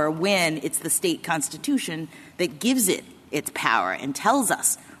power when it's the state constitution that gives it its power and tells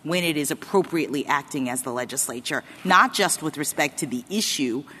us when it is appropriately acting as the legislature, not just with respect to the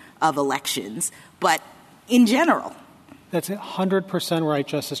issue of elections, but in general. That's 100% right,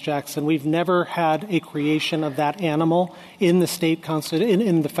 Justice Jackson. We've never had a creation of that animal in the state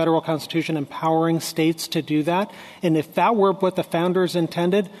in the federal constitution empowering states to do that. And if that were what the founders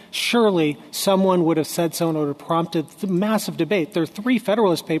intended, surely someone would have said so and it would have prompted massive debate. There are 3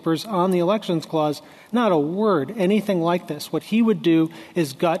 Federalist Papers on the Elections Clause, not a word, anything like this. What he would do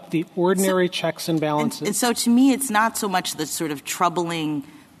is gut the ordinary checks and balances. And so to me, it's not so much the sort of troubling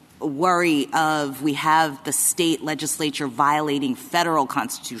worry of we have the state legislature violating federal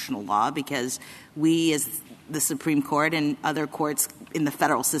constitutional law, because we as the Supreme Court and other courts in the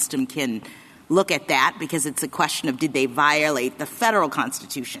federal system can look at that because it's a question of did they violate the federal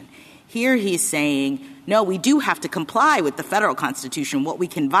constitution. Here he's saying, no, we do have to comply with the federal constitution. What we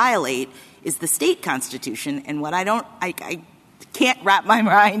can violate is the state constitution. And what I can't wrap my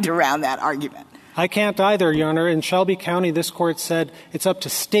mind around that argument. I can't either, Your Honor. In Shelby County, this court said it's up to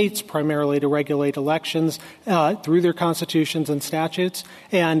states primarily to regulate elections through their constitutions and statutes.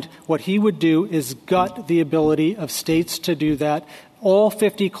 And what he would do is gut the ability of states to do that. All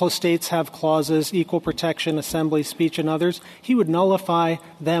 50 states have clauses, equal protection, assembly, speech, and others. He would nullify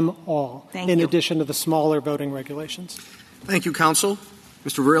them all, in addition to the smaller voting regulations. Thank you, counsel.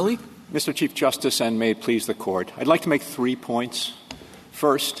 Mr. Verrilli? Mr. Chief Justice, and may it please the Court, I'd like to make 3 points.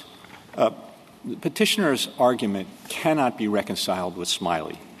 First, the petitioner's argument cannot be reconciled with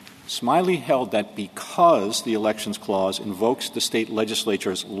Smiley. Smiley held that because the Elections Clause invokes the state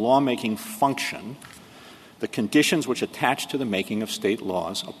legislature's lawmaking function, the conditions which attach to the making of state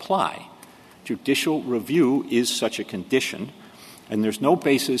laws apply. Judicial review is such a condition, and there's no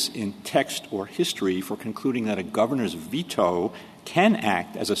basis in text or history for concluding that a governor's veto can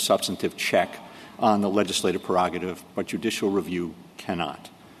act as a substantive check on the legislative prerogative, but judicial review cannot.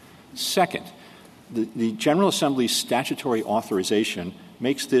 Second, the General Assembly's statutory authorization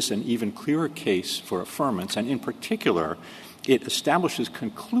makes this an even clearer case for affirmance, and in particular, it establishes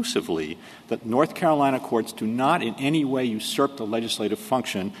conclusively that North Carolina courts do not in any way usurp the legislative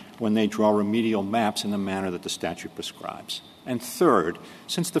function when they draw remedial maps in the manner that the statute prescribes. And third,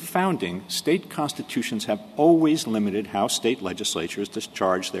 since the founding, state constitutions have always limited how state legislatures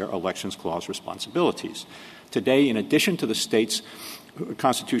discharge their elections clause responsibilities. Today, in addition to the states'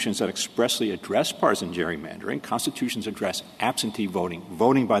 constitutions that expressly address partisan gerrymandering, constitutions address absentee voting,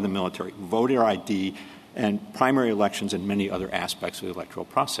 voting by the military, voter ID, and primary elections and many other aspects of the electoral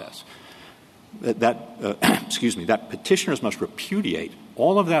process. That petitioners must repudiate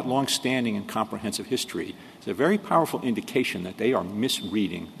all of that long-standing and comprehensive history is a very powerful indication that they are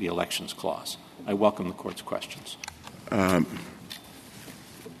misreading the elections clause. I welcome the Court's questions. Mr.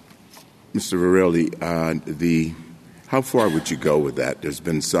 Verrilli, how far would you go with that? There's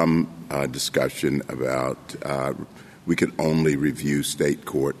been some discussion about we could only review state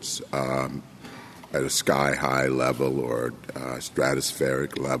courts at a sky-high level or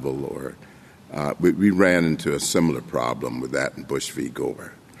stratospheric level, or we ran into a similar problem with that in Bush v.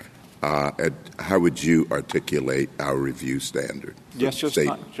 Gore. How would you articulate our review standard? Yes,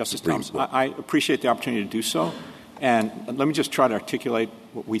 Justice Thomas, I appreciate the opportunity to do so. And let me just try to articulate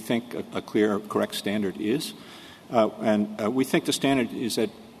what we think a clear, correct standard is. We think the standard is that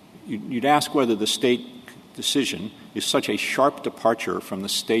you'd ask whether the state decision is such a sharp departure from the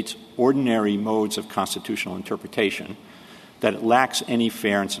state's ordinary modes of constitutional interpretation that it lacks any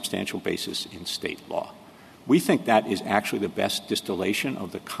fair and substantial basis in state law. We think that is actually the best distillation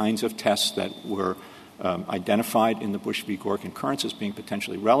of the kinds of tests that were identified in the Bush v. Gore concurrence as being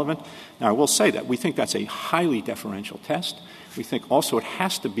potentially relevant. Now, I will say that we think that's a highly deferential test. We think also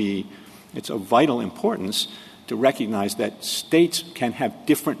it's of vital importance to recognize that states can have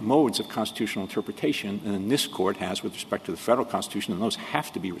different modes of constitutional interpretation than this Court has with respect to the federal Constitution, and those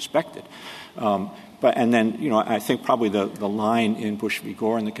have to be respected. I think probably the line in Bush v.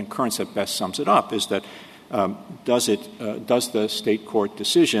 Gore and the concurrence that best sums it up is that does the state court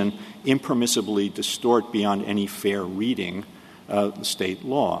decision impermissibly distort beyond any fair reading the state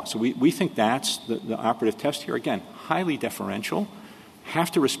law? So we think that's the operative test here. Again, highly deferential,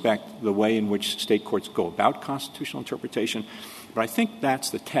 have to respect the way in which state courts go about constitutional interpretation. But I think that's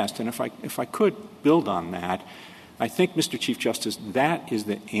the test. And if I could build on that, I think, Mr. Chief Justice, that is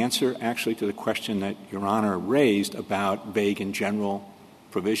the answer actually to the question that Your Honor raised about vague and general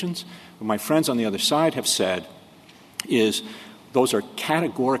provisions. What my friends on the other side have said is those are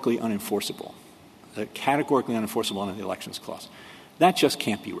categorically unenforceable. They're categorically unenforceable under the Elections Clause. That just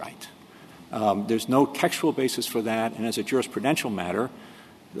can't be right. There's no textual basis for that, and as a jurisprudential matter,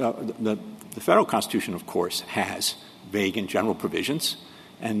 the federal Constitution, of course, has vague and general provisions,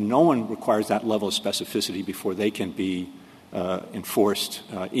 and no one requires that level of specificity before they can be enforced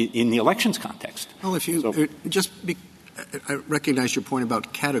in the elections context. Well, I recognize your point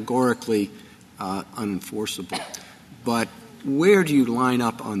about categorically unenforceable, but where do you line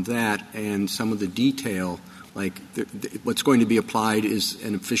up on that and some of the detail? Like what's going to be applied is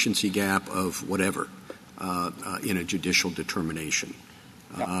an efficiency gap of whatever in a judicial determination.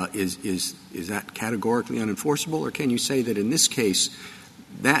 Is that categorically unenforceable, or can you say that in this case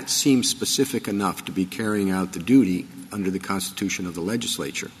that seems specific enough to be carrying out the duty under the Constitution of the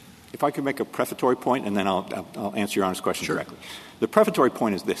legislature? If I could make a prefatory point, and then I'll answer Your Honor's question directly. Sure. The prefatory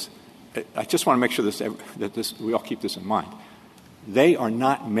point is this. I just want to make sure that we all keep this in mind. They are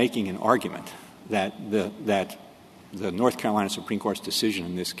not making an argument that the North Carolina Supreme Court's decision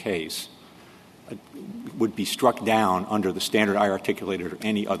in this case would be struck down under the standard I articulated or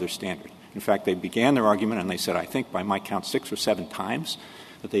any other standard. In fact, they began their argument and they said, I think by my count 6 or 7 times,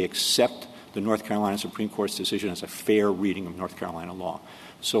 that they accept the North Carolina Supreme Court's decision as a fair reading of North Carolina law.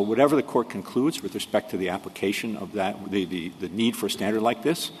 So whatever the Court concludes with respect to the application of that, the need for a standard like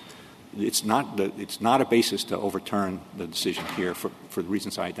this, it's not a basis to overturn the decision here for the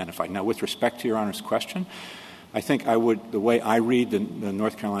reasons I identified. Now, with respect to Your Honor's question, I think the way I read the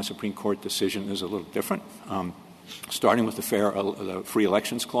North Carolina Supreme Court decision is a little different. Starting with the Free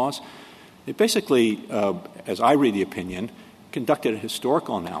Elections Clause, it basically, as I read the opinion, conducted a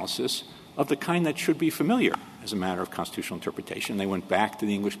historical analysis of the kind that should be familiar as a matter of constitutional interpretation. They went back to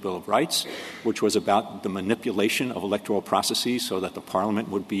the English Bill of Rights, which was about the manipulation of electoral processes so that the Parliament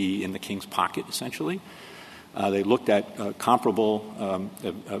would be in the King's pocket, essentially. They looked at comparable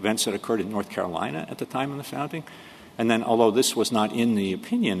events that occurred in North Carolina at the time of the founding. And then, although this was not in the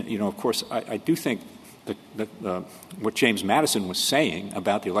opinion, of course, I do think what James Madison was saying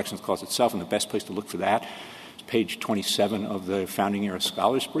about the Elections Clause itself, and the best place to look for that is page 27 of the Founding Era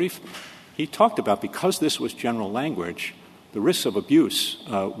Scholars Brief. He talked about, because this was general language, the risks of abuse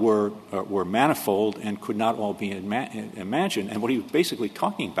were manifold and could not all be imagined. And what he was basically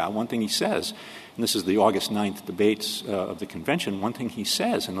talking about, one thing he says, and this is the August 9th debates of the convention, one thing he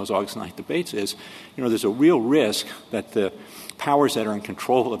says in those August 9th debates is, there's a real risk that the powers that are in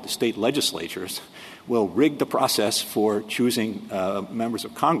control of the state legislatures will rig the process for choosing members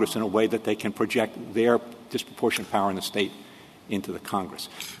of Congress in a way that they can project their disproportionate power in the state into the Congress.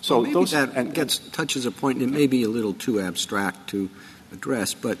 So maybe that touches a point, and it may be a little too abstract to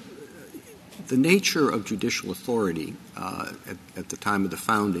address, but the nature of judicial authority at the time of the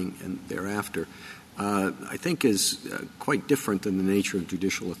founding and thereafter, I think is quite different than the nature of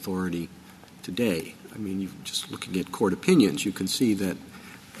judicial authority today. I mean, just looking at court opinions, you can see that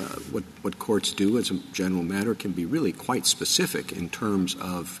what courts do as a general matter can be really quite specific in terms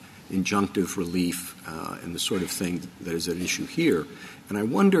of injunctive relief and the sort of thing that is at issue here. And I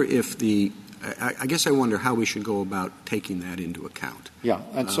wonder if I guess I wonder how we should go about taking that into account. Yeah,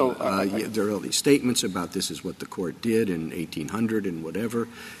 and so there are all these statements about this is what the court did in 1800 and whatever,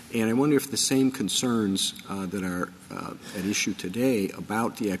 and I wonder if the same concerns that are at issue today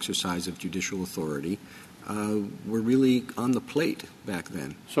about the exercise of judicial authority were really on the plate back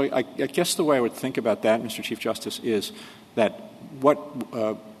then. So I guess the way I would think about that, Mr. Chief Justice, is that what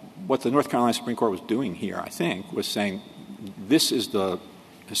the North Carolina Supreme Court was doing here, I think, was saying this is the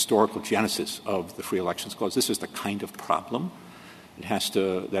historical genesis of the Free Elections Clause. This is the kind of problem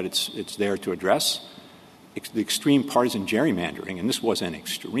it's there to address. The extreme partisan gerrymandering, and this was an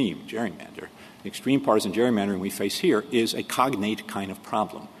extreme gerrymander, the extreme partisan gerrymandering we face here is a cognate kind of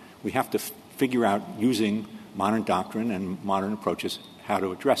problem. We have to figure out, using modern doctrine and modern approaches, how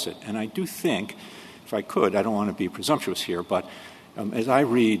to address it. And I do think, if I could, I don't want to be presumptuous here, but as I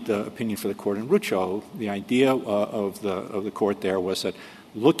read the opinion for the court in Rucho, the idea of the court there was that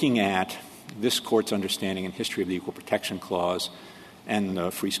looking at this court's understanding and history of the Equal Protection Clause and the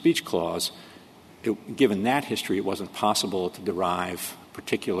Free Speech Clause, given that history, it wasn't possible to derive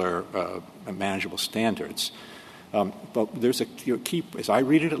particular manageable standards. But there's a key, as I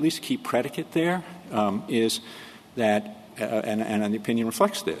read it at least, key predicate there is that, and the opinion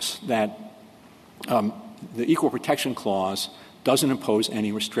reflects this, that the Equal Protection Clause doesn't impose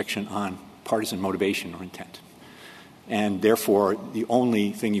any restriction on partisan motivation or intent. And therefore, the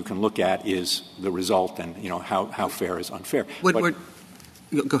only thing you can look at is the result and, how fair is unfair. Go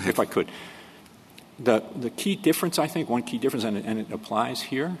ahead. If I could. The key difference, I think, one key difference, and it applies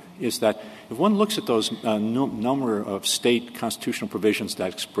here, is that if one looks at those number of state constitutional provisions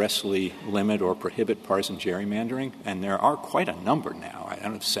that expressly limit or prohibit partisan gerrymandering, and there are quite a number now, I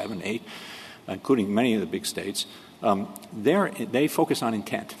don't know, 7, 8, including many of the big states, they focus on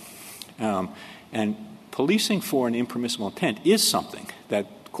intent. And policing for an impermissible intent is something that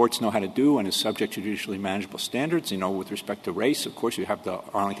courts know how to do and is subject to judicially manageable standards. With respect to race, of course, you have the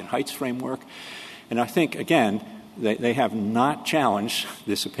Arlington Heights framework. And I think, again, they have not challenged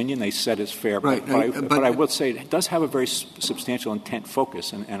this opinion. They said it's fair. Right. But I will say it does have a very substantial intent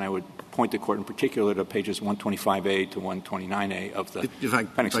focus, and I would point the court in particular to pages 125A to 129A of the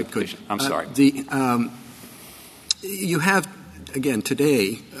appendix. If I could. I'm sorry. You have, again,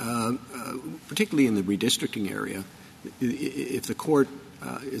 today, particularly in the redistricting area, if the court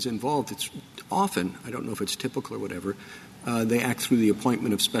is involved, it's often, I don't know if it's typical or whatever, they act through the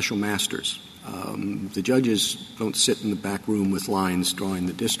appointment of special masters. The judges don't sit in the back room with lines drawing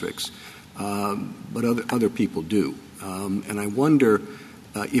the districts, but other people do. And I wonder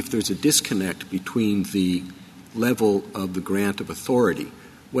if there's a disconnect between the level of the grant of authority,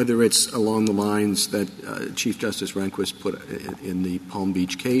 whether it's along the lines that Chief Justice Rehnquist put in the Palm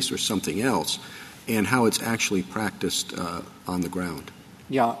Beach case or something else, and how it's actually practiced on the ground.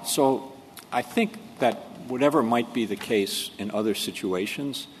 Yeah, so I think that whatever might be the case in other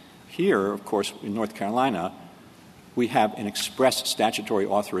situations, here, of course, in North Carolina, we have an express statutory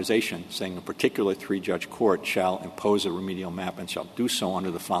authorization saying a particular three-judge court shall impose a remedial map and shall do so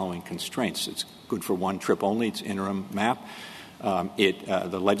under the following constraints. It's good for one trip only. It's interim map.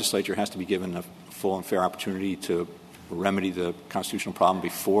 The legislature has to be given a full and fair opportunity to remedy the constitutional problem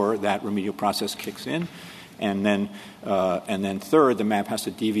before that remedial process kicks in. And then third, the map has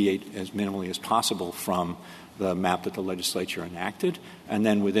to deviate as minimally as possible from the map that the legislature enacted. And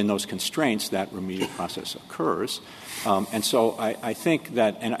then within those constraints, that remedial process occurs. And so I think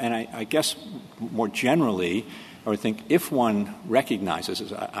that, and I guess more generally, I would think if one recognizes,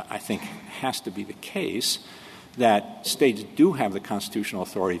 as I think has to be the case, that states do have the constitutional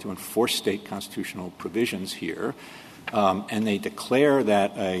authority to enforce state constitutional provisions here, and they declare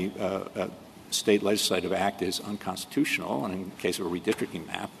that a state legislative act is unconstitutional, and in the case of a redistricting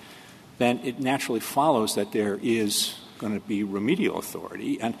map, then it naturally follows that there is going to be remedial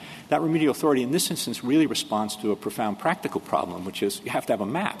authority. And that remedial authority in this instance really responds to a profound practical problem, which is you have to have a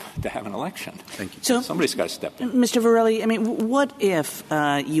map to have an election. Thank you. So somebody's got to step in. Mr. Verrilli, I mean, what if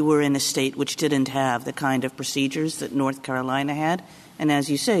you were in a state which didn't have the kind of procedures that North Carolina had? And as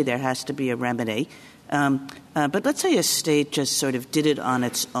you say, there has to be a remedy. But let's say a state just sort of did it on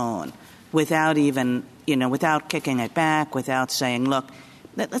its own without even, without kicking it back, without saying, look,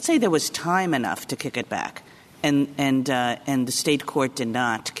 let's say there was time enough to kick it back, and the state court did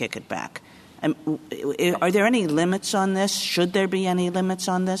not kick it back. Are there any limits on this? Should there be any limits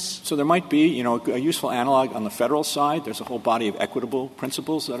on this? So there might be, a useful analog on the federal side. There's a whole body of equitable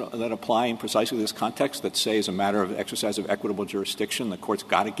principles that apply in precisely this context that say as a matter of exercise of equitable jurisdiction, the court's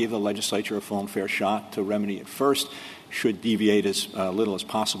got to give the legislature a full and fair shot to remedy it first, should deviate as little as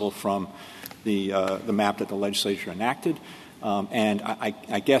possible from the map that the legislature enacted. And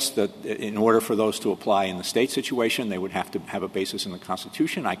I guess that in order for those to apply in the state situation, they would have to have a basis in the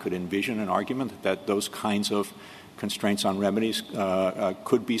Constitution. I could envision an argument that those kinds of constraints on remedies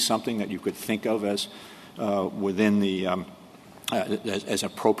could be something that you could think of as within the as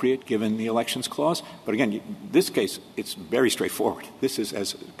appropriate given the Elections Clause. But again, this case, it's very straightforward. This is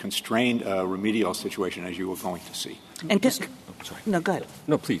as constrained a remedial situation as you were going to see. And no, go ahead.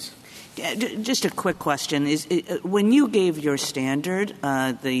 No, please. Just a quick question: is when you gave your standard,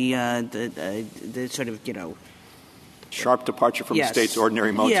 the sort of sharp departure from the state's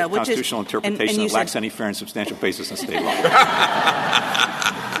ordinary modes of constitutional interpretation that lacks any fair and substantial basis in state law.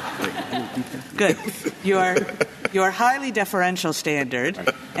 Good. Your highly deferential standard,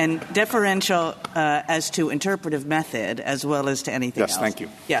 and deferential as to interpretive method as well as to anything else. Yes, thank you.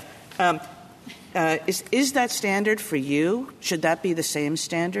 Yeah. Is that standard for you? Should that be the same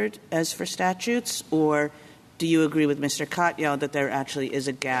standard as for statutes? Or do you agree with Mr. Katyal that there actually is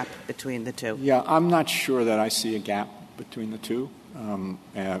a gap between the two? Yeah, I'm not sure that I see a gap between the two.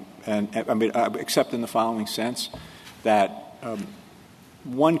 Except in the following sense, that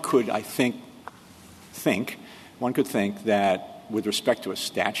one could, I think that with respect to a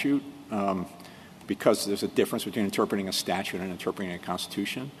statute, because there's a difference between interpreting a statute and interpreting a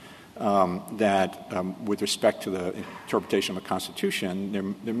constitution, that with respect to the interpretation of a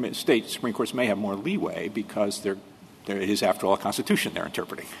constitution, state Supreme Courts may have more leeway because there is, after all, a constitution they're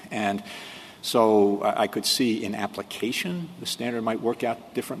interpreting. And so I could see in application the standard might work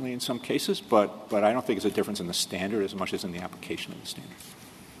out differently in some cases, but I don't think it's a difference in the standard as much as in the application of the standard.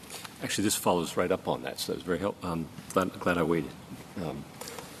 Actually, this follows right up on that, so it's very helpful. Glad I waited.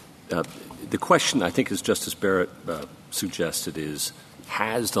 The question, I think, as Justice Barrett suggested, is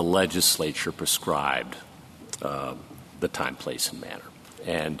has the legislature prescribed the time, place, and manner?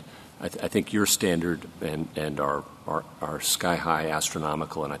 And I think your standard and our sky-high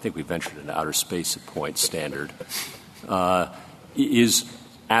astronomical, and I think we ventured into outer space at points standard, is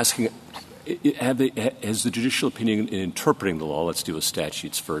asking, has the judicial opinion in interpreting the law, let's do with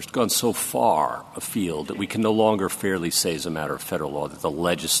statutes first, gone so far afield that we can no longer fairly say as a matter of federal law that the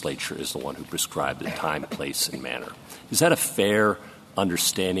legislature is the one who prescribed the time, place, and manner? Is that a fair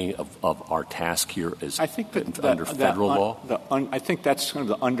understanding of our task here as under federal law? I think that's kind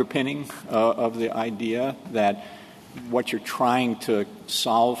of the underpinning of the idea that what you're trying to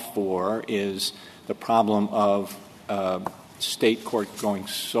solve for is the problem of state court going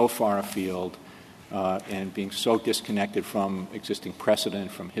so far afield and being so disconnected from existing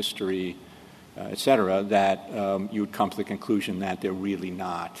precedent, from history, et cetera, that you would come to the conclusion that they're really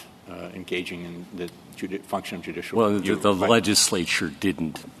not engaging in the function of judicial review. The legislature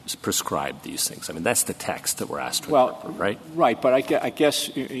didn't prescribe these things. I mean, that's the text that we're asked to interpret, right? Right, but I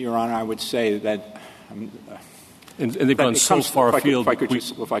guess, Your Honor, I would say that and they've gone so far afield.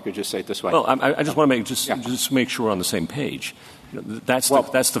 If I could just say it this way. Well, I just want to just make sure we're on the same page. That's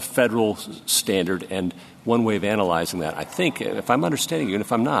the federal standard, and one way of analyzing that, I think, if I'm understanding you, and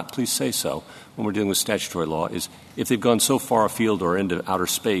if I'm not, please say so, when we're dealing with statutory law, is if they've gone so far afield or into outer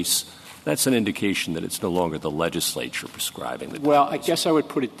space, that's an indication that it's no longer the legislature prescribing the Well, I guess I would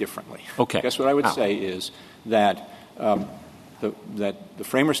put it differently. Okay. I guess what I would say is that the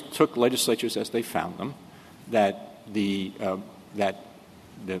framers took legislatures as they found them, that the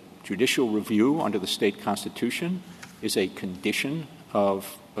judicial review under the state constitution is a condition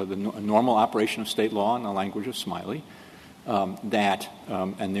of the normal operation of state law in the language of Smiley,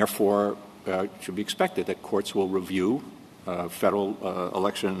 and therefore should be expected that courts will review federal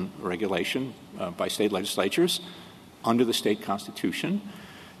election regulation by state legislatures under the state constitution,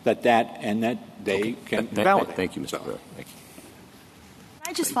 that they can validate. Thank you, Mr. Brewer. Thank you.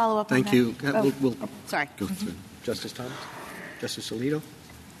 Can I just follow up on that? Thank you. We'll Sorry. go through. Justice Thomas? Justice Alito?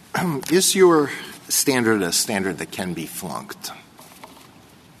 Is your standard a standard that can be flunked?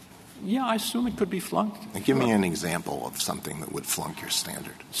 Yeah, I assume it could be flunked. Give me an example of something that would flunk your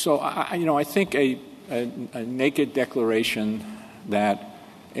standard. So, I think a naked declaration that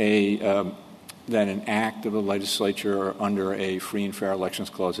that an act of the legislature under a free and fair elections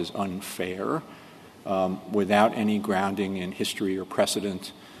clause is unfair, without any grounding in history or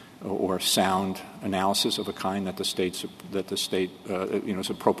precedent or sound analysis of a kind that the state is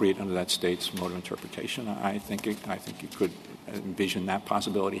appropriate under that state's mode of interpretation. I think you could envision that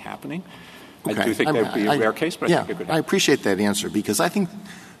possibility happening. Okay. I do think that would be a rare case, but I think it could happen. I appreciate that answer, because I think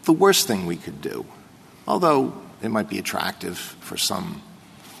the worst thing we could do, although it might be attractive for some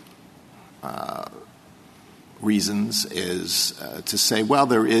reasons, is to say, well,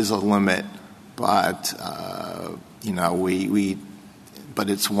 there is a limit, but but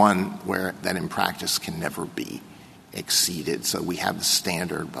it's one where that in practice can never be exceeded. So we have the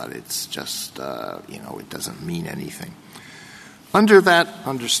standard, but it's just it doesn't mean anything. Under that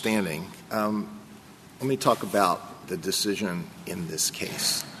understanding, let me talk about the decision in this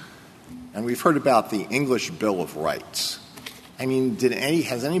case. And we've heard about the English Bill of Rights. I mean,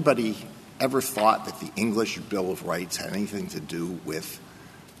 has anybody ever thought that the English Bill of Rights had anything to do with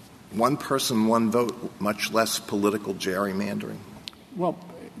one person, one vote, much less political gerrymandering? Well,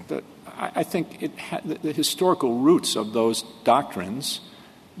 I think the historical roots of those doctrines,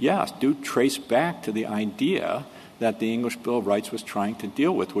 yes, do trace back to the idea that the English Bill of Rights was trying to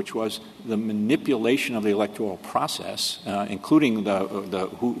deal with, which was the manipulation of the electoral process, including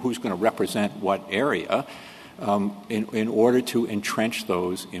who's going to represent what area, in order to entrench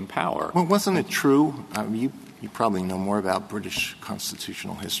those in power. Well, wasn't it true? You probably know more about British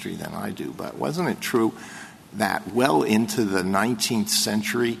constitutional history than I do, but wasn't it true that well into the 19th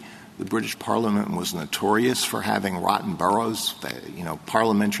century, the British Parliament was notorious for having rotten boroughs,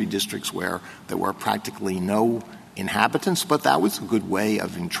 parliamentary districts where there were practically no inhabitants, but that was a good way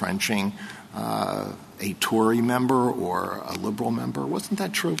of entrenching a Tory member or a Liberal member. Wasn't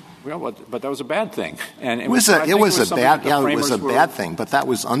that true? Well, but that was a bad thing. And it was a bad thing, but that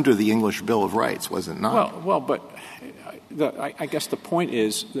was under the English Bill of Rights, was it not? Well, but I guess the point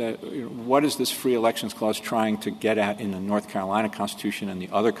is that what is this free elections clause trying to get at in the North Carolina Constitution and the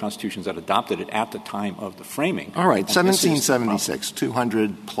other constitutions that adopted it at the time of the framing? All right, 1776,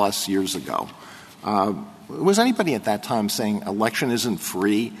 200-plus years ago. Was anybody at that time saying election isn't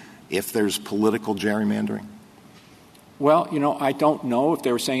free if there's political gerrymandering? Well, I don't know if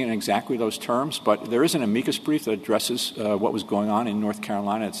they were saying it in exactly those terms, but there is an amicus brief that addresses what was going on in North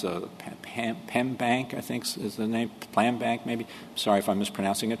Carolina. It's a PEMBank, I think is the name, PlamBank maybe. Sorry if I'm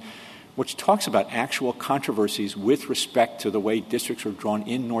mispronouncing it, which talks about actual controversies with respect to the way districts were drawn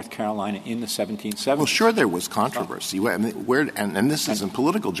in North Carolina in the 1770s. Well, sure there was controversy. And this isn't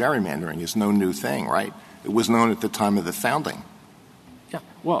political gerrymandering is no new thing, right? It was known at the time of the founding. Yeah,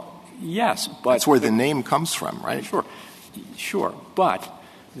 well, yes, but that's where the name comes from, right? Sure. But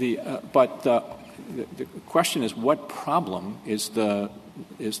the question is, what problem is the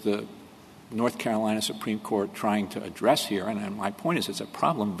North Carolina Supreme Court trying to address here? And my point is, it's a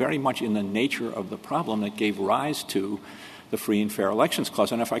problem very much in the nature of the problem that gave rise to the Free and Fair Elections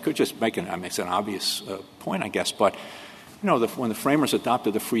Clause. And if I could just make an obvious point, I guess, but when the framers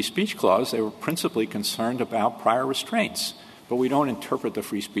adopted the Free Speech Clause, they were principally concerned about prior restraints. But we don't interpret the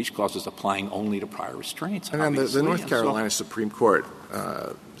Free Speech Clause as applying only to prior restraints. And then the North Carolina Supreme Court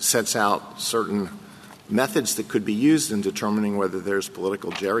sets out certain methods that could be used in determining whether there's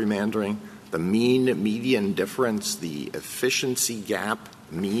political gerrymandering, the mean median difference, the efficiency gap,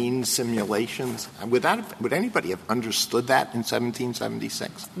 mean simulations. Would anybody have understood that in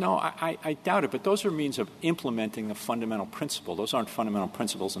 1776? No, I doubt it, but those are means of implementing a fundamental principle. Those aren't fundamental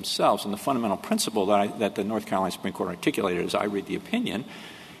principles themselves. And the fundamental principle that the North Carolina Supreme Court articulated, as I read the opinion,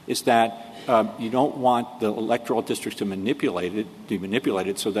 is that you don't want the electoral districts to be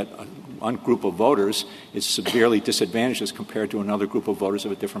manipulated so that one group of voters is severely disadvantaged as compared to another group of voters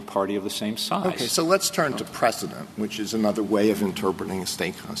of a different party of the same size. Okay, so let's turn to precedent, which is another way of interpreting a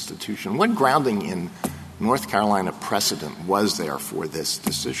state constitution. What grounding in North Carolina precedent was there for this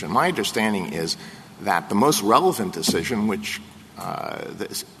decision? My understanding is that the most relevant decision, which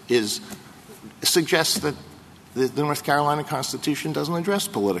suggests that the North Carolina Constitution doesn't address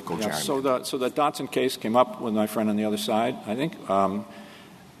political gerrymandering. So the Dotson case came up with my friend on the other side, I think.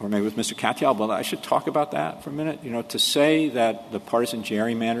 or maybe with Mr. Katyal, but I should talk about that for a minute. To say that the partisan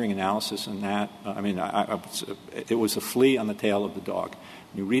gerrymandering analysis and that, it was a flea on the tail of the dog.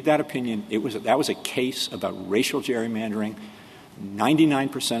 You read that opinion, that was a case about racial gerrymandering.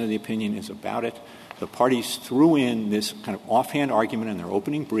 99% of the opinion is about it. The parties threw in this kind of offhand argument in their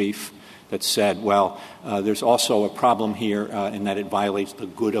opening brief that said, well, there's also a problem here in that it violates the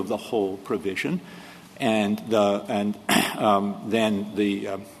good of the whole provision. And then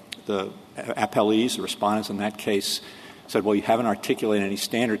the appellees, the respondents in that case, said, well, you haven't articulated any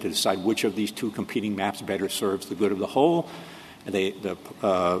standard to decide which of these two competing maps better serves the good of the whole. And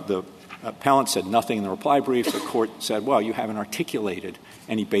the appellant said nothing in the reply brief. The court said, well, you haven't articulated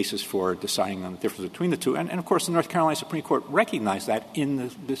any basis for deciding on the difference between the two. And of course, the North Carolina Supreme Court recognized that in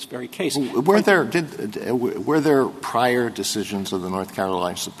this very case. Were there prior decisions of the North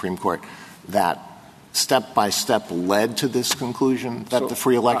Carolina Supreme Court that step-by-step led to this conclusion that the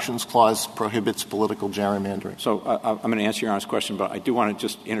Free Elections Clause prohibits political gerrymandering? So I'm going to answer Your Honor's question, but I do want to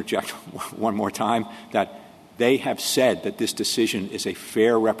just interject one more time that they have said that this decision is a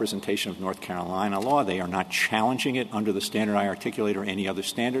fair representation of North Carolina law. They are not challenging it under the standard I articulate or any other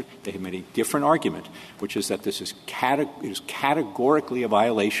standard. They have made a different argument, which is that this is categorically a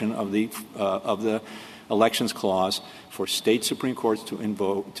violation of the Elections Clause for state Supreme Courts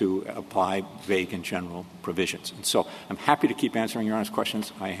to apply vague and general provisions. And so I'm happy to keep answering Your Honor's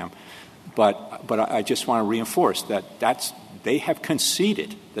questions. I am. But I just want to reinforce that they have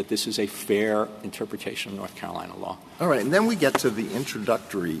conceded that this is a fair interpretation of North Carolina law. All right. And then we get to the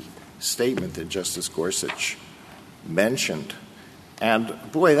introductory statement that Justice Gorsuch mentioned. And,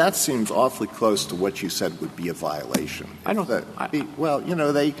 boy, that seems awfully close to what you said would be a violation. I don't then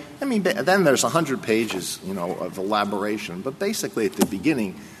there's 100 pages, of elaboration. But basically at the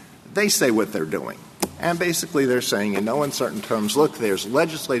beginning, they say what they're doing. And basically they're saying in no uncertain terms, look, there's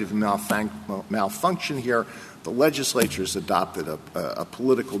legislative malfunction here. The legislature's adopted a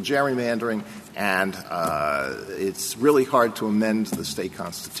political gerrymandering, and it's really hard to amend the state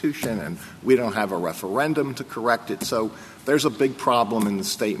constitution, and we don't have a referendum to correct it. So there's a big problem in the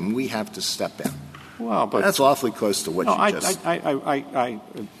state, and we have to step in. Well, but that's awfully close to what you just said. I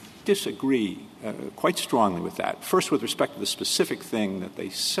disagree quite strongly with that. First, with respect to the specific thing that they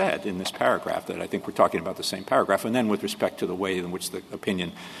said in this paragraph, that I think we're talking about the same paragraph, and then with respect to the way in which the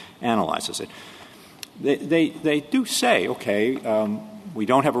opinion analyzes it. They do say, okay, we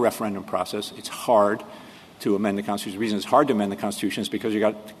don't have a referendum process. It's hard to amend the Constitution. The reason it's hard to amend the Constitution is because you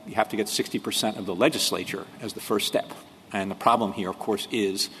have to get 60% of the legislature as the first step. And the problem here, of course,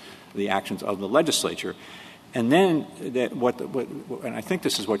 is the actions of the legislature. And then, and I think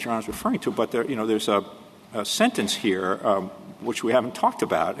this is what Your Honor is referring to, but there's a sentence here which we haven't talked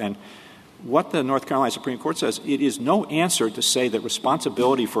about. And what the North Carolina Supreme Court says, it is no answer to say that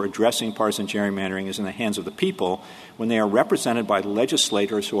responsibility for addressing partisan gerrymandering is in the hands of the people when they are represented by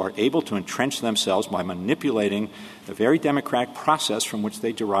legislators who are able to entrench themselves by manipulating the very democratic process from which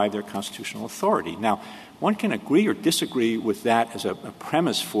they derive their constitutional authority. Now, one can agree or disagree with that as a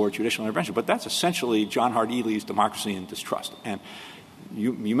premise for judicial intervention, but that's essentially John Hart Ely's Democracy and Distrust. And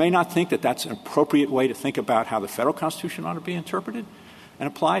you may not think that that's an appropriate way to think about how the federal Constitution ought to be interpreted and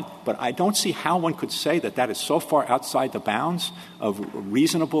applied, but I don't see how one could say that that is so far outside the bounds of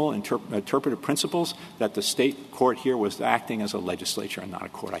reasonable interpretive principles that the state court here was acting as a legislature and not a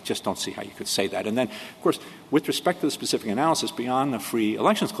court. I just don't see how you could say that. And then, of course, with respect to the specific analysis beyond the Free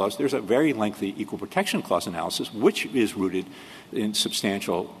Elections Clause, there's a very lengthy Equal Protection Clause analysis, which is rooted in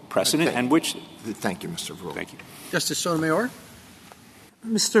substantial precedent and which... Thank you, Mr. Verrilli. Thank you. Justice Sotomayor?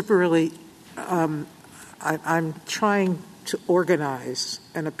 Mr. Verrilli, I'm trying to organize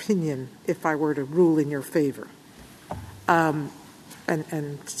an opinion if I were to rule in your favor. And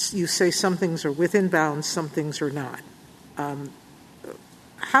you say some things are within bounds, some things are not.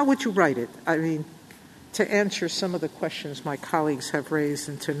 How would you write it? I mean, to answer some of the questions my colleagues have raised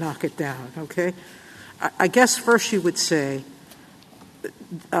and to knock it down, okay? I guess first you would say,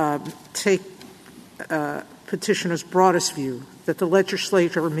 take petitioner's broadest view, that the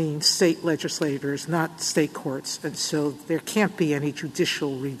legislature means state legislators, not state courts, and so there can't be any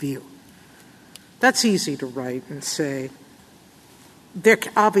judicial review. That's easy to write and say there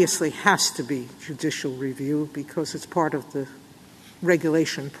obviously has to be judicial review because it's part of the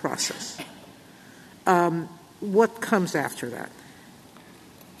regulation process. What comes after that?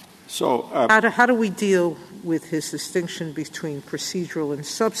 So, how do we deal with his distinction between procedural and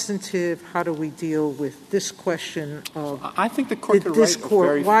substantive? How do we deal with this question of I think the court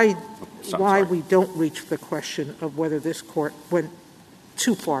could why we don't reach the question of whether this court went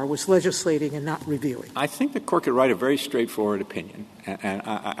too far, was legislating and not reviewing? I think the court could write a very straightforward opinion. And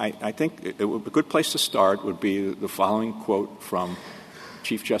I think a good place to start would be the following quote from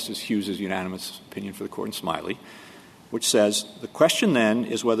Chief Justice Hughes' unanimous opinion for the court in Smiley, which says, "The question then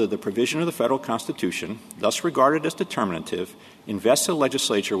is whether the provision of the federal Constitution, thus regarded as determinative, invests the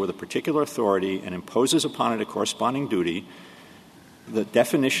legislature with a particular authority and imposes upon it a corresponding duty, the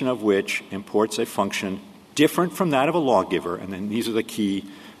definition of which imports a function different from that of a lawgiver," and then these are the key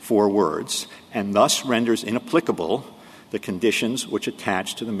 4 words, "and thus renders inapplicable the conditions which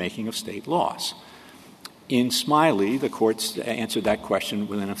attach to the making of state laws." In Smiley, the courts answered that question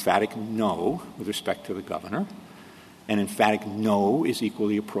with an emphatic no with respect to the governor. An emphatic no is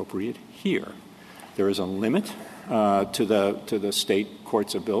equally appropriate here. There is a limit to the state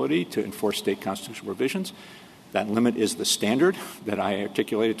court's ability to enforce state constitutional provisions. That limit is the standard that I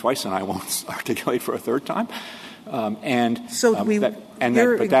articulated twice, and I won't articulate for a third time. You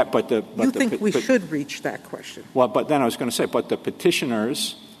think we should reach that question? Well, but then I was going to say, but the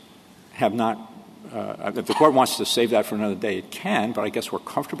petitioners have not. If the court wants to save that for another day, it can, but I guess we're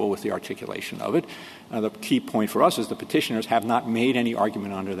comfortable with the articulation of it. The key point for us is the petitioners have not made any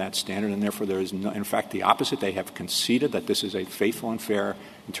argument under that standard, and therefore there is no, in fact, the opposite. They have conceded that this is a faithful and fair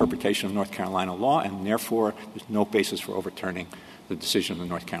interpretation of North Carolina law, and therefore there's no basis for overturning the decision of the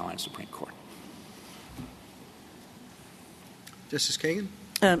North Carolina Supreme Court. Justice Kagan?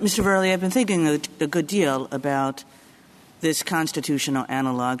 Mr. Verrilli, I've been thinking a good deal about this constitutional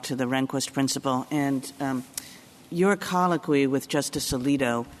analog to the Rehnquist principle, and your colloquy with Justice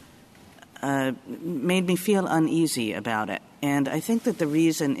Alito made me feel uneasy about it. And I think that the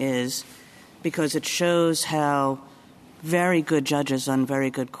reason is because it shows how very good judges on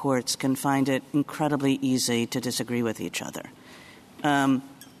very good courts can find it incredibly easy to disagree with each other. And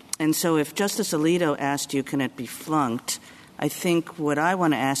so if Justice Alito asked you, can it be flunked, I think what I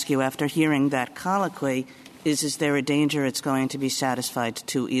want to ask you after hearing that colloquy is there a danger it's going to be satisfied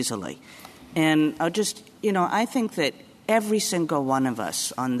too easily? And I'll just, I think that every single one of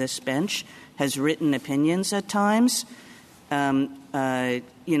us on this bench has written opinions at times, saying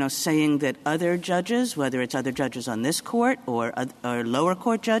that other judges, whether it's other judges on this court or lower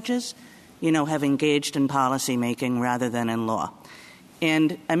court judges, have engaged in policy making rather than in law.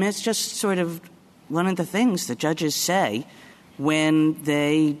 And I mean, it's just sort of one of the things that judges say when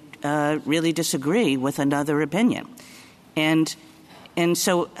they really disagree with another opinion. And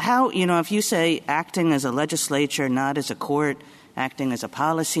so how, if you say acting as a legislature, not as a court, acting as a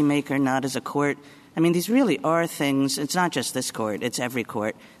policymaker, not as a court, I mean, these really are things, it's not just this court, it's every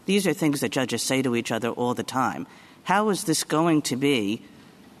court. These are things that judges say to each other all the time. How is this going to be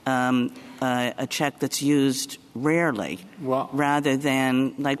a check that's used rarely rather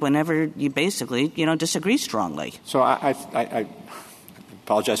than like whenever you basically, disagree strongly? So I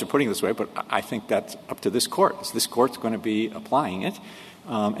apologize for putting it this way, but I think that's up to this court. This court's going to be applying it.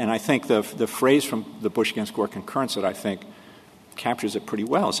 And I think the phrase from the Bush against Gore concurrence that I think captures it pretty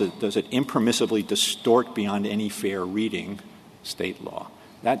well is, does it impermissibly distort beyond any fair reading state law?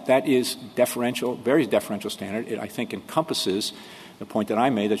 That is deferential, very deferential standard. It, I think, encompasses the point that I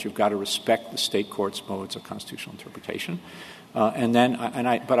made that you've got to respect the state court's modes of constitutional interpretation. But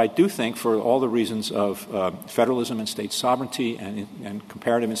I do think, for all the reasons of federalism and state sovereignty and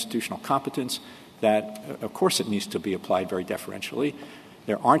comparative institutional competence, that of course it needs to be applied very deferentially.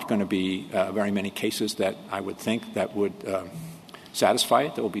 There aren't going to be very many cases that I would think that would satisfy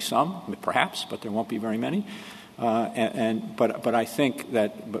it. There will be some, perhaps, but there won't be very many. But I think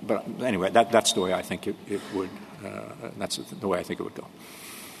that. But anyway, that's the way I think it would. That's the way I think it would go.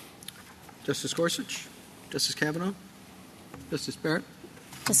 Justice Gorsuch, Justice Kavanaugh, Justice Barrett.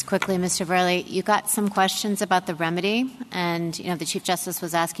 Just quickly, Mr. Verrilli, you got some questions about the remedy, and the Chief Justice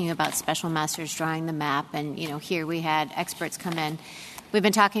was asking about special masters drawing the map, and here we had experts come in. We've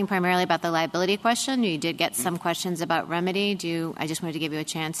been talking primarily about the liability question. You did get some questions about remedy. I just wanted to give you a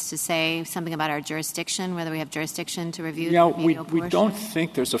chance to say something about our jurisdiction, whether we have jurisdiction to review the remedial portion. We don't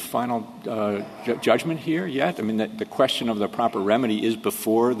think there's a final judgment here yet. I mean, the question of the proper remedy is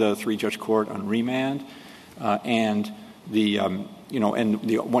before the three-judge court on remand, and the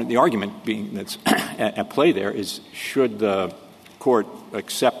argument being that's at play there is, should the court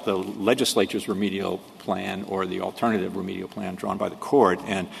accept the legislature's remedial plan or the alternative remedial plan drawn by the court?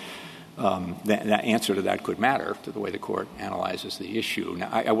 And that answer to that could matter to the way the court analyzes the issue. Now,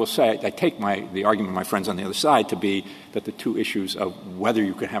 I will say I take the argument of my friends on the other side to be that the two issues of whether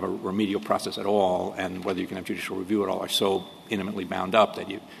you can have a remedial process at all and whether you can have judicial review at all are so intimately bound up that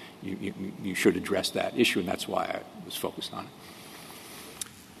you should address that issue, and that's why I was focused on it.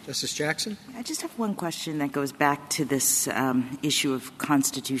 Justice Jackson? I just have one question that goes back to this issue of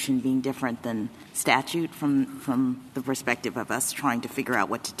Constitution being different than statute from the perspective of us trying to figure out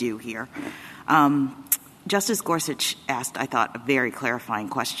what to do here. Justice Gorsuch asked, I thought, a very clarifying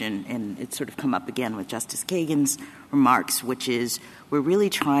question, and it's sort of come up again with Justice Kagan's remarks, which is we're really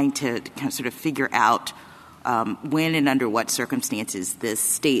trying to kind of sort of figure out when and under what circumstances the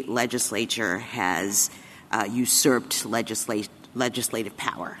state legislature has usurped legislative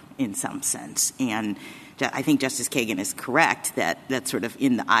power in some sense. And I think Justice Kagan is correct that that's sort of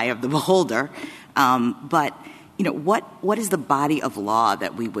in the eye of the beholder. But, what is the body of law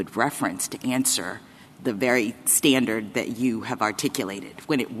that we would reference to answer the very standard that you have articulated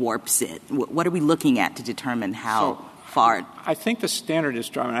when it warps it? What are we looking at to determine how far? I think the standard is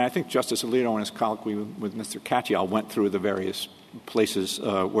drawn, and I think Justice Alito in his colloquy with Mr. Katyal went through the various places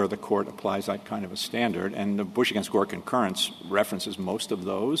where the court applies that kind of a standard, and the Bush against Gore concurrence references most of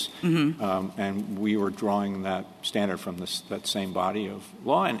those, and we were drawing that standard from that same body of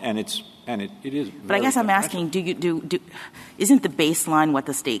law, and it is. But I guess I'm asking, isn't the baseline what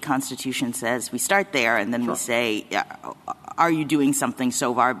the state constitution says? We start there, and then we say, are you doing something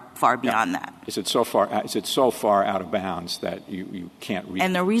so far beyond that? Is it so far out of bounds that you can't read?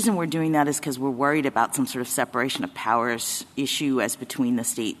 And the reason we're doing that is because we're worried about some sort of separation of powers issue as between the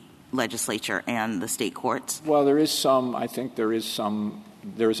state legislature and the state courts. Well, there is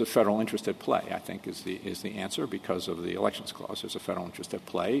a federal interest at play, I think, is the answer because of the Elections Clause. There's a federal interest at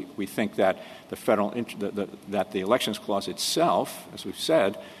play. We think that that the Elections Clause itself, as we've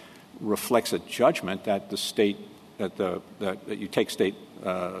said, reflects a judgment that the state that you take state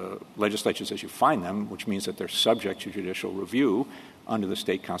legislatures as you find them, which means that they're subject to judicial review under the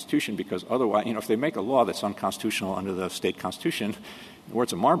state constitution, because otherwise, if they make a law that's unconstitutional under the state constitution, in the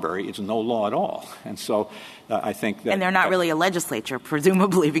words of Marbury, it's no law at all. And so I think that... And they're not really a legislature,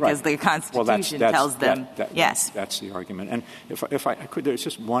 presumably, because the Constitution tells them, yes. That's the argument. And if I could, there's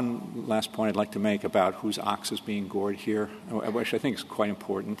just one last point I'd like to make about whose ox is being gored here, which I think is quite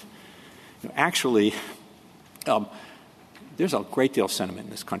important. Actually, there's a great deal of sentiment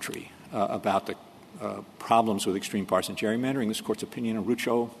in this country about the problems with extreme partisan gerrymandering. This Court's opinion in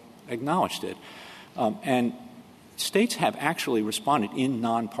Rucho acknowledged it. And states have actually responded in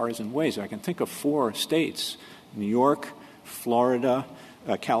nonpartisan ways. I can think of 4 states, New York, Florida,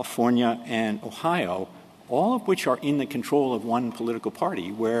 California, and Ohio, all of which are in the control of one political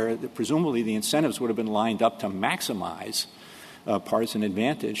party, where presumably the incentives would have been lined up to maximize partisan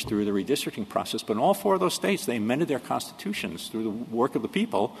advantage through the redistricting process. But in all 4 of those states, they amended their constitutions through the work of the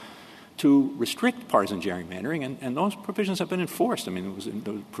people to restrict partisan gerrymandering, and those provisions have been enforced. I mean,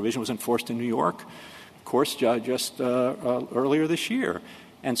 the provision was enforced in New York, of course, just earlier this year.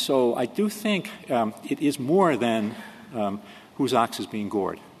 And so I do think it is more than whose ox is being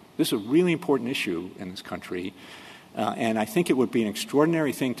gored. This is a really important issue in this country, and I think it would be an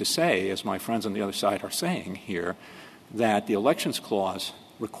extraordinary thing to say, as my friends on the other side are saying here, that the Elections Clause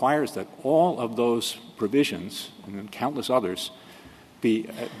requires that all of those provisions, and then countless others, be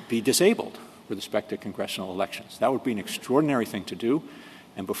disabled with respect to congressional elections. That would be an extraordinary thing to do.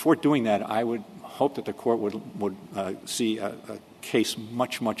 And before doing that, I would hope that the Court would see a case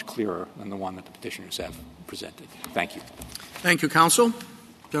much, much clearer than the one that the petitioners have presented. Thank you. Thank you, Counsel.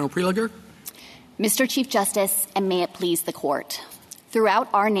 General Prelogar. Mr. Chief Justice, and may it please the Court. Throughout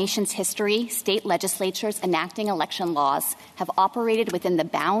our nation's history, state legislatures enacting election laws have operated within the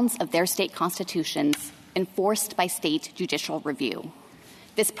bounds of their state constitutions, enforced by state judicial review.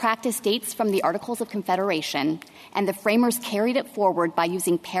 This practice dates from the Articles of Confederation, and the framers carried it forward by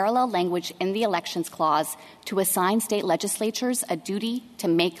using parallel language in the Elections Clause to assign state legislatures a duty to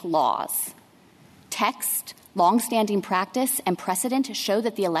make laws. Text, longstanding practice, and precedent show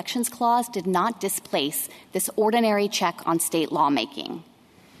that the Elections Clause did not displace this ordinary check on state lawmaking.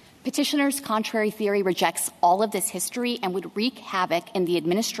 Petitioners' contrary theory rejects all of this history and would wreak havoc in the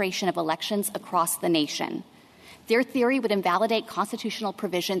administration of elections across the nation. Their theory would invalidate constitutional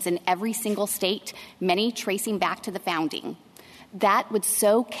provisions in every single state, many tracing back to the founding. That would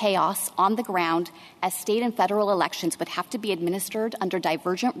sow chaos on the ground, as state and federal elections would have to be administered under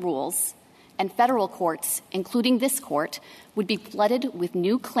divergent rules, and federal courts, including this court, would be flooded with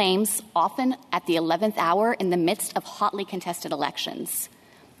new claims, often at the 11th hour in the midst of hotly contested elections.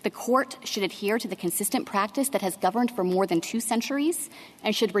 The Court should adhere to the consistent practice that has governed for more than 2 centuries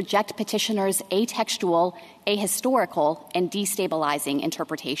and should reject petitioners' atextual, ahistorical, and destabilizing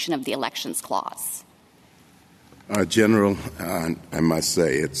interpretation of the Elections Clause. General, I must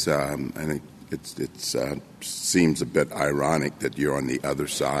say I think it seems a bit ironic that you're on the other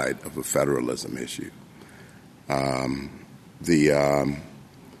side of a federalism issue.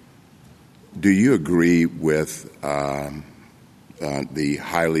 do you agree with the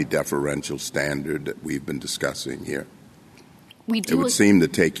highly deferential standard that we've been discussing here? We do. It would seem to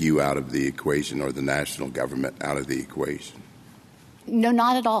take you out of the equation, or the national government out of the equation. No,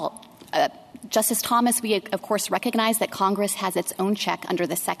 not at all. Justice Thomas, we, of course, recognize that Congress has its own check under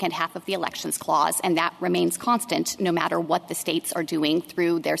the second half of the Elections Clause, and that remains constant no matter what the states are doing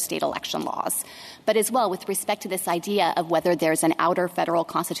through their state election laws. But as well, with respect to this idea of whether there's an outer federal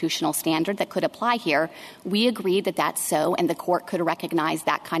constitutional standard that could apply here, we agree that that's so, and the court could recognize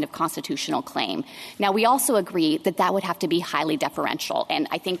that kind of constitutional claim. Now, we also agree that that would have to be highly deferential, and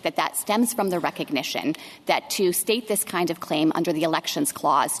I think that that stems from the recognition that to state this kind of claim under the Elections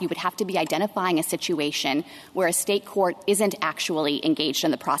Clause, you would have to be identifying a situation where a state court isn't actually engaged in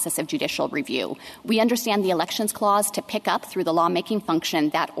the process of judicial review. We understand the Elections Clause to pick up through the lawmaking function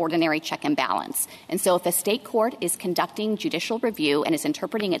that ordinary check and balance. And so if a state court is conducting judicial review and is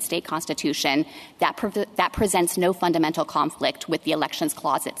interpreting its state constitution, that presents no fundamental conflict with the Elections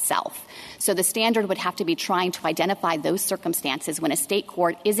Clause itself. So the standard would have to be trying to identify those circumstances when a state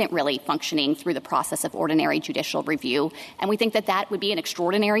court isn't really functioning through the process of ordinary judicial review. And we think that that would be an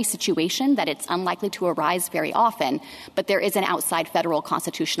extraordinary situation, that it's unlikely to arise very often, but there is an outside federal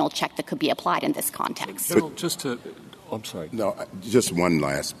constitutional check that could be applied in this context. I'm sorry. No, just one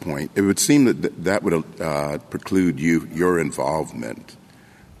last point. It would seem that would preclude your involvement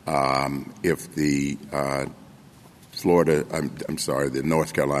if the the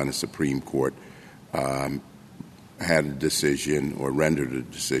North Carolina Supreme Court had a decision or rendered a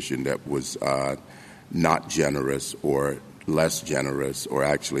decision that was not generous or less generous or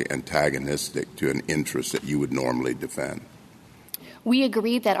actually antagonistic to an interest that you would normally defend. We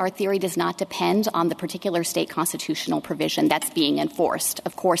agree that our theory does not depend on the particular state constitutional provision that's being enforced.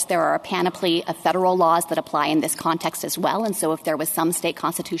 Of course, there are a panoply of federal laws that apply in this context as well, and so if there was some state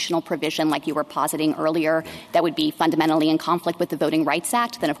constitutional provision, like you were positing earlier, that would be fundamentally in conflict with the Voting Rights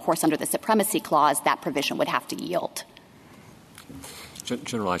Act, then of course under the Supremacy Clause, that provision would have to yield.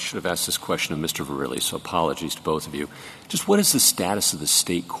 General, I should have asked this question of Mr. Verrilli, so apologies to both of you. Just what is the status of the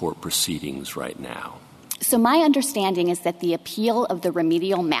state court proceedings right now? So my understanding is that the appeal of the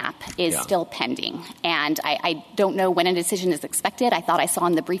remedial map is still pending, and I don't know when a decision is expected. I thought I saw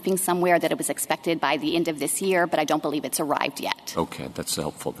in the briefing somewhere that it was expected by the end of this year, but I don't believe it's arrived yet. Okay, that's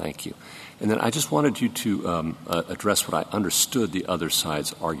helpful. Thank you. And then I just wanted you to address what I understood the other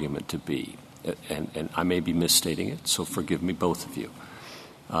side's argument to be, and I may be misstating it, so forgive me, both of you,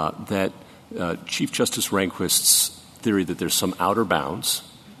 that Chief Justice Rehnquist's theory that there's some outer bounds,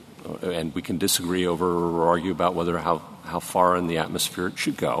 and we can disagree over or argue about whether how far in the atmosphere it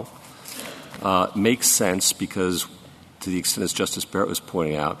should go, makes sense because, to the extent as Justice Barrett was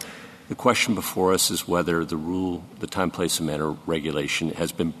pointing out, the question before us is whether the rule, the time, place, and manner regulation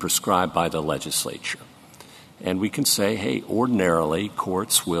has been prescribed by the legislature. And we can say, hey, ordinarily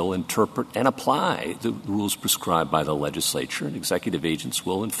courts will interpret and apply the rules prescribed by the legislature, and executive agents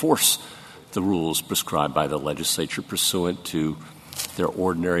will enforce the rules prescribed by the legislature pursuant to their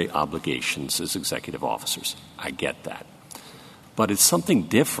ordinary obligations as executive officers. I get that. But it's something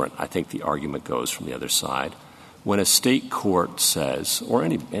different, I think the argument goes from the other side, when a state court says, or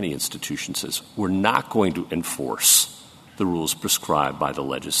any institution says, we're not going to enforce the rules prescribed by the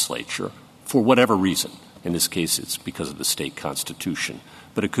legislature for whatever reason. In this case, it's because of the state constitution.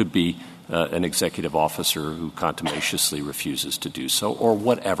 But it could be an executive officer who contumaciously refuses to do so, or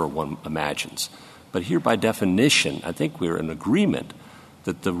whatever one imagines. But here, by definition, I think we're in agreement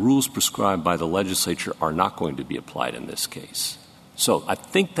that the rules prescribed by the legislature are not going to be applied in this case. So I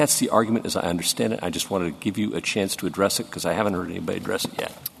think that's the argument as I understand it. I just wanted to give you a chance to address it because I haven't heard anybody address it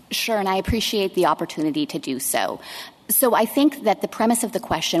yet. Sure, and I appreciate the opportunity to do so. So I think that the premise of the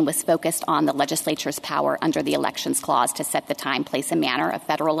question was focused on the legislature's power under the Elections Clause to set the time, place, and manner of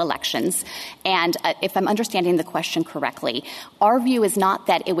federal elections. And if I'm understanding the question correctly, our view is not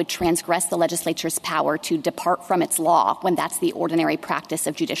that it would transgress the legislature's power to depart from its law when that's the ordinary practice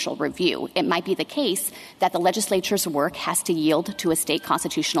of judicial review. It might be the case that the legislature's work has to yield to a state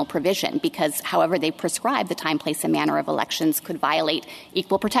constitutional provision because however they prescribe the time, place, and manner of elections could violate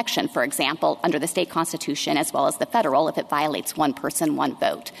equal protection, for example, under the state constitution as well as the federal if it violates one person, one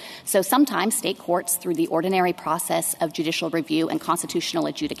vote. So sometimes state courts, through the ordinary process of judicial review and constitutional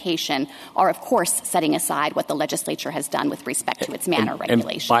adjudication, are, of course, setting aside what the legislature has done with respect to its manner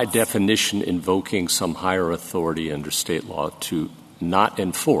regulations. And by definition, invoking some higher authority under state law to not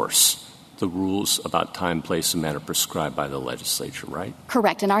enforce the rules about time, place, and manner prescribed by the legislature, right?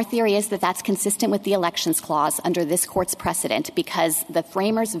 Correct. And our theory is that that's consistent with the Elections Clause under this court's precedent because the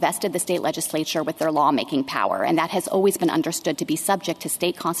framers vested the state legislature with their lawmaking power, and that has always been understood to be subject to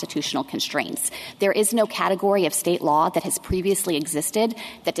state constitutional constraints. There is no category of state law that has previously existed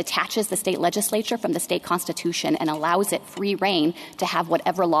that detaches the state legislature from the state constitution and allows it free rein to have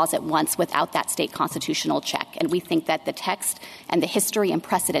whatever laws it wants without that state constitutional check. And we think that the text and the history and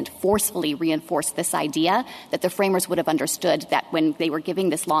precedent forcefully reinforce this idea that the framers would have understood that when they were giving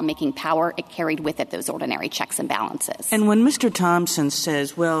this lawmaking power, it carried with it those ordinary checks and balances. And when Mr. Thompson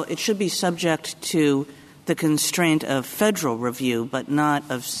says, well, it should be subject to the constraint of federal review but not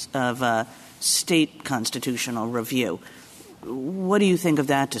of state constitutional review, what do you think of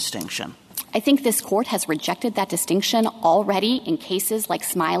that distinction? I think this court has rejected that distinction already in cases like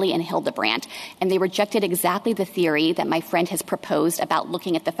Smiley and Hildebrandt, and they rejected exactly the theory that my friend has proposed about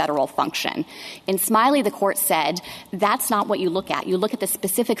looking at the federal function. In Smiley, the court said that's not what you look at. You look at the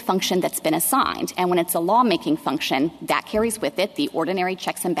specific function that's been assigned, and when it's a lawmaking function, that carries with it the ordinary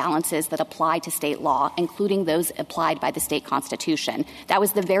checks and balances that apply to state law, including those applied by the state constitution. That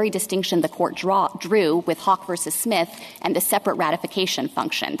was the very distinction the court drew with Hawk versus Smith and the separate ratification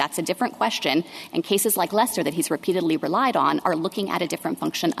function. That's a different question. And cases like Lester that he's repeatedly relied on are looking at a different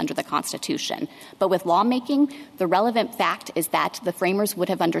function under the Constitution. But with lawmaking, the relevant fact is that the framers would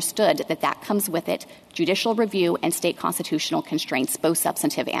have understood that that comes with it judicial review and state constitutional constraints, both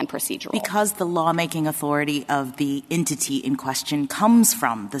substantive and procedural. Because the lawmaking authority of the entity in question comes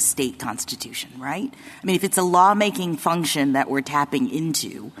from the state constitution, right? I mean, if it's a lawmaking function that we're tapping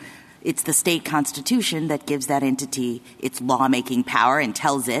into, it's the state constitution that gives that entity its lawmaking power and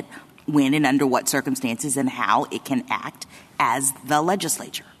tells it when and under what circumstances and how it can act as the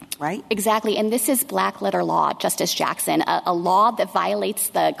legislature, right? Exactly. And this is black-letter law, Justice Jackson. A law that violates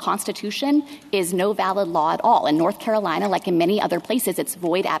the Constitution is no valid law at all. In North Carolina, like in many other places, it's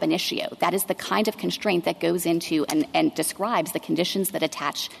void ab initio. That is the kind of constraint that goes into and describes the conditions that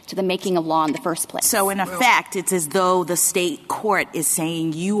attach to the making of law in the first place. So in effect, it's as though the state court is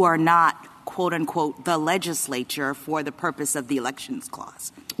saying you are not, quote unquote, the legislature for the purpose of the Elections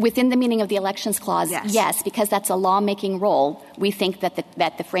Clause. Within the meaning of the Elections Clause, yes, because that's a lawmaking role. We think that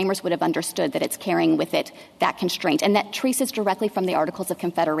the framers would have understood that it's carrying with it that constraint. And that traces directly from the Articles of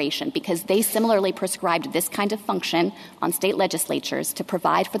Confederation, because they similarly prescribed this kind of function on state legislatures to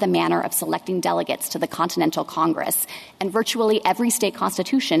provide for the manner of selecting delegates to the Continental Congress. And virtually every state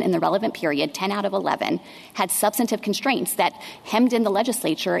constitution in the relevant period, 10 out of 11, had substantive constraints that hemmed in the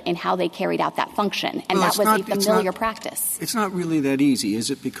legislature in how they carried out that function. And that was a familiar practice. It's not really that easy, is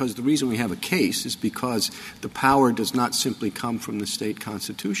it? Because the reason we have a case is because the power does not simply come from the state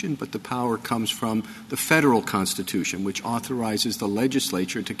constitution, but the power comes from the federal constitution, which authorizes the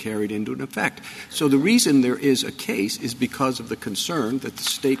legislature to carry it into effect. So the reason there is a case is because of the concern that the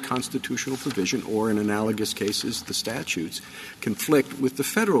state constitutional provision, or in analogous cases, the statutes, conflict with the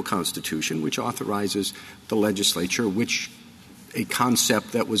federal constitution, which authorizes the legislature, which a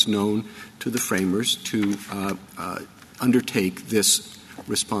concept that was known to the framers to undertake this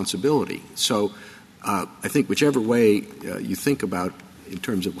responsibility. So I think whichever way you think about in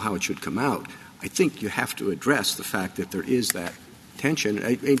terms of how it should come out, I think you have to address the fact that there is that tension,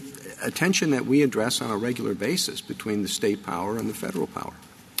 a tension that we address on a regular basis between the state power and the federal power.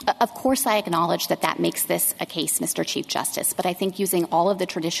 Of course, I acknowledge that that makes this a case, Mr. Chief Justice, but I think using all of the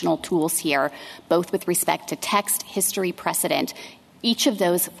traditional tools here, both with respect to text, history, precedent, each of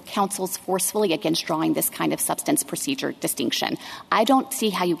those counsels forcefully against drawing this kind of substance procedure distinction. I don't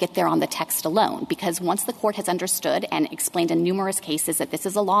see how you get there on the text alone, because once the court has understood and explained in numerous cases that this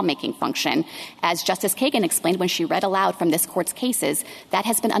is a lawmaking function, as Justice Kagan explained when she read aloud from this court's cases, that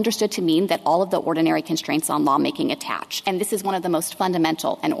has been understood to mean that all of the ordinary constraints on lawmaking attach. And this is one of the most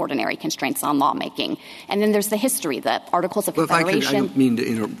fundamental and ordinary constraints on lawmaking. And then there's the history, the Articles of Confederation. I don't mean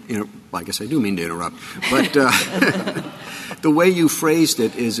to I guess I do mean to interrupt. But the way you phrased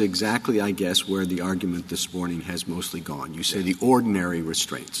it is exactly, I guess, where the argument this morning has mostly gone. You say the ordinary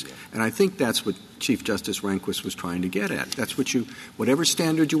restraints. Yeah. And I think that's what Chief Justice Rehnquist was trying to get at. That's what whatever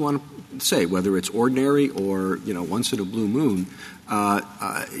standard you want to say, whether it's ordinary or, once in a blue moon,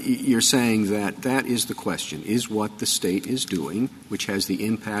 you're saying that is the question. Is what the state is doing, which has the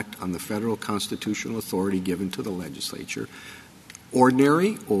impact on the federal constitutional authority given to the legislature,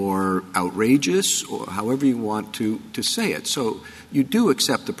 ordinary or outrageous, or however you want to say it. So you do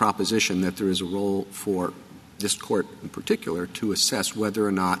accept the proposition that there is a role for this court in particular, to assess whether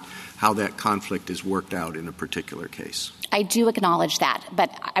or not how that conflict is worked out in a particular case. I do acknowledge that, but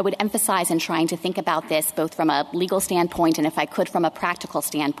I would emphasize in trying to think about this both from a legal standpoint and, if I could, from a practical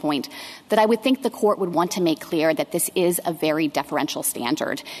standpoint, that I would think the court would want to make clear that this is a very deferential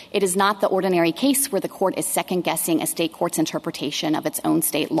standard. It is not the ordinary case where the court is second-guessing a state court's interpretation of its own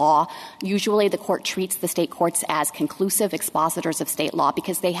state law. Usually the court treats the state courts as conclusive expositors of state law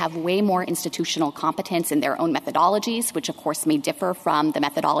because they have way more institutional competence in their own methodologies, which of course may differ from the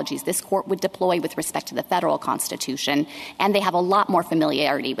methodologies this court would deploy with respect to the federal Constitution. And they have a lot more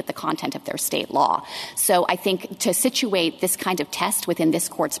familiarity with the content of their state law. So I think to situate this kind of test within this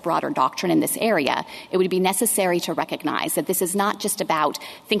court's broader doctrine in this area, it would be necessary to recognize that this is not just about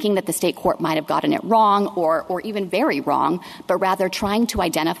thinking that the state court might have gotten it wrong or even very wrong, but rather trying to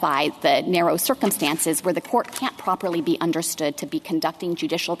identify the narrow circumstances where the court can't properly be understood to be conducting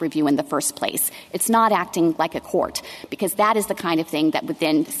judicial review in the first place. It's not acting like a court, because that is the kind of thing that would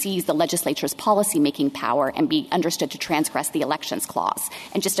then seize the legislature's policy-making power and be understood to transgress the Elections Clause.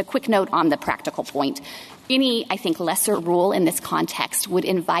 And just a quick note on the practical point. Any, I think, lesser rule in this context would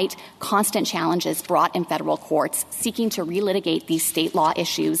invite constant challenges brought in federal courts seeking to relitigate these state law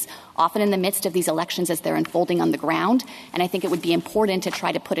issues, often in the midst of these elections as they're unfolding on the ground. And I think it would be important to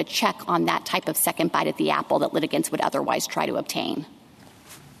try to put a check on that type of second bite at the apple that litigants would otherwise try to obtain.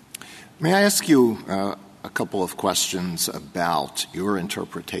 May I ask you a couple of questions about your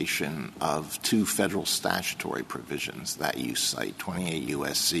interpretation of two federal statutory provisions that you cite, 28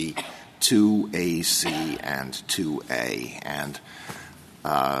 U.S.C. 2AC and 2A. And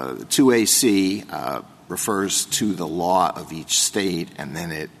 2AC refers to the law of each state, and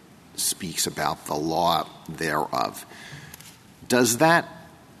then it speaks about the law thereof. Does that,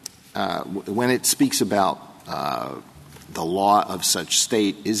 when it speaks about the law of such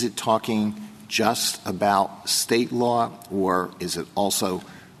state, is it talking just about state law, or is it also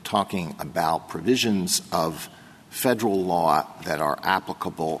talking about provisions of federal law that are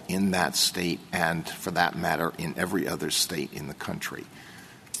applicable in that state and, for that matter, in every other state in the country?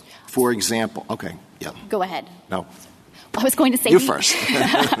 For example, okay, yeah. Go ahead. No. I was going to say you first.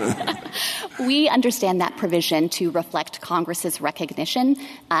 We understand that provision to reflect Congress's recognition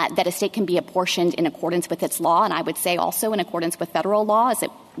that a state can be apportioned in accordance with its law, and I would say also in accordance with federal law, as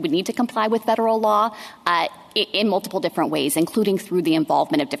it would need to comply with federal law in multiple different ways, including through the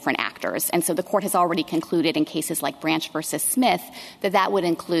involvement of different actors. And so the court has already concluded in cases like Branch versus Smith that that would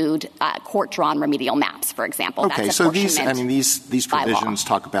include court-drawn remedial maps, for example. Okay, That's so these provisions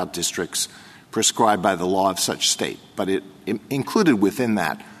talk about districts prescribed by the law of such state, but it included within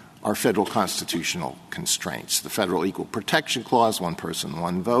that are federal constitutional constraints. The Federal Equal Protection Clause, one person,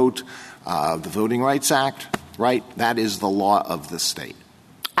 one vote, the Voting Rights Act, right? That is the law of the state.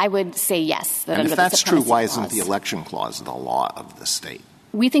 I would say yes. And if that's true, why isn't the Election Clause the law of the state?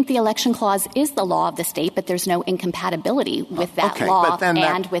 We think the Election Clause is the law of the state, but there's no incompatibility with that law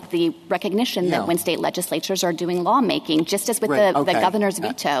and with the recognition that when state legislatures are doing lawmaking, just as with the governor's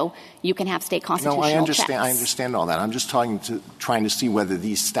veto, you can have state constitutional checks. I understand all that. I'm just trying to see whether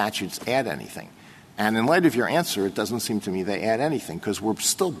these statutes add anything. And in light of your answer, it doesn't seem to me they add anything, because we're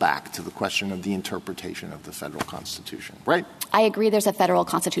still back to the question of the interpretation of the federal Constitution, right? I agree there's a federal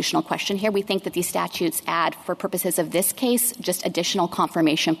constitutional question here. We think that these statutes add, for purposes of this case, just additional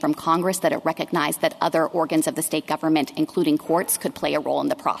confirmation from Congress that it recognized that other organs of the state government, including courts, could play a role in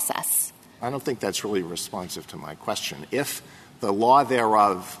the process. I don't think that's really responsive to my question. If the law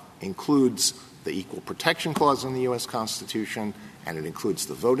thereof includes the Equal Protection Clause in the U.S. Constitution and it includes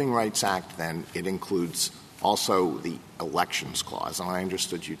the Voting Rights Act, then it includes also the Elections Clause. And I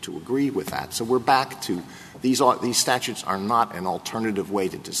understood you to agree with that. So we're back to these statutes are not an alternative way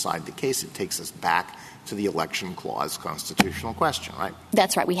to decide the case. It takes us back to the Election Clause constitutional question, right?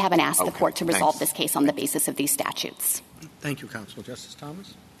 That's right. We haven't asked the court to resolve this case on the basis of these statutes. Thank you, counsel. Justice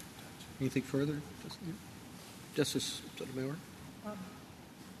Thomas? Anything further? Justice Sotomayor?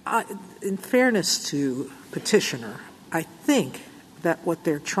 In fairness to petitioner, I think that what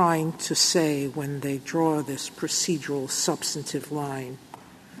they're trying to say when they draw this procedural substantive line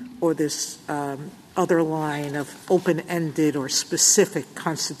or this other line of open-ended or specific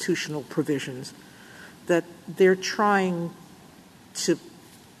constitutional provisions, that they're trying to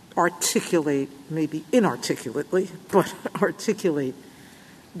articulate, maybe inarticulately, but articulate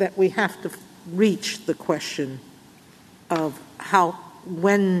that we have to reach the question of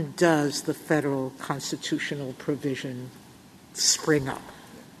when does the federal constitutional provision spring up?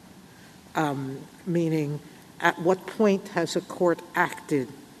 Meaning, at what point has a court acted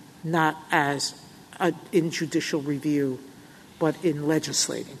not as in judicial review, but in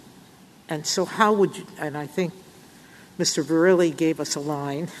legislating? And so how would you, and I think Mr. Verrilli gave us a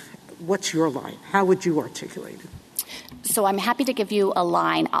line. What's your line? How would you articulate it? So I'm happy to give you a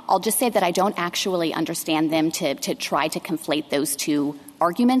line. I'll just say that I don't actually understand them to try to conflate those two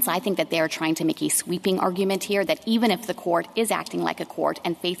arguments. I think that they are trying to make a sweeping argument here that even if the court is acting like a court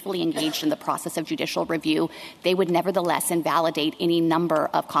and faithfully engaged in the process of judicial review, they would nevertheless invalidate any number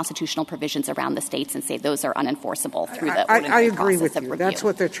of constitutional provisions around the states and say those are unenforceable through the I agree process with of you. review. That's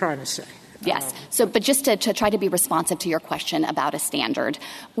what they're trying to say. Yes. So, but just to try to be responsive to your question about a standard,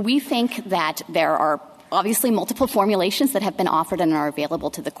 we think that there are obviously multiple formulations that have been offered and are available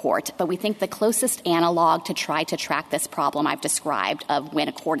to the court, but we think the closest analog to try to track this problem I've described of when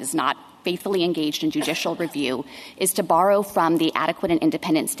a court is not faithfully engaged in judicial review is to borrow from the adequate and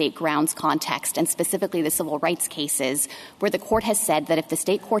independent state grounds context, and specifically the civil rights cases, where the court has said that if the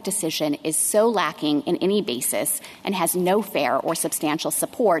state court decision is so lacking in any basis and has no fair or substantial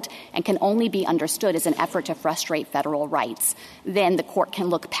support and can only be understood as an effort to frustrate federal rights, then the court can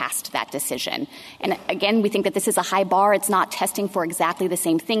look past that decision. And again, we think that this is a high bar. It's not testing for exactly the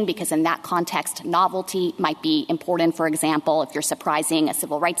same thing because in that context, novelty might be important. For example, if you're surprising a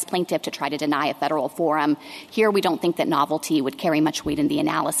civil rights plaintiff to try to deny a federal forum. Here, we don't think that novelty would carry much weight in the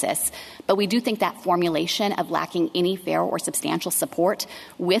analysis. But we do think that formulation of lacking any fair or substantial support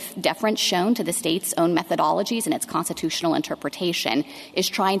with deference shown to the state's own methodologies and its constitutional interpretation is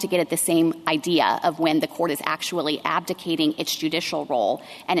trying to get at the same idea of when the court is actually abdicating its judicial role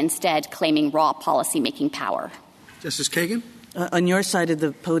and instead claiming raw policymaking power. Justice Kagan? On your side of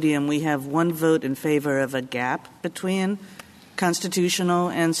the podium, we have one vote in favor of a gap between constitutional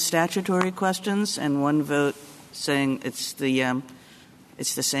and statutory questions, and one vote saying it's the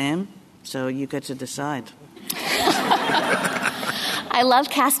same. So you get to decide. I love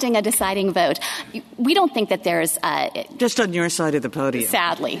casting a deciding vote. We don't think that there's just on your side of the podium.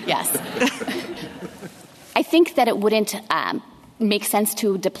 Sadly, yes. I think that it wouldn't make sense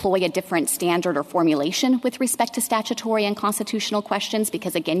to deploy a different standard or formulation with respect to statutory and constitutional questions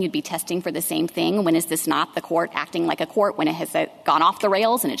because, again, you'd be testing for the same thing. When is this not the court acting like a court? When it has gone off the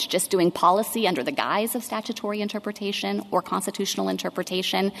rails and it's just doing policy under the guise of statutory interpretation or constitutional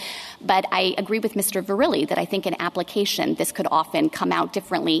interpretation? But I agree with Mr. Verrilli that I think in application this could often come out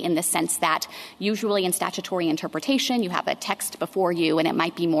differently in the sense that usually in statutory interpretation you have a text before you and it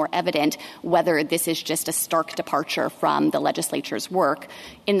might be more evident whether this is just a stark departure from the legislature's work.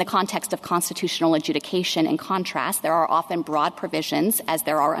 In the context of constitutional adjudication, in contrast, there are often broad provisions, as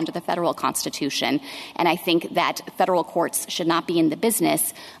there are under the federal Constitution, and I think that federal courts should not be in the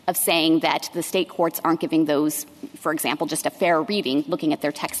business of saying that the state courts aren't giving those, for example, just a fair reading, looking at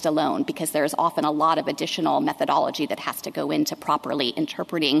their text alone, because there's often a lot of additional methodology that has to go into properly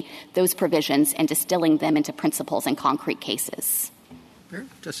interpreting those provisions and distilling them into principles in concrete cases.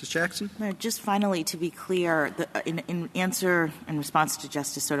 Justice Jackson? Just finally, to be clear, in response to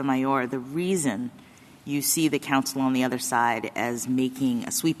Justice Sotomayor, the reason you see the counsel on the other side as making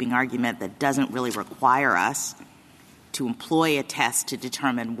a sweeping argument that doesn't really require us to employ a test to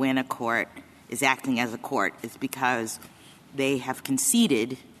determine when a court is acting as a court is because they have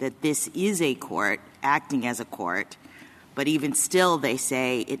conceded that this is a court acting as a court, but even still they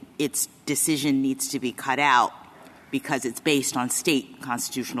say its decision needs to be cut out because it's based on state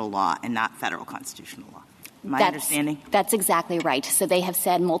constitutional law and not federal constitutional law. My understanding? That's exactly right. So they have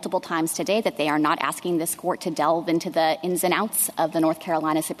said multiple times today that they are not asking this court to delve into the ins and outs of the North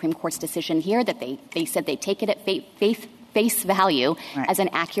Carolina Supreme Court's decision here, that they said they take it at face value as an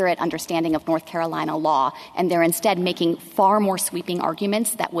accurate understanding of North Carolina law, and they're instead making far more sweeping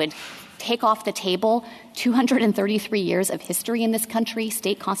arguments that would take off the table 233 years of history in this country,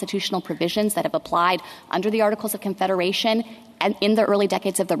 state constitutional provisions that have applied under the Articles of Confederation and in the early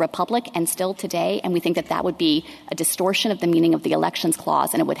decades of the Republic and still today. And we think that that would be a distortion of the meaning of the Elections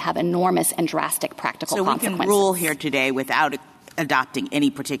Clause, and it would have enormous and drastic practical consequences. So we can rule here today without adopting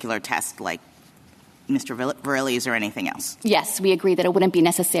any particular test like Mr. Verrilli's or anything else? Yes, we agree that it wouldn't be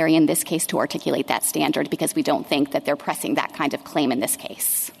necessary in this case to articulate that standard because we don't think that they're pressing that kind of claim in this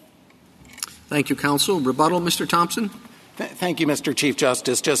case. Thank you, counsel. Rebuttal, Mr. Thompson? Thank you, Mr. Chief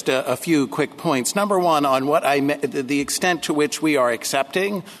Justice. Just a few quick points. Number one, on what the extent to which we are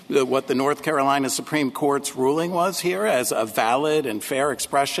accepting what the North Carolina Supreme Court's ruling was here as a valid and fair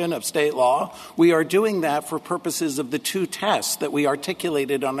expression of state law, we are doing that for purposes of the two tests that we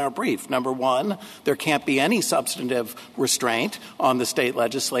articulated on our brief. Number one, there can't be any substantive restraint on the state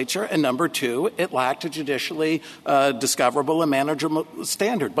legislature. And number two, it lacked a judicially discoverable and manageable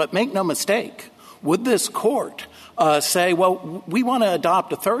standard. But make no mistake, would this court say, well, we want to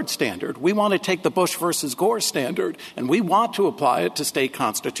adopt a third standard. We want to take the Bush versus Gore standard, and we want to apply it to state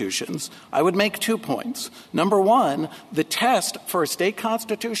constitutions. I would make 2 points. Number one, the test for a state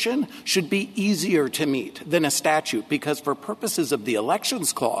constitution should be easier to meet than a statute, because for purposes of the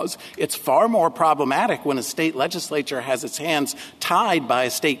Elections Clause, it's far more problematic when a state legislature has its hands tied by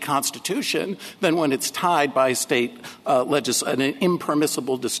a state constitution than when it's tied by a state an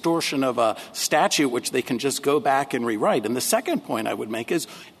impermissible distortion of a statute which they can just go back and rewrite. And the second point I would make is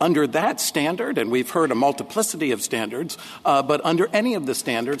under that standard, and we've heard a multiplicity of standards, but under any of the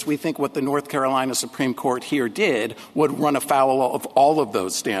standards, we think what the North Carolina Supreme Court here did would run afoul of all of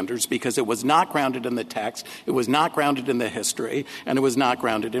those standards, because it was not grounded in the text, it was not grounded in the history, and it was not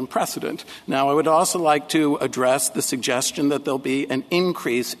grounded in precedent. Now, I would also like to address the suggestion that there'll be an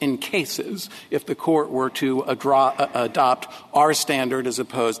increase in cases if the court were to adopt our standard as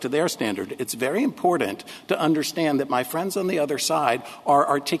opposed to their standard. It's very important to understand that my friends on the other side are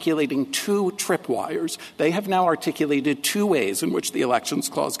articulating two tripwires. They have now articulated two ways in which the Elections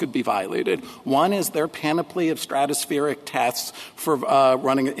Clause could be violated. One is their panoply of stratospheric tests for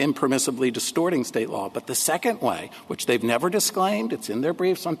running impermissibly distorting state law. But the second way, which they've never disclaimed, it's in their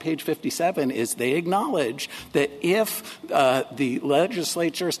briefs on page 57, is they acknowledge that if the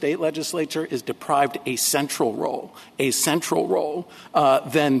state legislature is deprived a central role,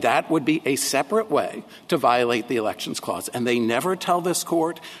 then that would be a separate way to violate the Elections Clause. And they never tell this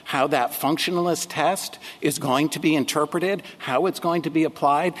court how that functionalist test is going to be interpreted, how it's going to be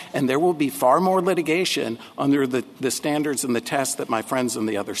applied, and there will be far more litigation under the standards and the tests that my friends on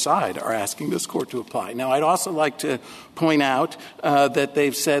the other side are asking this court to apply. Now, I'd also like to point out that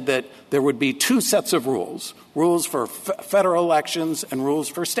they've said that there would be two sets of rules for federal elections and rules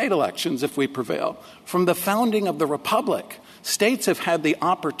for state elections if we prevail. From the founding of the Republic, states have had the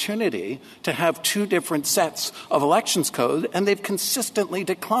opportunity to have two different sets of elections code, and they've consistently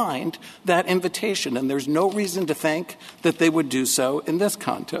declined that invitation, and there's no reason to think that they would do so in this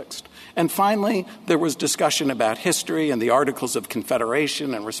context. And finally, there was discussion about history and the Articles of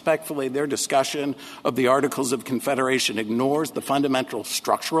Confederation, and respectfully, their discussion of the Articles of Confederation ignores the fundamental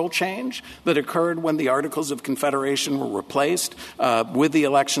structural change that occurred when the Articles of Confederation were replaced with the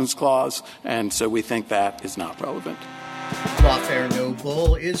Elections Clause, and so we think that is not relevant. Lawfare No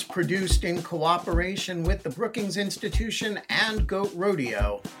Bull is produced in cooperation with the Brookings Institution and Goat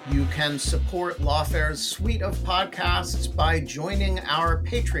Rodeo. You can support Lawfare's suite of podcasts by joining our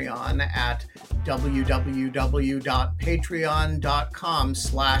Patreon at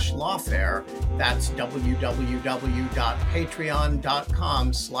www.patreon.com/lawfare. That's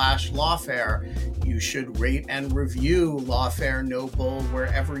www.patreon.com/lawfare. You should rate and review Lawfare No Bull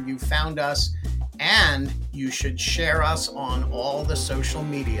wherever you found us. And you should share us on all the social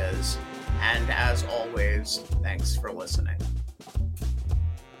medias. And as always, thanks for listening.